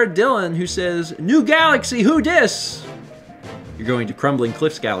from Jared Dillon, who says, new galaxy, who dis? You're going to Crumbling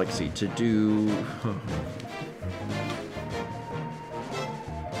Cliffs Galaxy to do...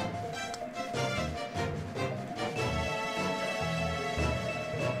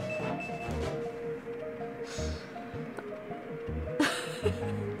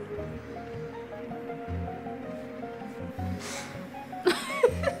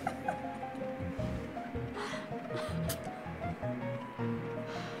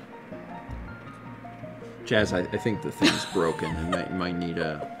 Jazz, I think the thing's broken. You might need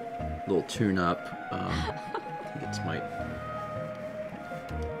a little tune-up. I think it's might...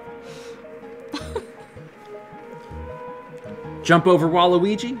 Jump over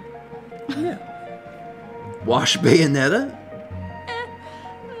Waluigi? Yeah. Wash Bayonetta?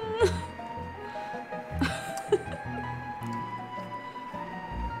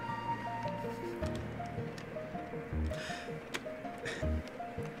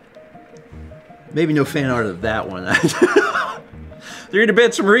 Maybe no fan art of that one. 3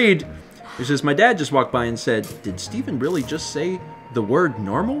 bits from Reed, who says, my dad just walked by and said, did Steven really just say the word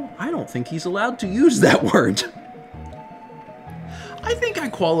normal? I don't think he's allowed to use that word. I think I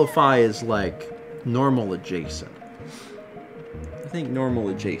qualify as, like, normal adjacent. I think normal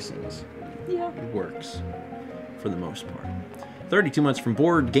adjacent works for the most part. 32 months from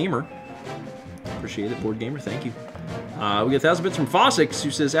Board Gamer. Appreciate it, Board Gamer. Thank you. We get 1,000 bits from Fossix,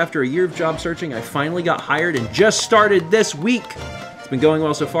 who says, after a year of job searching, I finally got hired and just started this week. It's been going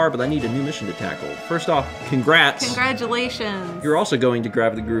well so far, but I need a new mission to tackle. First off, congrats. Congratulations. You're also going to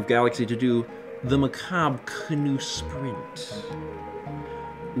Grab the Groove Galaxy to do the Macabre Canoe Sprint.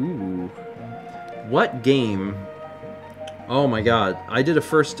 Ooh. What game? Oh my god. I did a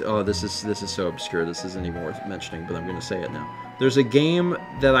first... Oh, this is so obscure. This isn't even worth mentioning, but I'm going to say it now. There's a game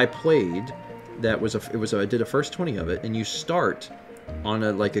that I played... I did a first 20 of it, and you start on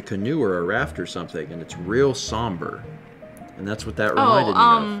a canoe or a raft or something, and it's real somber, and that's what that reminded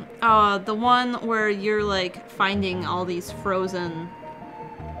me of. The one where you're like finding all these frozen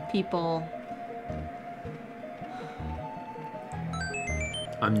people.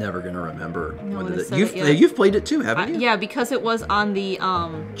 I'm never gonna remember. No, You've played it too, haven't you? Yeah, because it was on the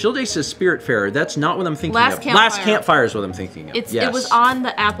Jill Day says Spiritfarer. That's not what I'm thinking Last of. Campfire. Last Campfire is what I'm thinking of. It was on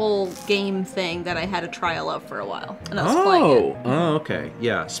the Apple game thing that I had a trial of for a while, and I was playing it. Oh, okay,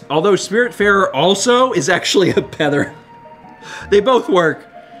 yeah. Although Spiritfarer also is actually a better. They both work,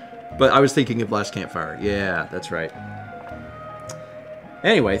 but I was thinking of Last Campfire. Yeah, that's right.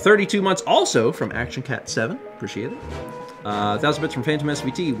 Anyway, 32 months also from Action Cat 7. Appreciate it. 1,000 bits from Phantom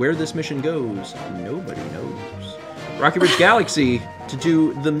SVT. Where this mission goes, nobody knows. Rocky Ridge Galaxy to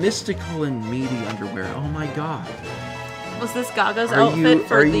do the mystical and meaty underwear. Oh my god. Was this Gaga's outfit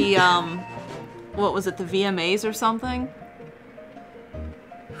for the, what was it, the VMAs or something?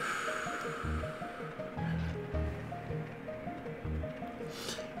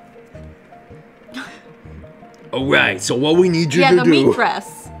 Alright, so what we need you to do... Yeah, the meat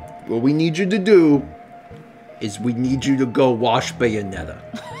dress. What we need you to do is we need you to go wash Bayonetta.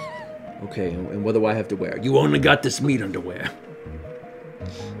 Okay, and what do I have to wear? You only got this meat underwear.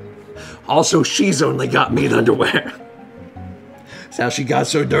 Also, she's only got meat underwear. That's how she got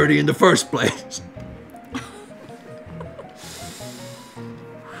so dirty in the first place.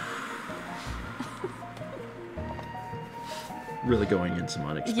 Really going in some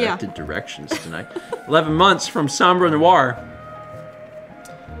unexpected directions tonight. 11 months from Sombra Noir.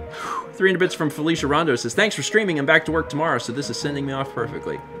 300 bits from Felicia Rondo says, thanks for streaming. I'm back to work tomorrow, so this is sending me off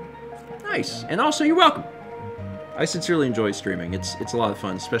perfectly. Nice. And also, you're welcome. I sincerely enjoy streaming. It's a lot of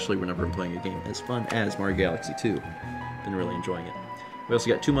fun, especially whenever I'm playing a game as fun as Mario Galaxy 2. Been really enjoying it. We also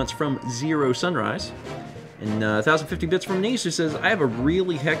got 2 months from Zero Sunrise. And 1,050 bits from Nice, who says, I have a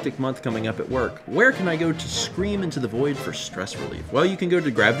really hectic month coming up at work. Where can I go to scream into the void for stress relief? Well, you can go to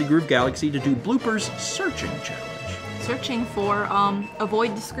Gravity Groove Galaxy to do Blooper's Searching Challenge. Searching for a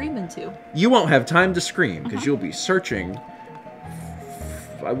void to scream into. You won't have time to scream, because you'll be searching...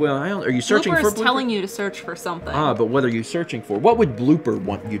 Well, are you searching for Blooper? Telling you to search for something. Ah, but what are you searching for? What would Blooper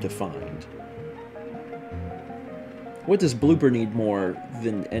want you to find? What does Blooper need more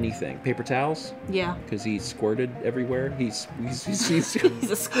than anything? Paper towels? Yeah. Because he's squirted everywhere. He's He's a squid. He's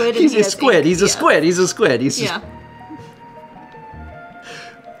a squid. He's a squid. He's a squid. He's yeah.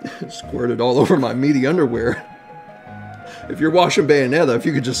 Squirted all over my meaty underwear. If you're watching Bayonetta, if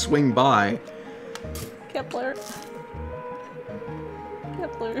you could just swing by. Kepler.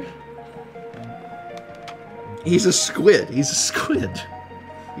 He's a squid. He's a squid.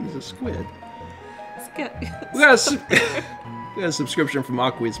 He's a squid. We got a subscription from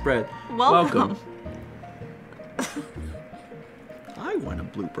Aquaweed Spread. Welcome. I want a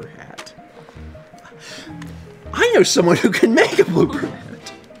blooper hat. I know someone who can make a blooper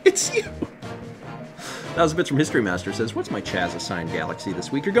hat. It's you. That was a bit from History Master. Says, what's my Chaz assigned galaxy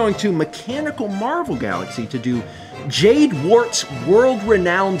this week? You're going to Mechanical Marvel Galaxy to do Jade Wart's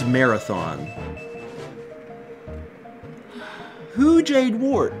world-renowned marathon. Who Jade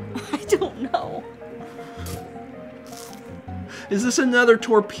Wart? I don't know. Is this another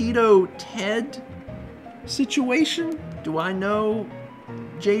Torpedo Ted situation? Do I know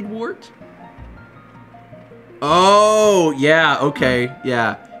Jade Wart? Oh, yeah, okay,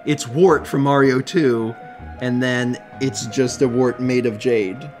 yeah. It's Wart from Mario 2, and then it's just a wart made of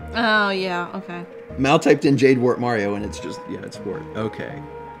jade. Oh, yeah, okay. Mal typed in Jade Wart Mario, and it's just, yeah, it's Wart. Okay.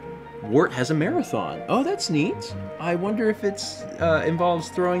 Wart has a marathon. Oh, that's neat. I wonder if it's involves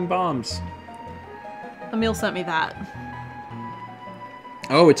throwing bombs. Emil sent me that.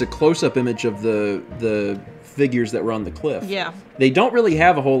 Oh, it's a close-up image of the figures that were on the cliff. Yeah. They don't really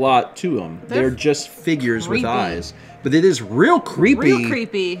have a whole lot to them. They're just figures with eyes. But it is real creepy. Real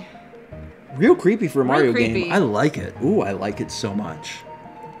creepy. Real creepy for a Mario creepy. game. I like it. Ooh, I like it so much.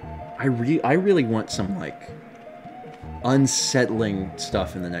 I really want some, like, unsettling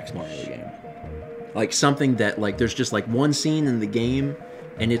stuff in the next Mario game. Like, something that, like, there's just, like, one scene in the game,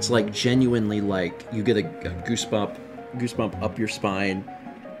 and it's, like, genuinely, like, you get a goosebump up your spine,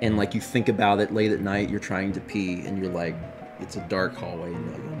 and, like, you think about it late at night, you're trying to pee, and you're like, it's a dark hallway, and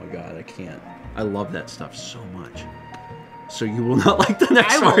you're like, oh my god, I can't. I love that stuff so much. So you will not like the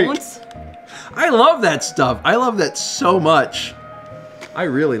next Mario. I won't. I love that stuff. I love that so much. I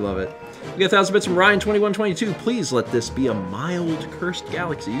really love it. We got 1,000 bits from Ryan2122. Please let this be a mild cursed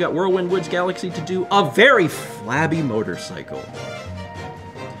galaxy. You got Whirlwind Woods Galaxy to do a very flabby motorcycle.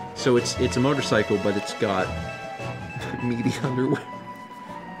 So it's a motorcycle, but it's got meaty underwear.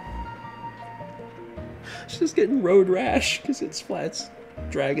 It's just getting road rash because it's flat. It's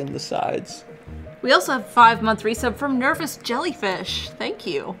dragging the sides. We also have 5-month resub from Nervous Jellyfish. Thank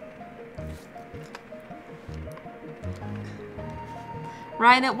you.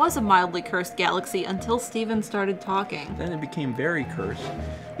 Ryan, it was a mildly cursed galaxy until Steven started talking. Then it became very cursed.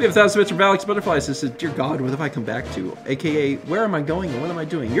 We have 1,000 bits from Alex Butterflies. This says, dear God, what have I come back to? AKA, where am I going and what am I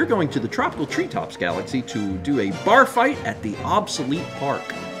doing? You're going to the Tropical Treetops Galaxy to do a bar fight at the Obsolete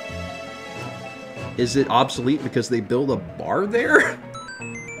Park. Is it obsolete because they build a bar there?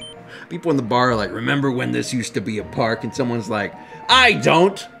 People in the bar are like, remember when this used to be a park? And someone's like, I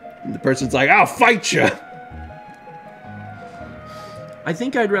don't. And the person's like, I'll fight you. I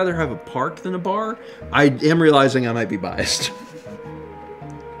think I'd rather have a park than a bar. I am realizing I might be biased.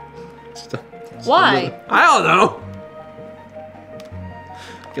 Why? I don't know.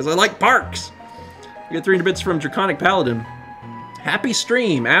 Because I like parks. We got 300 bits from Draconic Paladin. Happy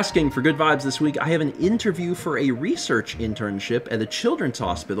stream, asking for good vibes this week. I have an interview for a research internship at a children's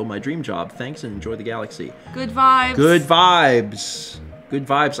hospital, my dream job. Thanks and enjoy the galaxy. Good vibes. Good vibes. Good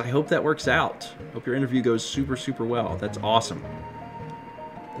vibes. I hope that works out. Hope your interview goes super, super well. That's awesome.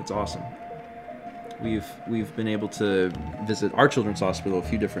 That's awesome. We've been able to visit our children's hospital a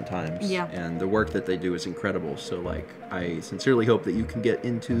few different times. Yeah. And the work that they do is incredible. So, like, I sincerely hope that you can get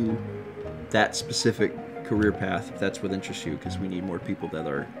into that specific career path if that's what interests you, because we need more people that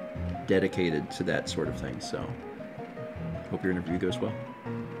are dedicated to that sort of thing. So hope your interview goes well.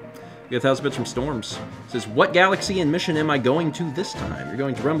 We got 1,000 bits from Storms. It says, what galaxy and mission am I going to this time? You're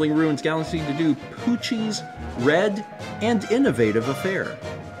going to Rumbling Ruins Galaxy to do Poochie's Red and Innovative Affair.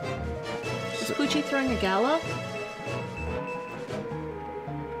 Is Poochie throwing a gala?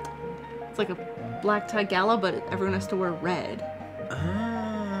 It's like a black tie gala, but everyone has to wear red.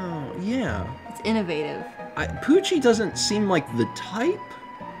 Oh, yeah. It's innovative. Poochie doesn't seem like the type.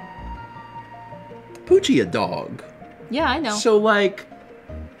 Poochie a dog. Yeah, I know. So, like,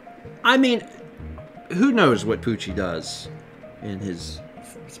 I mean, who knows what Poochie does in his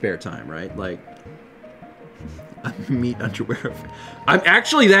spare time, right? Like, meat underwear.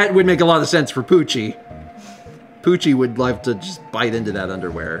 Actually, that would make a lot of sense for Poochie. Poochie would love to just bite into that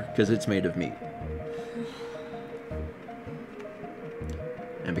underwear because it's made of meat.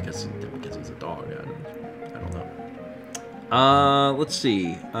 And because he's a dog, I don't know. Let's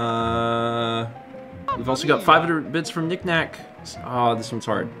see. We've also got 500 bits from Knick Knack. Oh, this one's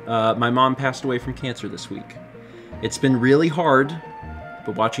hard. My mom passed away from cancer this week. It's been really hard,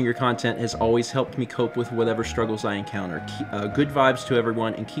 but watching your content has always helped me cope with whatever struggles I encounter. Good vibes to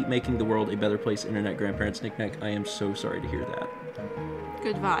everyone, and keep making the world a better place, Internet Grandparents. Knick Knack, I am so sorry to hear that.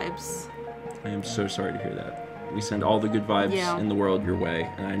 Good vibes. I am so sorry to hear that. We send all the good vibes in the world your way,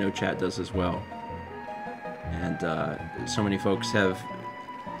 and I know chat does as well. And so many folks have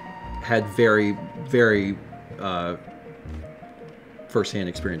had very, very first-hand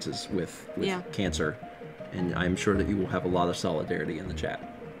experiences with cancer, and I'm sure that you will have a lot of solidarity in the chat.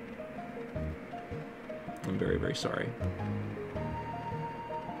 I'm very, very sorry.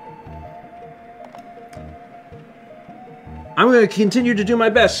 I'm going to continue to do my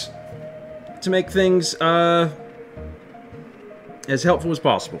best to make things as helpful as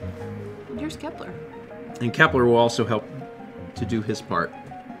possible. Here's Kepler. And Kepler will also help to do his part.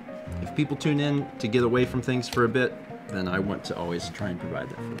 If people tune in to get away from things for a bit, then I want to always try and provide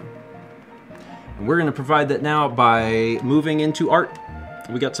that for them. And we're going to provide that now by moving into art.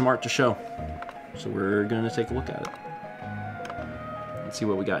 We got some art to show. So we're going to take a look at it. Let's see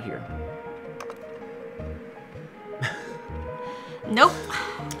what we got here. Nope.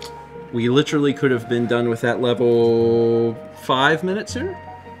 We literally could have been done with that level 5 minutes sooner?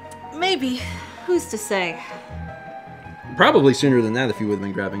 Maybe. Who's to say? Probably sooner than that if you would have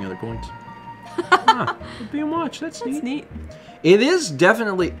been grabbing other coins. Be and watch. That's neat. It is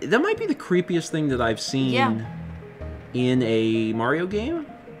definitely... That might be the creepiest thing that I've seen in a Mario game.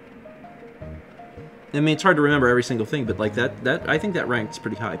 I mean, it's hard to remember every single thing, but like that I think that ranks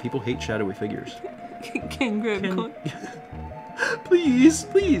pretty high. People hate shadowy figures. Can grab coin. Please,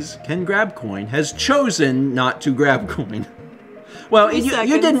 please. Ken Grabcoin has chosen not to grab coin. Well,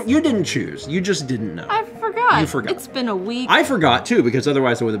 you didn't choose. You just didn't know. I forgot. You forgot. It's been a week. I forgot too, because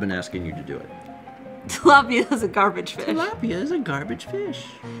otherwise I would have been asking you to do it. Tilapia is a garbage fish. Tilapia is a garbage fish.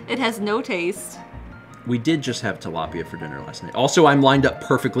 It has no taste. We did just have tilapia for dinner last night. Also, I'm lined up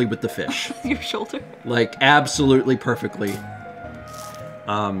perfectly with the fish. Your shoulder. Like, absolutely perfectly.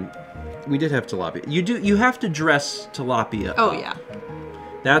 We did have tilapia. You have to dress tilapia up. Oh, yeah.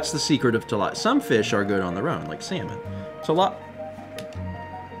 That's the secret of tilapia. Some fish are good on their own, like salmon.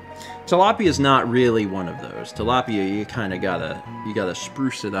 Tilapia is not really one of those. Tilapia, you kind of gotta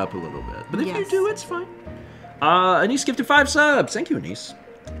spruce it up a little bit. But if you do, it's fine. Anise gifted 5 subs. Thank you, Anise.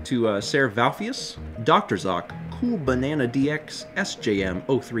 To Sarah Valfius, Dr. Zoc, Cool Banana DX,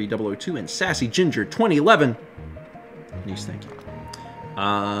 SJM 03002, and Sassy Ginger 2011. Anise, thank you.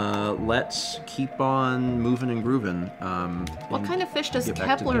 Let's keep on moving and grooving. What kind of fish does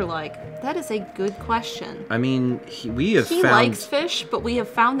Kepler like? That is a good question. I mean, he likes fish, but we have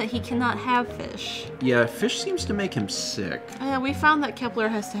found that he cannot have fish. Yeah, fish seems to make him sick. We found that Kepler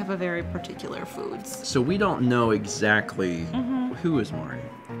has to have a very particular foods. So we don't know exactly who is Mario.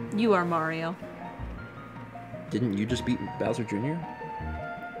 You are Mario. Didn't you just beat Bowser Jr.?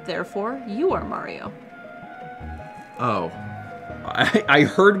 Therefore, you are Mario. Oh. I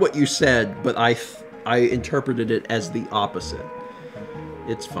heard what you said, but I interpreted it as the opposite.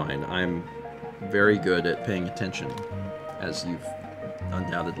 It's fine. I'm very good at paying attention, as you've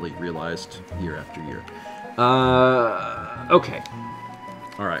undoubtedly realized year after year. Okay.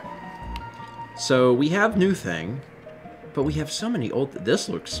 Alright. So we have new thing, but we have so many old... This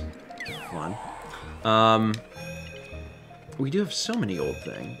looks fun. We do have so many old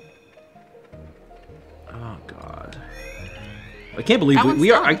thing. Oh, God. I can't believe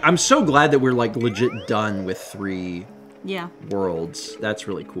we are... I'm so glad that we're, like, legit done with 3 worlds. That's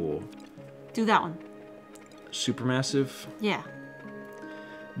really cool. Do that one. Supermassive? Yeah.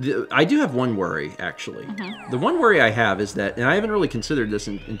 I do have one worry, actually. The one worry I have is that, and I haven't really considered this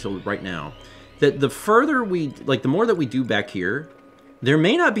until right now, that the further we... Like, the more that we do back here, there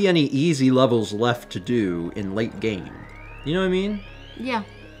may not be any easy levels left to do in late game. You know what I mean? Yeah.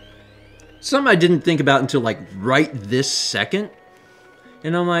 Something I didn't think about until, like, right this second.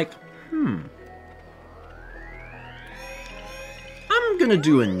 And I'm like, gonna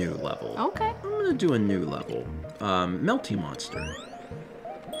do a new level. Okay. I'm gonna do a new level. Melty Monster.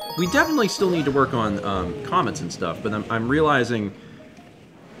 We definitely still need to work on comets and stuff, but I'm realizing,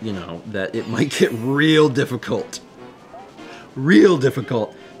 you know, that it might get real difficult. Real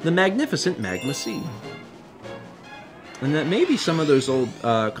difficult. The Magnificent Magma Sea. And that maybe some of those old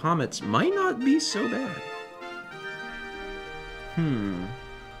comets might not be so bad.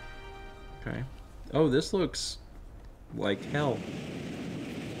 Okay. Oh, this looks like hell.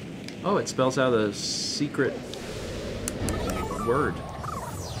 Oh, it spells out a secret word.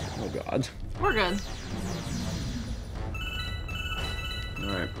 Oh, God. We're good.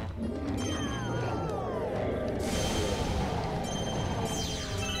 Alright.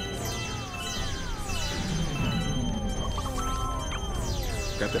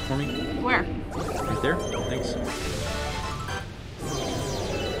 Grab that for me. Where? Right there. Thanks.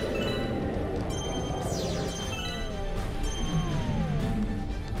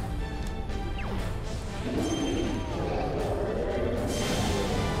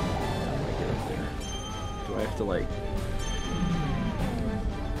 Do I have to, like...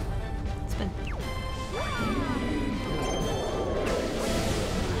 Spin.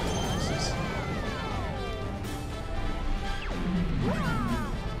 This is...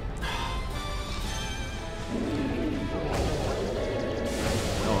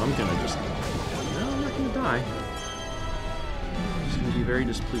 Oh, I'm gonna just... No, I'm not gonna die. I'm just gonna be very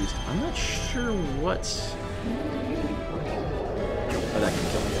displeased. I'm not sure what's... Oh, that can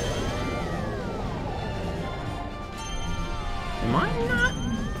kill me. Am I not?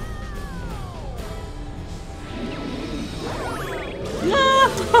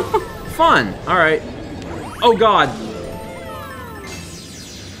 Fun. All right. Oh God.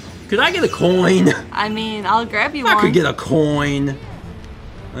 Could I get a coin? I mean, I'll grab you I one. could get a coin.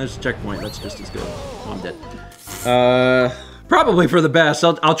 There's a checkpoint. That's just as good. Oh, I'm dead. Probably for the best.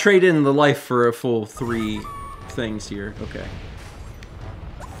 I'll trade in the life for a full 3 things here. Okay.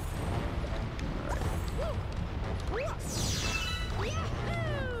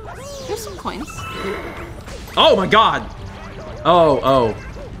 Here's some coins. Oh my God. Oh.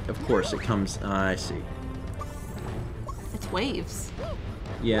 Of course it comes. I see. It's waves.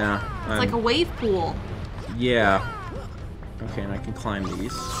 Yeah. It's like a wave pool. Yeah. Okay, and I can climb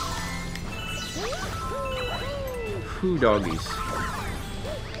these. Who doggies?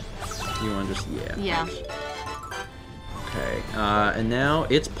 You want to just... Yeah. Yeah. Okay, and now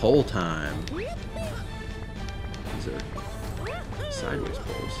it's pole time. These are sideways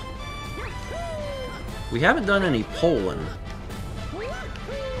poles. We haven't done any polling.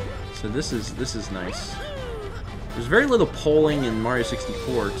 So this is nice. There's very little polling in Mario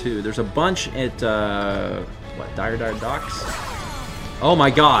 64 too. There's a bunch at what, Dire Docks? Oh my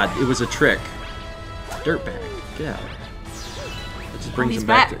God, it was a trick. Dirtbag, get out. It just brings him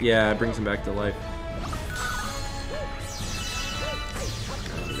back. To, yeah, it brings him back to life. Go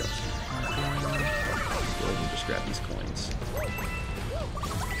ahead and just grab these coins.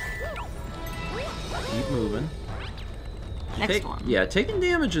 Keep moving. Next one. Yeah, taking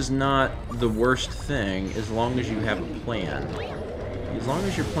damage is not the worst thing as long as you have a plan. As long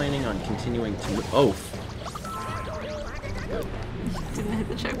as you're planning on continuing to... Oh! Didn't hit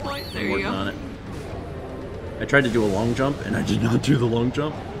the checkpoint. There I'm you working go. on it. I tried to do a long jump, and I did not do the long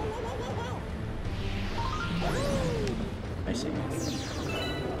jump. I see.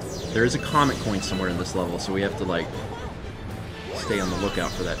 There is a comet coin somewhere in this level, so we have to, like, stay on the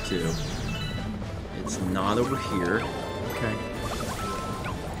lookout for that, too. It's not over here. Okay.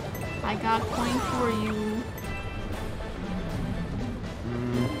 I got a coin for you.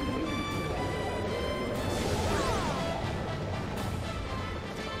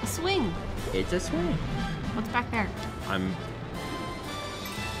 A swing. It's a swing. What's back there? I don't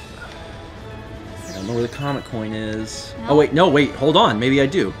know where the comet coin is. No. Oh wait, no, wait, hold on. Maybe I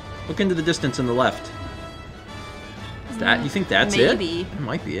do. Look into the distance on the left. Is that? You think that's it? Maybe. It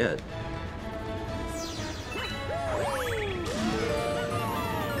might be it.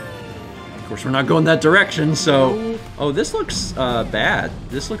 Of course, we're not going that direction, so... Nope. Oh, this looks bad.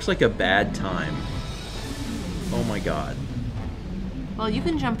 This looks like a bad time. Oh my God. Well, you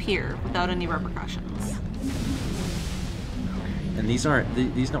can jump here without any repercussions. And these aren't...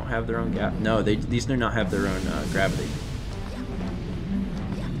 These don't have their own gap. No, these do not have their own gravity.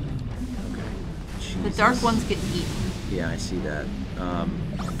 Okay. The dark ones get eaten. Yeah, I see that.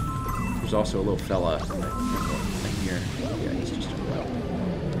 There's also a little fella in the thing here. Yeah, he's just...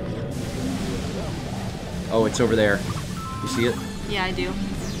 Oh, it's over there. You see it? Yeah, I do.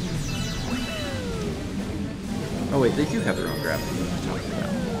 Oh wait, they do have their own gravity. What are you talking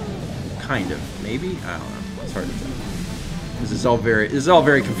about? Kind of. Maybe? I don't know. It's hard to tell. This is all very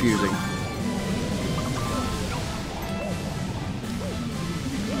confusing.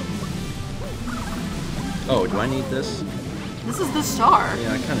 Oh, do I need this? This is the star.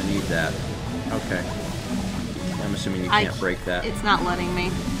 Yeah, I kind of need that. Okay. I'm assuming you can't break that. It's not letting me.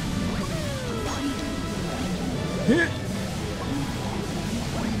 There we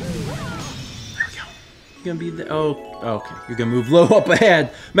go. You're gonna be the. Oh, okay. You're gonna move low up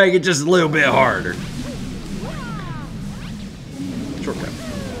ahead. Make it just a little bit harder. Shortcut.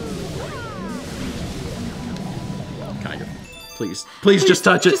 Kind of. Please just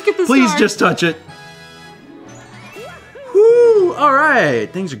touch it. Just get the Please star. just touch it. Whoo! All right,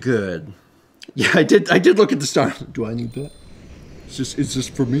 things are good. Yeah, I did look at the star. Do I need that? It's just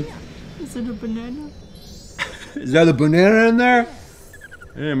for me. Is it a banana? Is that a banana in there?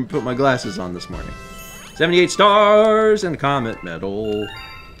 I didn't put my glasses on this morning. 78 stars and a comet medal.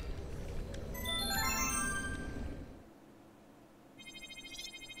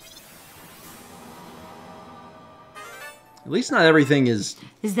 At least not everything is...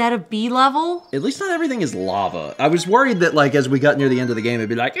 Is that a B level? At least not everything is lava. I was worried that, like, as we got near the end of the game, it'd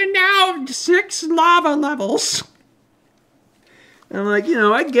be like, and now 6 lava levels. And I'm like, you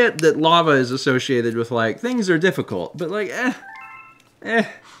know, I get that lava is associated with, like, things are difficult. But, like,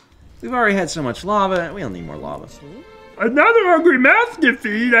 we've already had so much lava. We don't need more lava. Another hungry math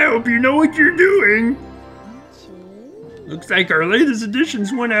defeat. I hope you know what you're doing. Looks like our latest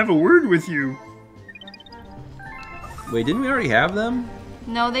additions want to have a word with you. Wait, didn't we already have them?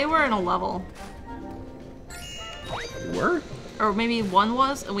 No, they were in a level. We were? Or maybe one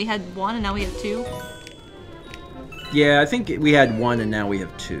was, and we had one, and now we have 2. Yeah, I think we had 1 and now we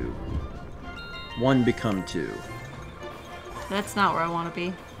have 2. 1 become 2. That's not where I want to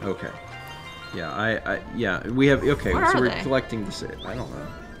be. Okay. Yeah, yeah, we have, okay, Where so are we're they? collecting this, I don't know.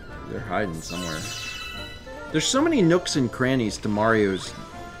 They're hiding somewhere. There's so many nooks and crannies to Mario's,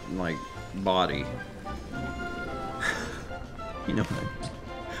 like, body. You know what?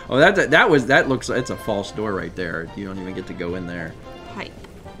 Oh, that looks, it's a false door right there. You don't even get to go in there. Pipe.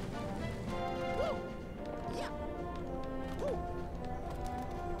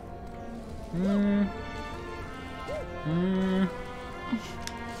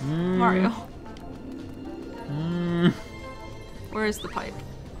 Mario. Where is the pipe?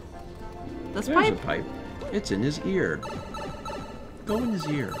 This There's pipe? a pipe. It's in his ear. Go in his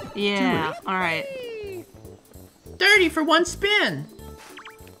ear. Yeah, alright. 30 for 1 spin.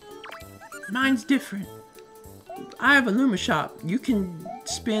 Mine's different. I have a Luma shop. You can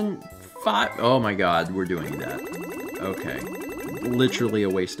spin 5. Oh my god, we're doing that. Okay. Literally a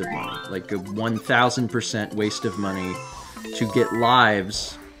waste of money. Like a 1000% waste of money to get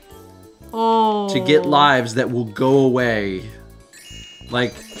lives. Oh. To get lives that will go away.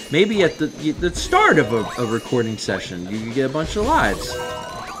 Like, maybe at the start of a recording session, you get a bunch of lives.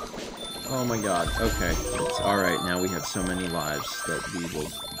 Oh my god, okay. It's alright, now we have so many lives that we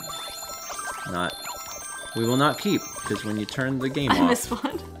will not keep, because when you turn the game off... I missed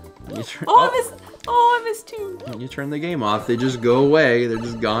one. I missed 2. When you turn the game off, they just go away. They're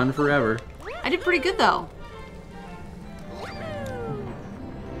just gone forever. I did pretty good, though.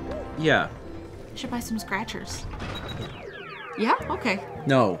 Yeah. I should buy some scratchers. Yeah? Okay.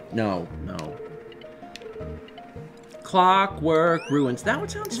 No. Clockwork Ruins. That one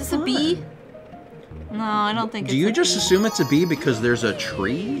sounds Is this fun. a B? No, I don't think it's Do you a just B. assume it's a B because there's a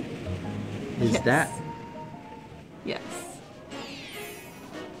tree? Is Yes. that... Yes.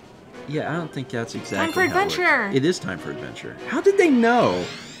 Yeah, I don't think that's exactly Time for how it works. adventure! It is time for adventure. How did they know?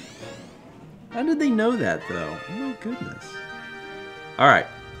 How did they know that, though? Oh my goodness. Alright.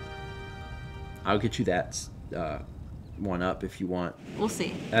 I'll get you that one up if you want. We'll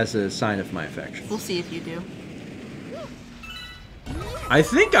see. As a sign of my affection. We'll see if you do. I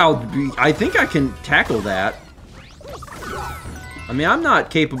think I can tackle that. I mean, I'm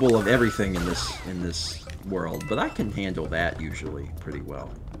not capable of everything in this world, but I can handle that usually pretty well.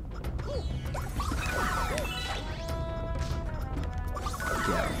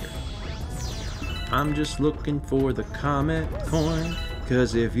 Get out of here. I'm just looking for the comet coin,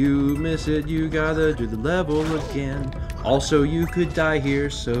 'cause if you miss it, you gotta do the level again. Also, you could die here,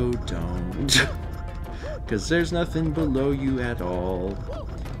 so don't. 'Cause there's nothing below you at all.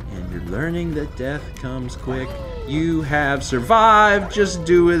 And you're learning that death comes quick. You have survived, just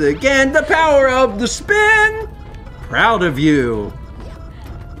do it again. The power of the spin! Proud of you.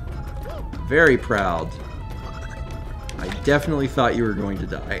 Very proud. I definitely thought you were going to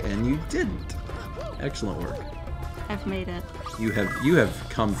die, and you didn't. Excellent work. I've made it. You have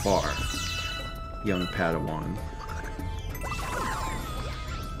come far, young Padawan.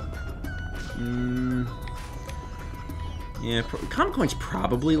 Yeah, common coin's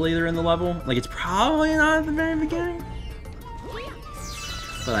probably later in the level. Like, it's probably not at the very beginning.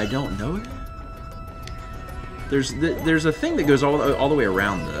 But I don't know that. There's a thing that goes all the way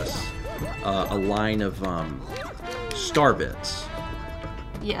around this. A line of star bits.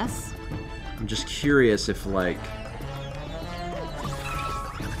 Yes. I'm just curious if, like...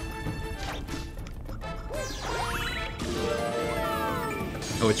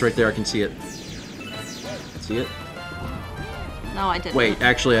 Oh, it's right there. I can see it. See it? No, I didn't. Wait,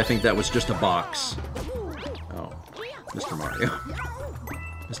 actually, I think that was just a box. Oh, Mr. Mario.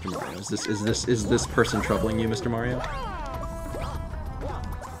 Mr. Mario, is this person troubling you, Mr. Mario?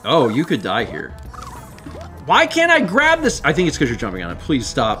 Oh, you could die here. Why can't I grab this? I think it's because you're jumping on it. Please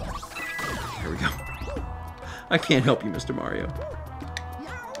stop. There we go. I can't help you, Mr. Mario.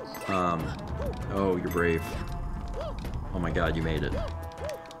 Oh, you're brave. Oh my God, you made it.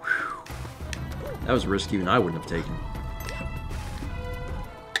 Whew. That was a risk even I wouldn't have taken.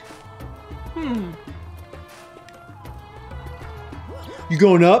 You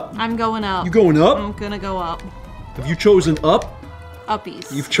going up? I'm going up. You going up? I'm gonna go up. Have you chosen up?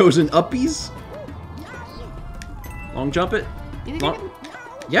 Uppies. You've chosen uppies? Long jump it? You think I can...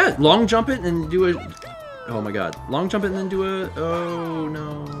 Yeah, long jump it and do a... Oh my God. Long jump it and then do a... Oh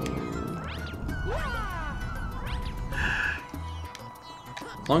no.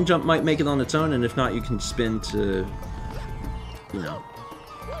 Long jump might make it on its own, and if not, you can spin to... You know...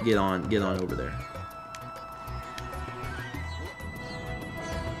 Get on over there.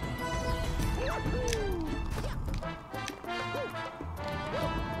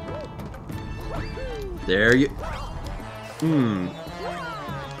 There you...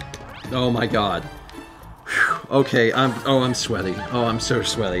 Oh my God. Whew. Okay, I'm sweaty. Oh, I'm so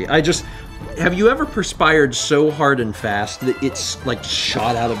sweaty. Have you ever perspired so hard and fast that it's like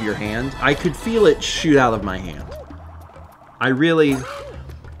shot out of your hand? I could feel it shoot out of my hand. I really...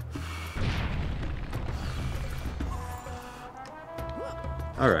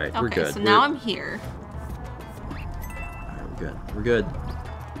 Alright, we're good. Okay, so now I'm here. Alright, we're good. We're good.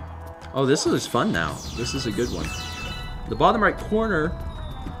 Oh, this is fun now. This is a good one. The bottom right corner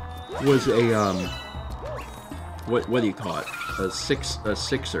was a, what do you call it? A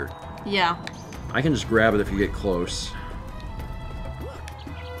sixer. Yeah. I can just grab it if you get close.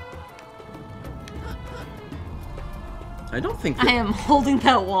 I don't think I am holding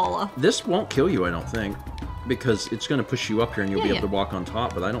that wall up. this won't kill you, I don't think. Because it's going to push you up here and you'll be able to walk on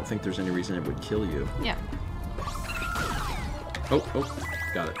top, but I don't think there's any reason it would kill you. Yeah. Oh,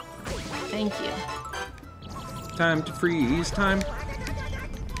 got it. Thank you. Time to freeze, time.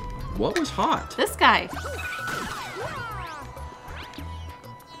 What was hot? This guy.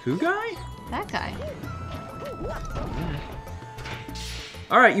 Who guy? That guy.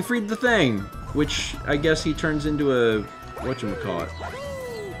 Alright, you freed the thing. Which, I guess he turns into a... whatchamacallit.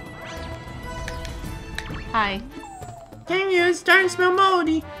 Hi. Dang you, it's starting to smell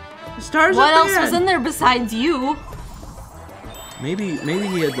moldy. The stars What up else was in there besides you? Maybe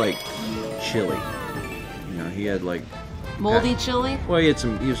he had, like, chili. You know, he had, like... Moldy chili? Well,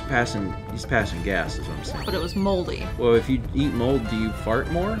 he's passing gas, is what I'm saying. But it was moldy. Well, if you eat mold, do you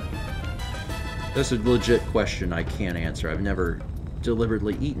fart more? That's a legit question I can't answer. I've never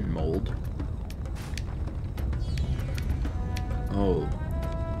deliberately eaten mold. Oh.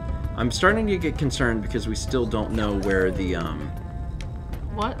 I'm starting to get concerned because we still don't know where the,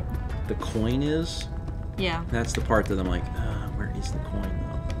 What? the coin is. Yeah. That's the part that I'm like, where is the coin,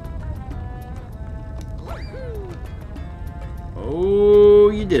 though? Oh,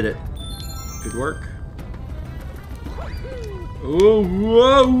 you did it. Good work. Oh,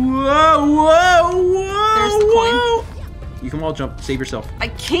 whoa, whoa, whoa, whoa! There's the coin. You can wall jump. Save yourself. I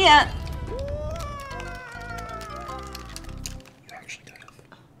can't! You actually could have.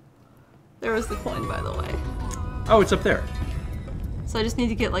 There was the coin, by the way. Oh, it's up there. So I just need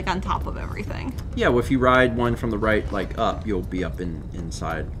to get, like, on top of everything. Yeah, well, if you ride one from the right, like, up, you'll be up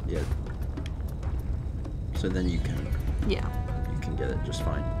inside it. So then you can... Yeah. You can get it just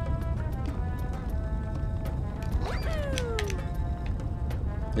fine.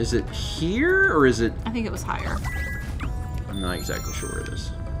 Is it here, or is it... I think it was higher. I'm not exactly sure where it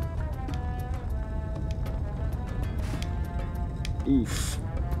is. Oof.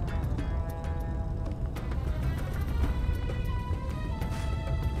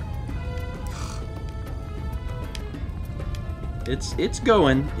 It's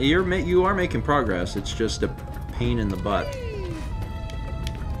going. You are making progress. It's just a pain in the butt.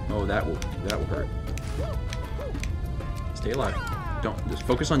 Oh, that will hurt. Stay alive. Don't just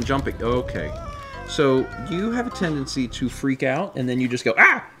focus on jumping. Okay. So you have a tendency to freak out and then you just go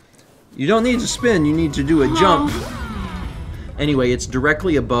ah. You don't need to spin. You need to do a jump. Anyway, it's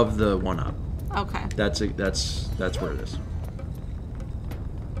directly above the 1-up. Okay. That's where it is.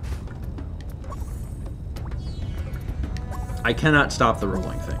 I cannot stop the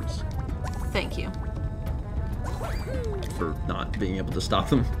rolling things Thank you. for not being able to stop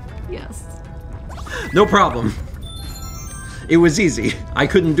them. Yes. No problem. It was easy. I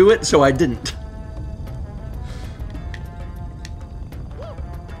couldn't do it, so I didn't.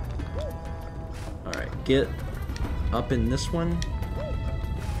 Alright, get up in this one.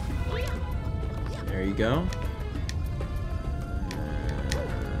 There you go.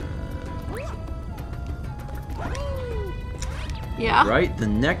 Yeah. Right, the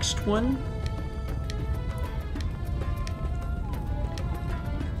next one.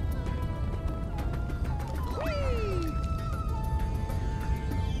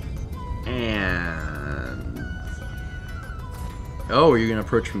 And... oh, you're gonna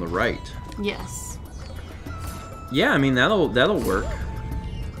approach from the right. Yes. Yeah, I mean, that'll work.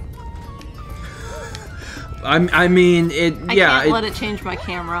 I mean, it. I Yeah. can't let it change my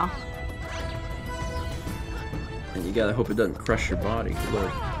camera. And you gotta hope it doesn't crush your body,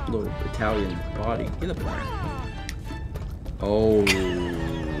 your little Italian body. Get up in there. Oh.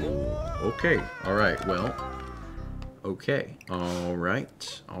 Okay. All right. Well. Okay. All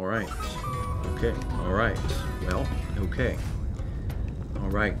right. All right. Okay. All right. Well. Okay. All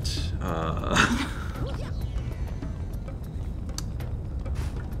right.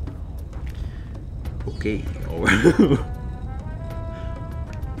 Okay. All right.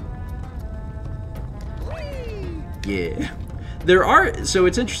 Yeah. There are, so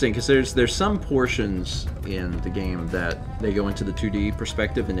it's interesting because there's some portions in the game that they go into the 2D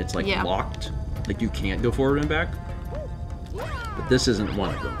perspective and it's like locked, like you can't go forward and back. But this isn't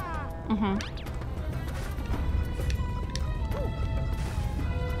one of them.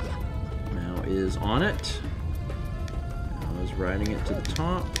 Now is on it. Now is riding it to the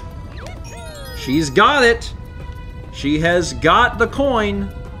top. She's got it. She has got the coin.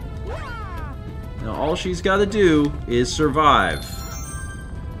 Now all she's got to do is survive.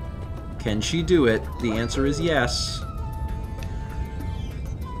 Can she do it? The answer is yes.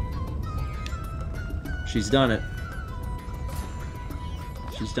 She's done it.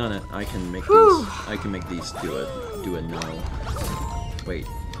 She's done it. I can make these. I can make these do a no. Wait.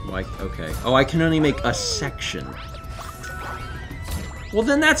 Why? Okay. Oh, I can only make a section. Well,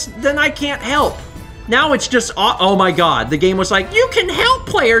 then I can't help. Now it's just, oh my god, the game was like, you can help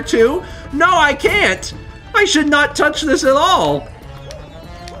player 2. No, I can't. I should not touch this at all.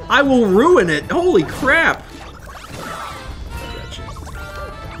 I will ruin it. Holy crap. Gotcha.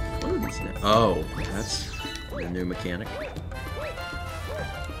 What are these now? Oh, that's the new mechanic.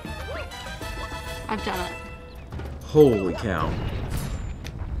 I've done it. Holy cow.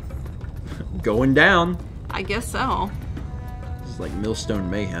 Going down. I guess so. It's like Millstone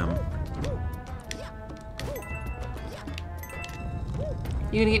Mayhem.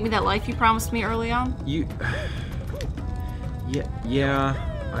 You gonna get me that life you promised me early on? You... Yeah,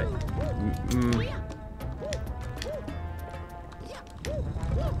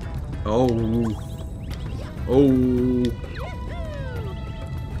 Oh. Oh.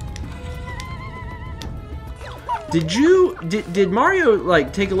 Did Mario,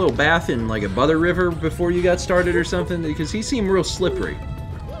 like, take a little bath in, like, a butter river before you got started or something? Because he seemed real slippery.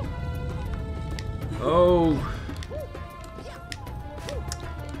 Oh...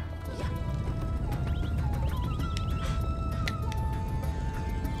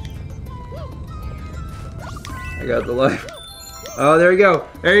 I got the life. Oh, there you go.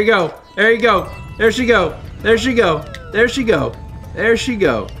 There you go. There you go. There she go. There she go. There she go. There she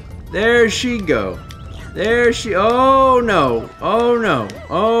go. There she go. There she. Oh no. Oh no.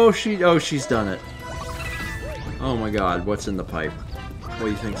 Oh she's done it. Oh my God. What's in the pipe? What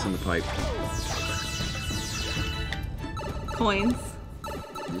do you think's in the pipe? Coins.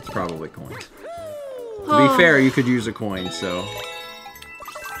 It's probably coins. To be fair, you could use a coin, so.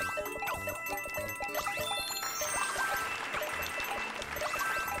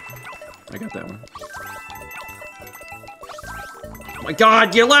 I got that one. Oh my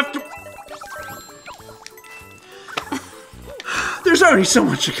God, you left! There's only so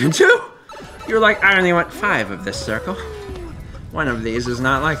much you can do! You're like, I only want 5 of this circle. One of these is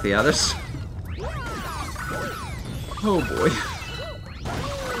not like the others. Oh boy.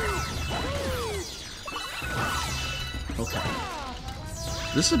 Okay.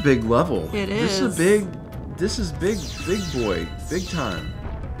 This is a big level. It is. This is big boy. Big time.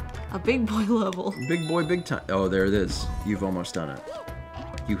 A big boy level. Big boy, big time. Oh, there it is. You've almost done it.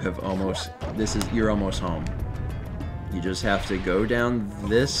 You have almost, you're almost home. You just have to go down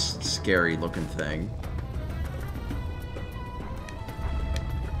this scary looking thing.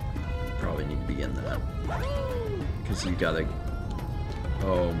 So you gotta...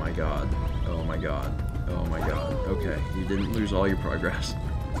 Oh my god. Oh my god. Oh my god. Okay, you didn't lose all your progress.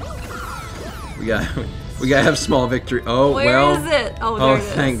 We gotta have small victory. Oh, Where well. is it? Oh, there it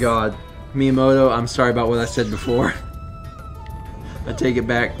is. Thank God. Miyamoto, I'm sorry about what I said before. I take it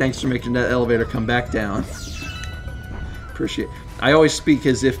back. Thanks for making that elevator come back down. Appreciate it. I always speak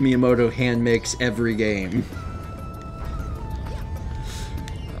as if Miyamoto hand makes every game.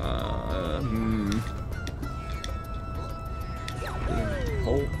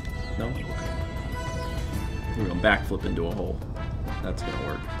 Hole? No? We're gonna backflip into a hole. That's gonna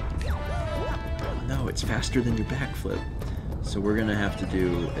work. Oh, no, it's faster than your backflip. So we're gonna have to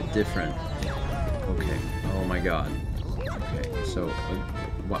do a different... Okay. Oh my god. Okay, so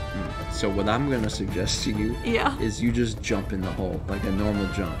what I'm gonna suggest to you is you just jump in the hole like a normal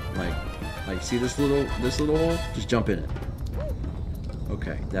jump. Like see this little hole? Just jump in it.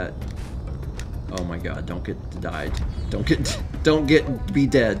 Okay, that... Oh my god, don't get died. Don't be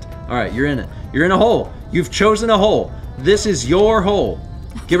dead. Alright, you're in it. You're in a hole. You've chosen a hole. This is your hole.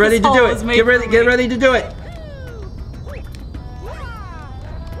 Get ready to do it. Get ready to do it.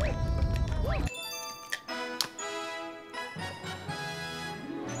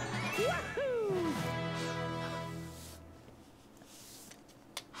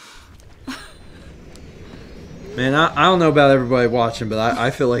 Man, I don't know about everybody watching, but I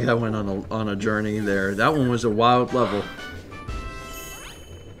feel like I went on a journey there. That one was a wild level.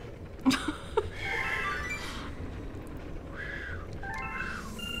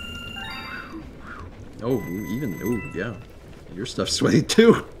 Oh, yeah. Your stuff's sweaty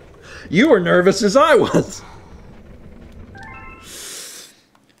too. You were nervous as I was.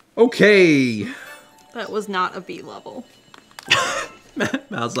 Okay. That was not a B level. I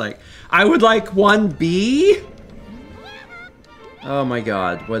was like, I would like 1B. Oh my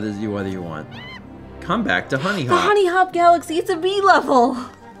god, what do you want? Come back to Honey Hop. The Honey Hop Galaxy, it's a B level.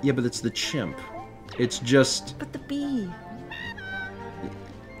 Yeah, but it's the chimp. It's just... But the B.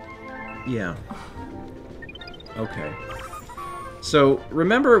 Yeah. Okay. So,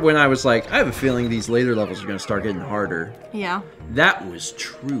 remember when I was like, I have a feeling these later levels are going to start getting harder. Yeah. That was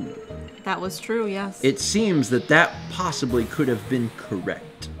true. That was true, yes. It seems that possibly could have been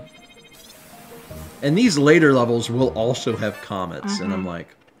correct. And these later levels will also have comets, and I'm like,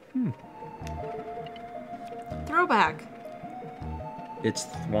 Throwback. It's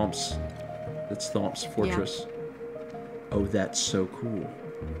Thwomp's fortress. Yeah. Oh, that's so cool.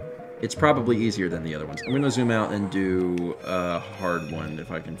 It's probably easier than the other ones. I'm going to zoom out and do a hard one, if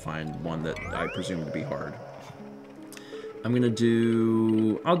I can find one that I presume to be hard. I'm going to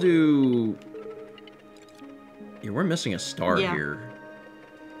do... I'll do... Yeah, we're missing a star here.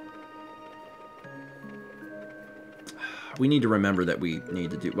 We need to remember that we need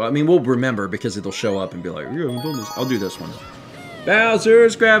to do... Well, I mean, we'll remember because it'll show up and be like, yeah, I've done this. I'll do this one.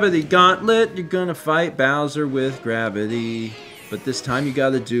 Bowser's Gravity Gauntlet. You're going to fight Bowser with gravity. But this time you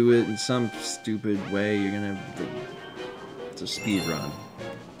gotta do it in some stupid way. You're gonna... It's a speed run.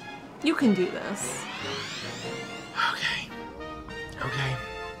 You can do this. Okay. Okay.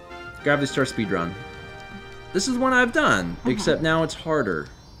 Gravity Star speed run. This is one I've done, except now it's harder.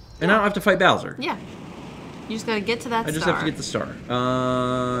 And I don't have to fight Bowser. Yeah. You just gotta get to that star. I just have to get the star.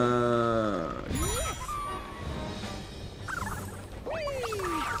 Oh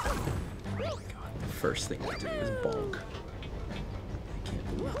my god, the first thing I did was bonk.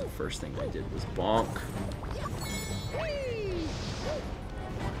 The first thing I did was bonk.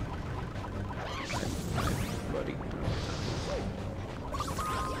 Buddy.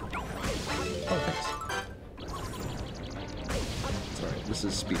 Oh, thanks. Sorry, this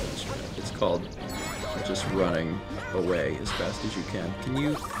is speed instrument. It's called just running away as fast as you can. Can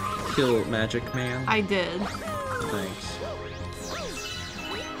you kill Magic Man? I did. Thanks.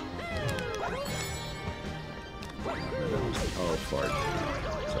 Oh, fart.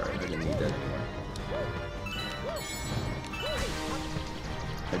 Sorry, I didn't need that anymore.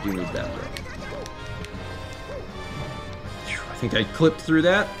 I do need that, though. I think I clipped through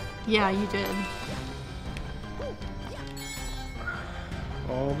that. Yeah, you did.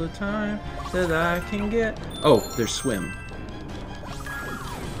 All the time that I can get... Oh, there's swim.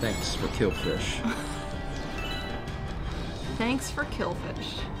 Thanks for Killfish. Thanks for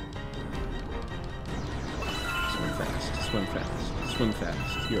Killfish. Swim fast, swim fast, swim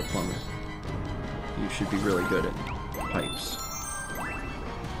fast. You're a plumber. You should be really good at pipes.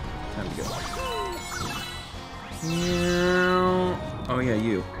 Time to go. Oh yeah,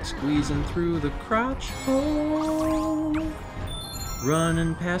 you. Squeezing through the crotch hole.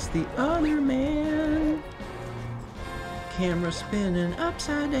 Running past the other man. Camera spinning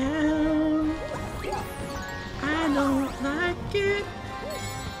upside down. I don't like it.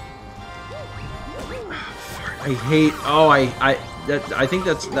 I hate. Oh, I think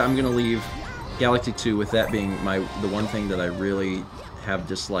I'm gonna leave Galaxy 2 with that being the one thing that I really have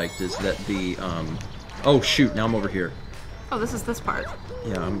disliked is that the Oh shoot! Now I'm over here. Oh, this is this part.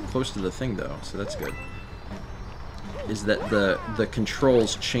 Yeah, I'm close to the thing though, so that's good. Is that the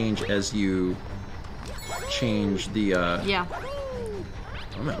controls change as you change the Yeah.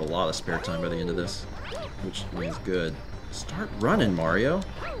 I'm gonna have a lot of spare time by the end of this, which means good. Start running, Mario.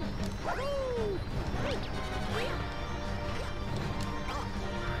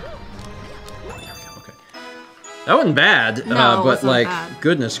 Okay. That wasn't bad, No, it but wasn't like, bad.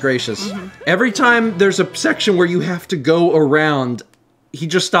 goodness gracious. Every time there's a section where you have to go around, he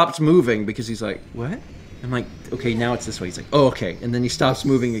just stops moving because he's like, what? I'm like, okay, now it's this way. He's like, oh, okay. And then he stops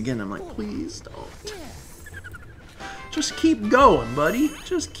moving again. I'm like, please don't. Just keep going, buddy.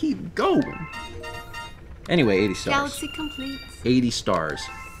 Just keep going. Anyway, 80 stars. Galaxy complete. 80 stars.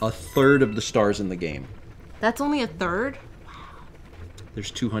 A third of the stars in the game. That's only a third?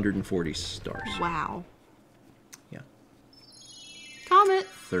 There's 240 stars. Wow. Yeah. Comet.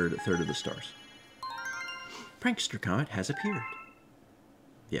 Third of the stars. Prankster Comet has appeared.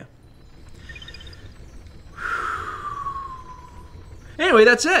 Yeah. Anyway,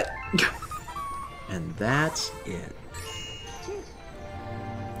 that's it. And that's it.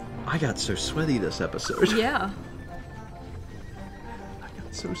 I got so sweaty this episode. Yeah. I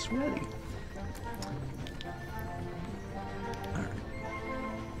got so sweaty. Alright.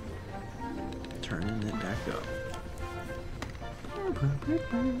 Turning it back up. Okay.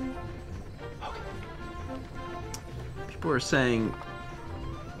 People are saying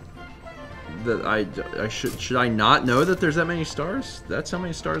that I should I not know that there's that many stars? That's how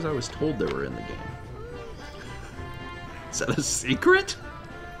many stars I was told there were in the game. Is that a secret?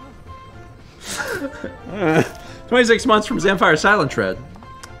 26 months from Zamfire Silent Tread.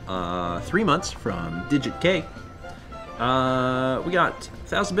 3 months from Digit K. We got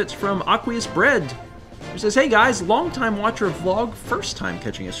 1,000 bits from Aqueous Bread, who says, hey guys, long-time watcher of vlog, first time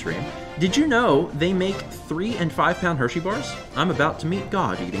catching a stream. Did you know they make 3 and 5 pound Hershey bars? I'm about to meet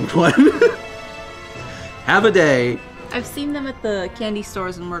God eating one. Have a day. I've seen them at the candy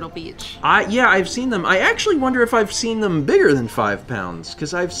stores in Myrtle Beach. Yeah, I've seen them. I actually wonder if I've seen them bigger than 5 pounds,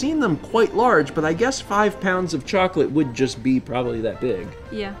 because I've seen them quite large, but I guess 5 pounds of chocolate would just be probably that big.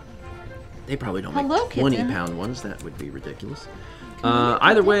 Yeah. They probably don't Hello, make 20 kitten. pound ones. That would be ridiculous.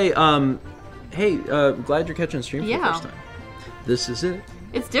 Either way, hey, glad you're catching the stream for the Yeah. first time. This is it.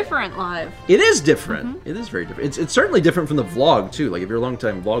 It's different live. It is different. It is very different. It's certainly different from the vlog, too. Like, if you're a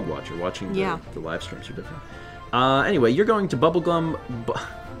long-time vlog watcher, watching the live streams are different. Anyway, you're going to Bubblegum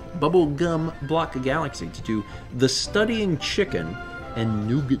Block Galaxy to do the Studying Chicken and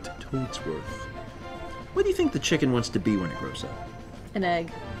Nougat Toadsworth. What do you think the chicken wants to be when it grows up? An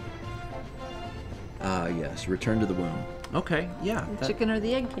egg. Yes, return to the womb. Okay, yeah. The chicken or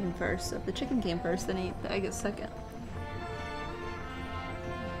the egg came first. If the chicken came first, then the egg is second.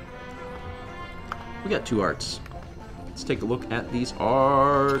 We got 2 arts. Let's take a look at these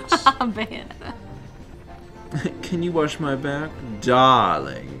arts. Man. Can you wash my back?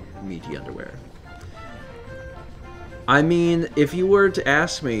 Darling, meaty underwear. I mean, if you were to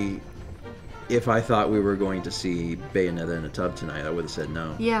ask me if I thought we were going to see Bayonetta in a tub tonight, I would have said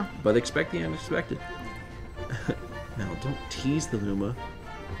no. Yeah. But expect the unexpected. Now, don't tease the Luma.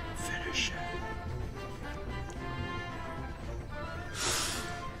 Finish it.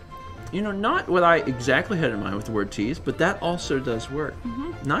 You know, not what I exactly had in mind with the word tease, but that also does work.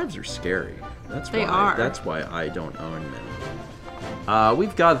 Knives are scary. They are. That's why I don't own many.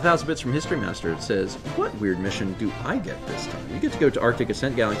 We've got 1,000 bits from History Master. It says, what weird mission do I get this time? You get to go to Arctic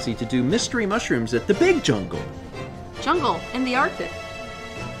Ascent Galaxy to do mystery mushrooms at the Big Jungle. Jungle in the Arctic.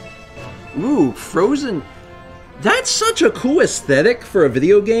 Ooh, frozen. That's such a cool aesthetic for a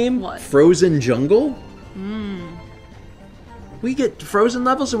video game. What? Frozen jungle. We get frozen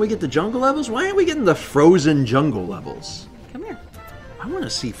levels and we get the jungle levels. Why aren't we getting the frozen jungle levels? Come here. I want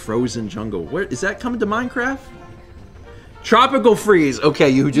to see frozen jungle. Where is that coming to Minecraft? Tropical Freeze. Okay,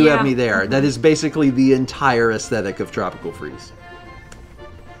 you do have me there. That is basically the entire aesthetic of Tropical Freeze.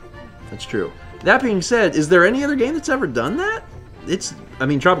 That's true. That being said, is there any other game that's ever done that? I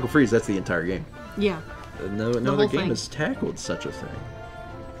mean, Tropical Freeze, that's the entire game. Yeah. No other whole game thing. has tackled such a thing.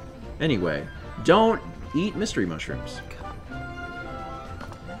 Anyway, don't eat mystery mushrooms.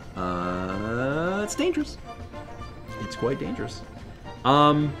 It's dangerous. It's quite dangerous.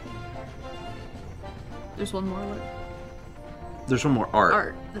 There's one more. There's one more art.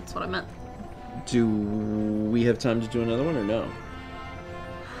 Art. That's what I meant. Do we have time to do another one or no?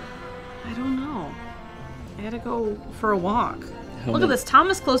 I don't know. I gotta go for a walk. Look Helmet. at this.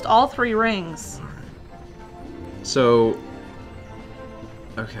 Thomas closed all 3 rings. So,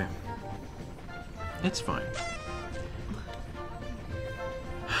 okay. It's fine.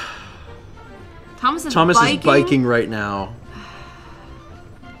 Thomas is Thomas biking. is biking right now.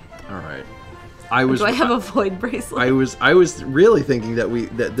 All right. Do I have a void bracelet? I was really thinking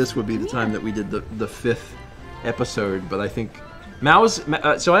that this would be the time that we did the 5th episode, but I think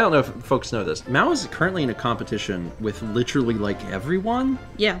so I don't know if folks know this. Mao is currently in a competition with literally like everyone.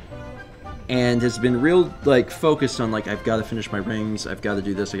 Yeah. And has been real like focused on like I've got to finish my rings, I've got to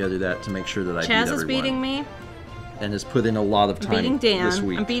do this, I got to do that to make sure that I beat Chaz everyone. is beating me. And has put in a lot of time I'm beating Dan. this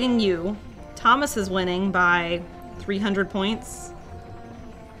week. I'm beating you. Thomas is winning by 300 points.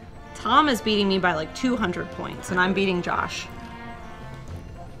 Tom is beating me by like 200 points, and I'm beating Josh.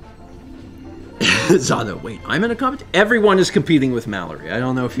 Zano, wait, I'm in a competition? Everyone is competing with Mallory. I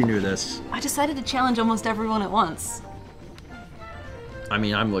don't know if you knew this. I decided to challenge almost everyone at once. I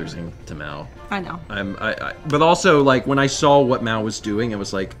mean, I'm losing to Mal. I know. But also, like, when I saw what Mal was doing, I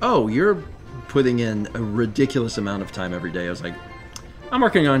was like, oh, you're putting in a ridiculous amount of time every day. I was like, I'm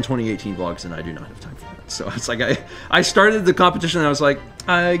working on 2018 vlogs, and I do not have time for that. So it's like, I started the competition, and I was like,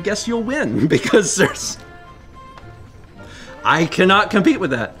 I guess you'll win, because I cannot compete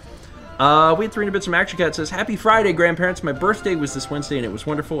with that. We had 300 bits from Action Cat. Says, happy Friday, grandparents. My birthday was this Wednesday, and it was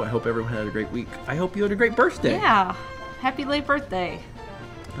wonderful. I hope everyone had a great week. I hope you had a great birthday. Yeah. Happy late birthday.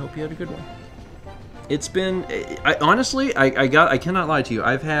 I hope you had a good one. It's been, honestly, I cannot lie to you.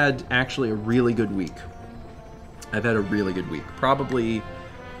 I've had actually a really good week. I've had a really good week. Probably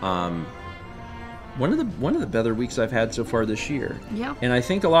one of the better weeks I've had so far this year. Yeah. And I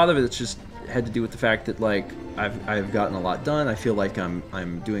think a lot of it's just had to do with the fact that like I've gotten a lot done. I feel like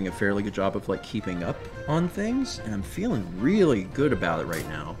I'm doing a fairly good job of like keeping up on things, and I'm feeling really good about it right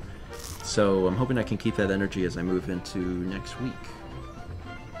now. So I'm hoping I can keep that energy as I move into next week.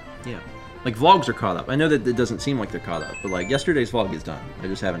 Yeah. Like, vlogs are caught up. I know that it doesn't seem like they're caught up, but, like, yesterday's vlog is done. I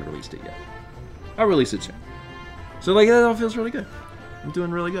just haven't released it yet. I'll release it soon. So, like, that all feels really good. I'm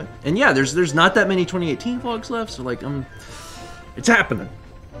doing really good. And, yeah, there's not that many 2018 vlogs left, so, like, it's happening.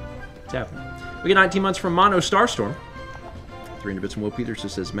 It's happening. We get 19 months from Mono Starstorm. 300 bits from Will Peters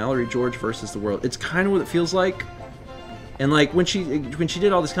just says, Mallory George versus the world. It's kind of what it feels like. And, like, when she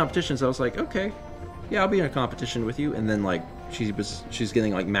did all these competitions, I was like, okay, yeah, I'll be in a competition with you. And then, like, she's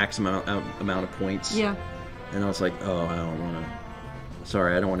getting like max amount of points. Yeah. And I was like, oh, I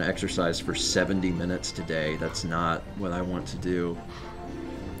don't want to exercise for 70 minutes today. That's not what I want to do.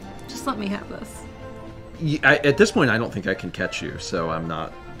 Just let me have this. At this point, I don't think I can catch you, so I'm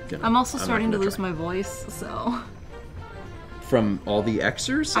not gonna. I'm also starting to try. lose my voice, so. From all the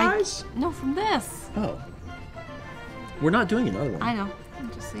exercise? No, from this. Oh. We're not doing another one. I know.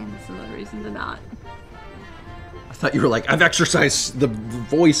 I'm just saying this is another reason to not. I thought you were like, I've exercised the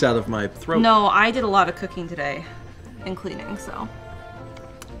voice out of my throat. No, I did a lot of cooking today and cleaning, so.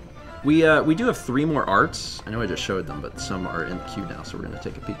 We do have 3 more arts. I know I just showed them, but some are in the queue now, so we're going to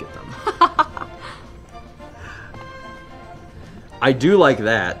take a peek at them. I do like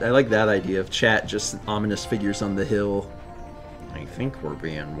that. I like that idea of chat, just ominous figures on the hill. I think we're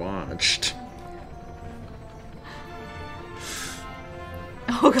being watched.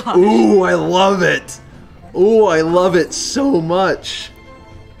 Oh, God. Ooh, I love it. Ooh, I love it so much.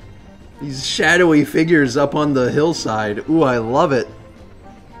 These shadowy figures up on the hillside. Ooh, I love it.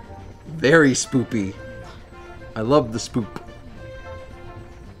 Very spoopy. I love the spoop.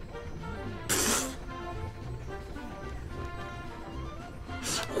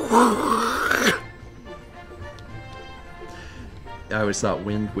 I always thought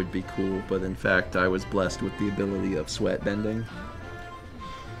wind would be cool, but in fact I was blessed with the ability of sweat bending.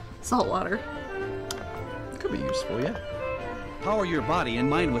 Salt water. Could be useful, yeah. Power your body and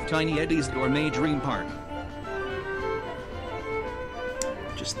mind with Tiny Eddie's Gourmet Dream Park.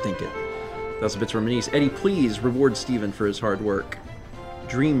 Just think it. That's a bit from Denise. Eddie, please reward Steven for his hard work.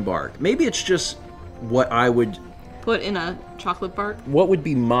 Dream bark. Maybe it's just what I would... Put in a chocolate bark. What would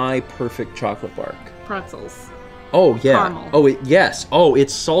be my perfect chocolate bark? Pretzels. Oh, yeah. Caramel. Oh, yes. Oh,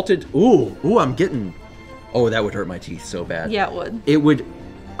 it's salted. Ooh, I'm getting... Oh, that would hurt my teeth so bad. Yeah, it would. It would...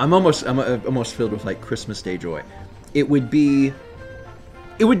 I'm almost filled with, like, Christmas Day joy. It would be...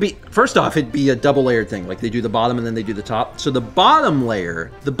 First off, it'd be a double-layered thing. Like, they do the bottom and then they do the top. So the bottom layer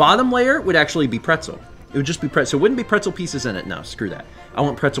would actually be pretzel. It would just be pretzel. So it wouldn't be pretzel pieces in it. No, screw that. I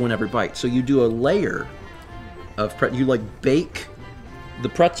want pretzel in every bite. So you do a layer of you, like, bake the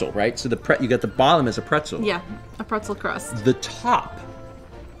pretzel, right? So you got the bottom as a pretzel. Yeah, a pretzel crust. The top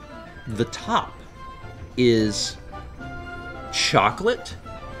is chocolate,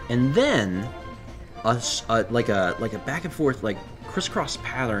 and then like a back and forth, like crisscross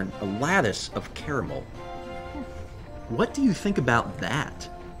pattern, a lattice of caramel. What do you think about that?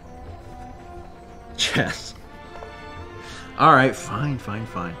 Chess. All right, fine.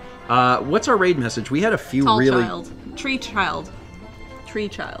 What's our raid message? We had a few Tall really... child. Tree child. Tree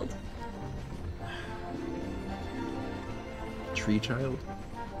child. Tree child?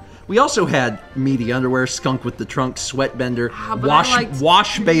 We also had meaty underwear, skunk with the trunk, sweatbender, But I liked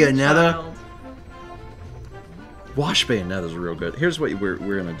wash Tree bayonetta. Child. Wash bayonetta's real good. Here's what we're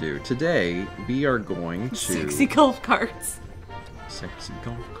gonna do. Today, we are going to... Sexy golf carts. Sexy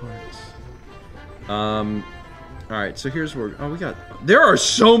golf carts. Alright, so here's where... Oh, we got... There are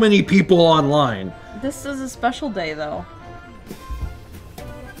so many people online! This is a special day, though.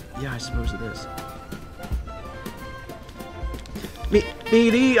 Yeah, I suppose it is.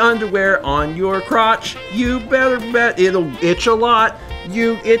 Meaty underwear on your crotch. You better bet it'll itch a lot.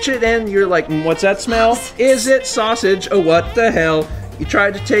 You itch it and you're like, what's that smell? Is it sausage? Oh, what the hell? You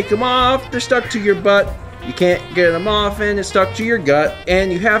tried to take them off, they're stuck to your butt. You can't get them off and it's stuck to your gut.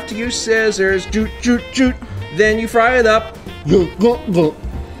 And you have to use scissors. Joot, joot, joot. Then you fry it up.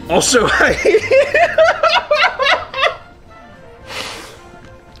 Also,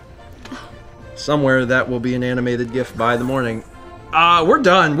 somewhere that will be an animated GIF by the morning. We're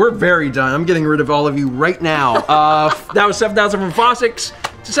done. We're very done. I'm getting rid of all of you right now. That was 7,000 from Fossix.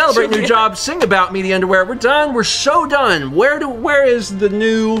 To celebrate new job, sing about meaty underwear. We're done. We're so done. Where is the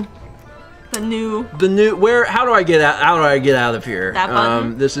new? How do I get out of here? That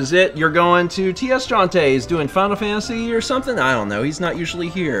button. This is it. You're going to TS Jonte. He's doing Final Fantasy or something. I don't know. He's not usually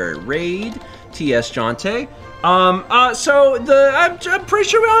here. Raid TS Jonte. So I'm pretty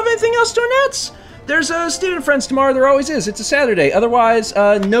sure we don't have anything else to announce. There's a Student Friends tomorrow. There always is. It's a Saturday. Otherwise,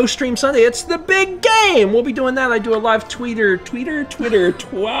 no stream Sunday. It's the big game. We'll be doing that. I do a live Twitter.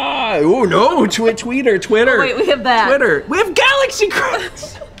 Oh no, Twitter. Oh, wait, we have that. Twitter. We have Galaxy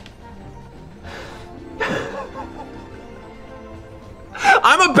credits.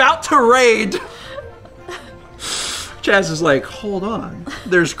 I'm about to raid. Chaz is like, hold on.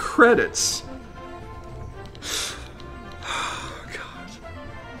 There's credits.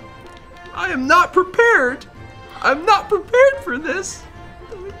 I am not prepared. I'm not prepared for this.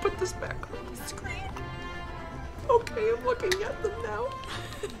 Let me put this back on the screen. Okay, I'm looking at them now.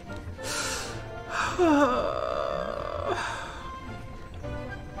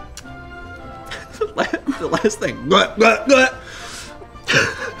 The last thing.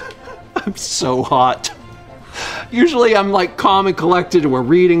 I'm so hot. Usually I'm like calm and collected and we're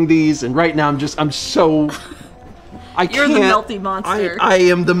reading these, and right now I'm so... You're the melty monster. I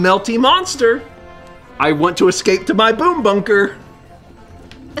am the melty monster. I want to escape to my boom bunker.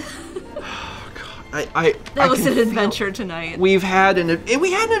 Oh, God. That was an adventure tonight. We had an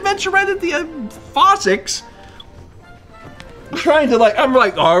adventure right at the Fossix. I'm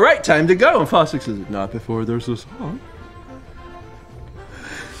like, all right, time to go. And Fossix says, not before there's a song.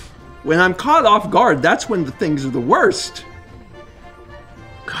 When I'm caught off guard, that's when the things are the worst.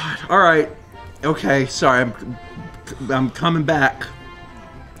 God, all right. Okay, sorry, I'm coming back.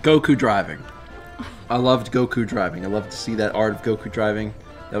 Goku driving. I loved Goku driving. I loved to see that art of Goku driving.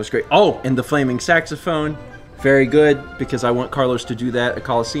 That was great. Oh, and the flaming saxophone. Very good, because I want Carlos to do that at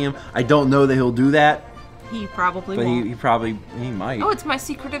Coliseum. I don't know that he'll do that. He probably but won't. He might. Oh, it's my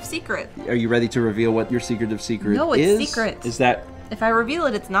secretive secret. Are you ready to reveal what your secretive secret is? No, it's secret. Is that... If I reveal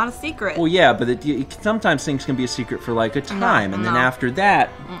it, it's not a secret. Well, yeah, but sometimes things can be a secret for like a time, and then after that...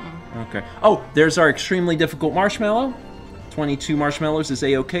 Okay. Oh, there's our extremely difficult marshmallow. 22 marshmallows is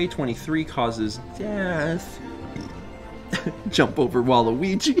A-OK. 23 causes death. Jump over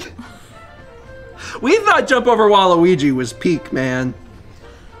Waluigi. We thought Jump over Waluigi was peak, man.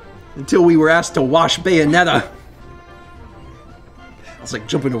 Until we were asked to wash Bayonetta. I was like,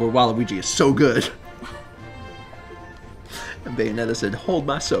 jumping over Waluigi is so good. And Bayonetta said, hold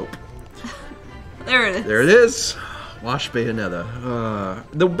my soap. There it is. There it is. Wash Bayonetta.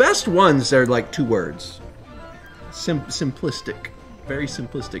 The best ones are like 2 words. Simplistic. Very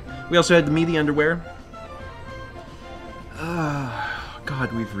simplistic. We also had the meaty underwear.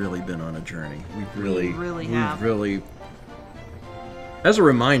 God, we've really been on a journey. We really have. As a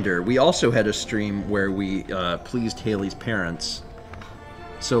reminder, we also had a stream where we pleased Haley's parents.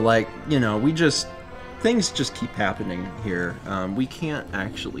 So, like, you know, things just keep happening here. We can't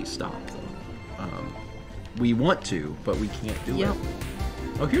actually stop them. We want to, but we can't do it.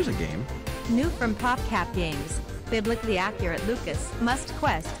 Oh, here's a game. New from PopCap Games. Biblically accurate Lucas must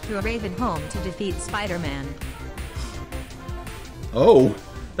quest through a Raven home to defeat Spider-Man. Oh,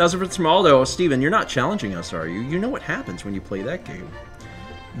 that was from Aldo. Steven, you're not challenging us, are you? You know what happens when you play that game.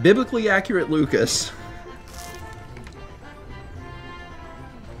 Biblically accurate Lucas.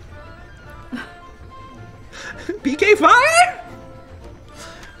 PK Fire!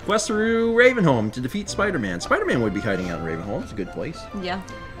 Quest through Ravenholm to defeat Spider-Man. Spider-Man would be hiding out in Ravenholm. It's a good place. Yeah.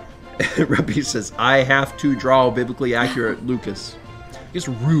 Ruby says, I have to draw biblically accurate Lucas. I guess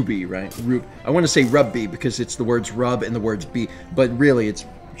Ruby, right? I want to say Rubby because it's the words rub and the words be, but really it's,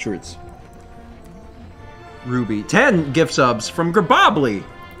 I'm sure it's Ruby. 10 gift subs from Grabobly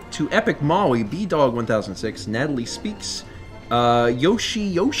to Epic Molly, B-Dog 1006, Natalie Speaks,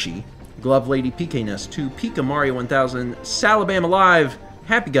 Yoshi, Glove Lady PK-Ness, to Pika Mario 1000, Salabama Live,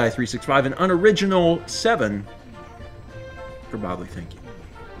 Happy Guy 365, and Unoriginal 7. Grabobly, thank you.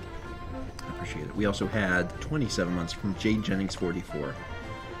 Appreciate it. We also had 27 months from Jade Jennings 44.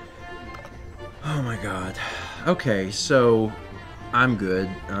 Oh my god. Okay, so I'm good.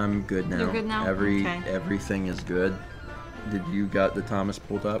 I'm good now. You're good now? Okay. Everything is good. Did you got the Thomas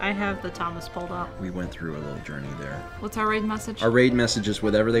pulled up? I have the Thomas pulled up. We went through a little journey there. What's our raid message? Our raid message is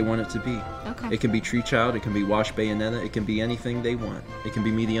whatever they want it to be. Okay. It can be Tree Child, it can be Wash Bayonetta, it can be anything they want. It can be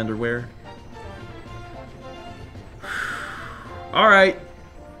Me the Underwear. Alright.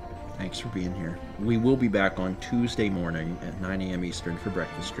 Thanks for being here. We will be back on Tuesday morning at 9 a.m. Eastern for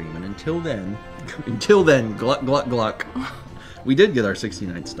breakfast stream. And until then, gluck, gluck, gluck. We did get our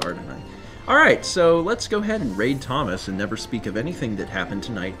 69th star tonight. Alright, so let's go ahead and raid Thomas and never speak of anything that happened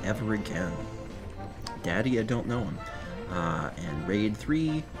tonight ever again. Daddy, I don't know him. And raid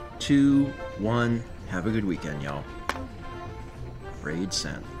 3, 2, 1. Have a good weekend, y'all. Raid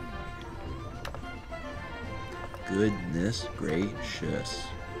sent. Goodness gracious.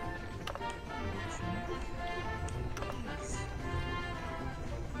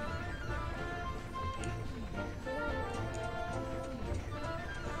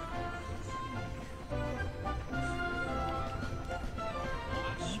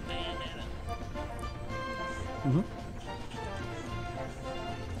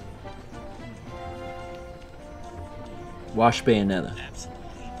 Wash Bayonetta.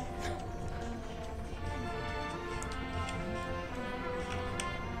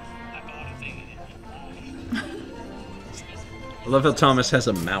 I love how Thomas has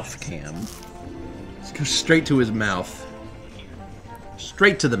a mouth cam. Let's go straight to his mouth.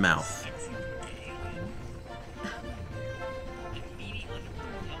 Straight to the mouth.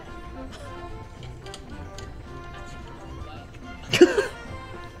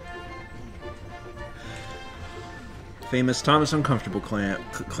 Famous Thomas Uncomfortable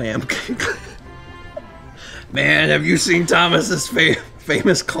clam. Man, have you seen Thomas's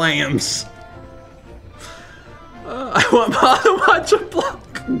famous clams? I want to watch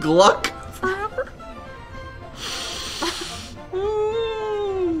a Gluck forever.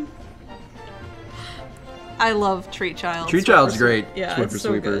 I love Treat Child. Treat Child's great. Yeah, it's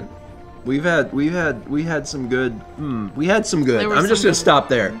so good. We had some good. We had some good. I'm just gonna stop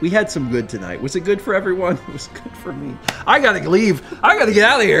there. We had some good tonight. Was it good for everyone? It was good for me. I gotta leave. I gotta get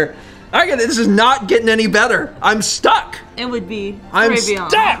out of here. This is not getting any better. I'm stuck. It would be. I'm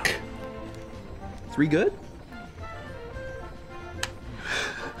stuck. 3 good?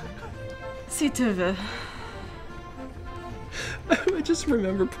 Si tu veux. I just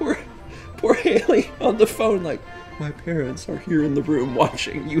remember poor Haley on the phone like, my parents are here in the room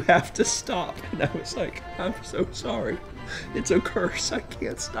watching. You have to stop. And I was like, I'm so sorry. It's a curse. I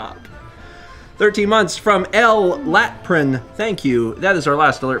can't stop. 13 months from L. Latprin. Thank you. That is our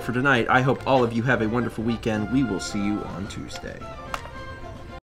last alert for tonight. I hope all of you have a wonderful weekend. We will see you on Tuesday.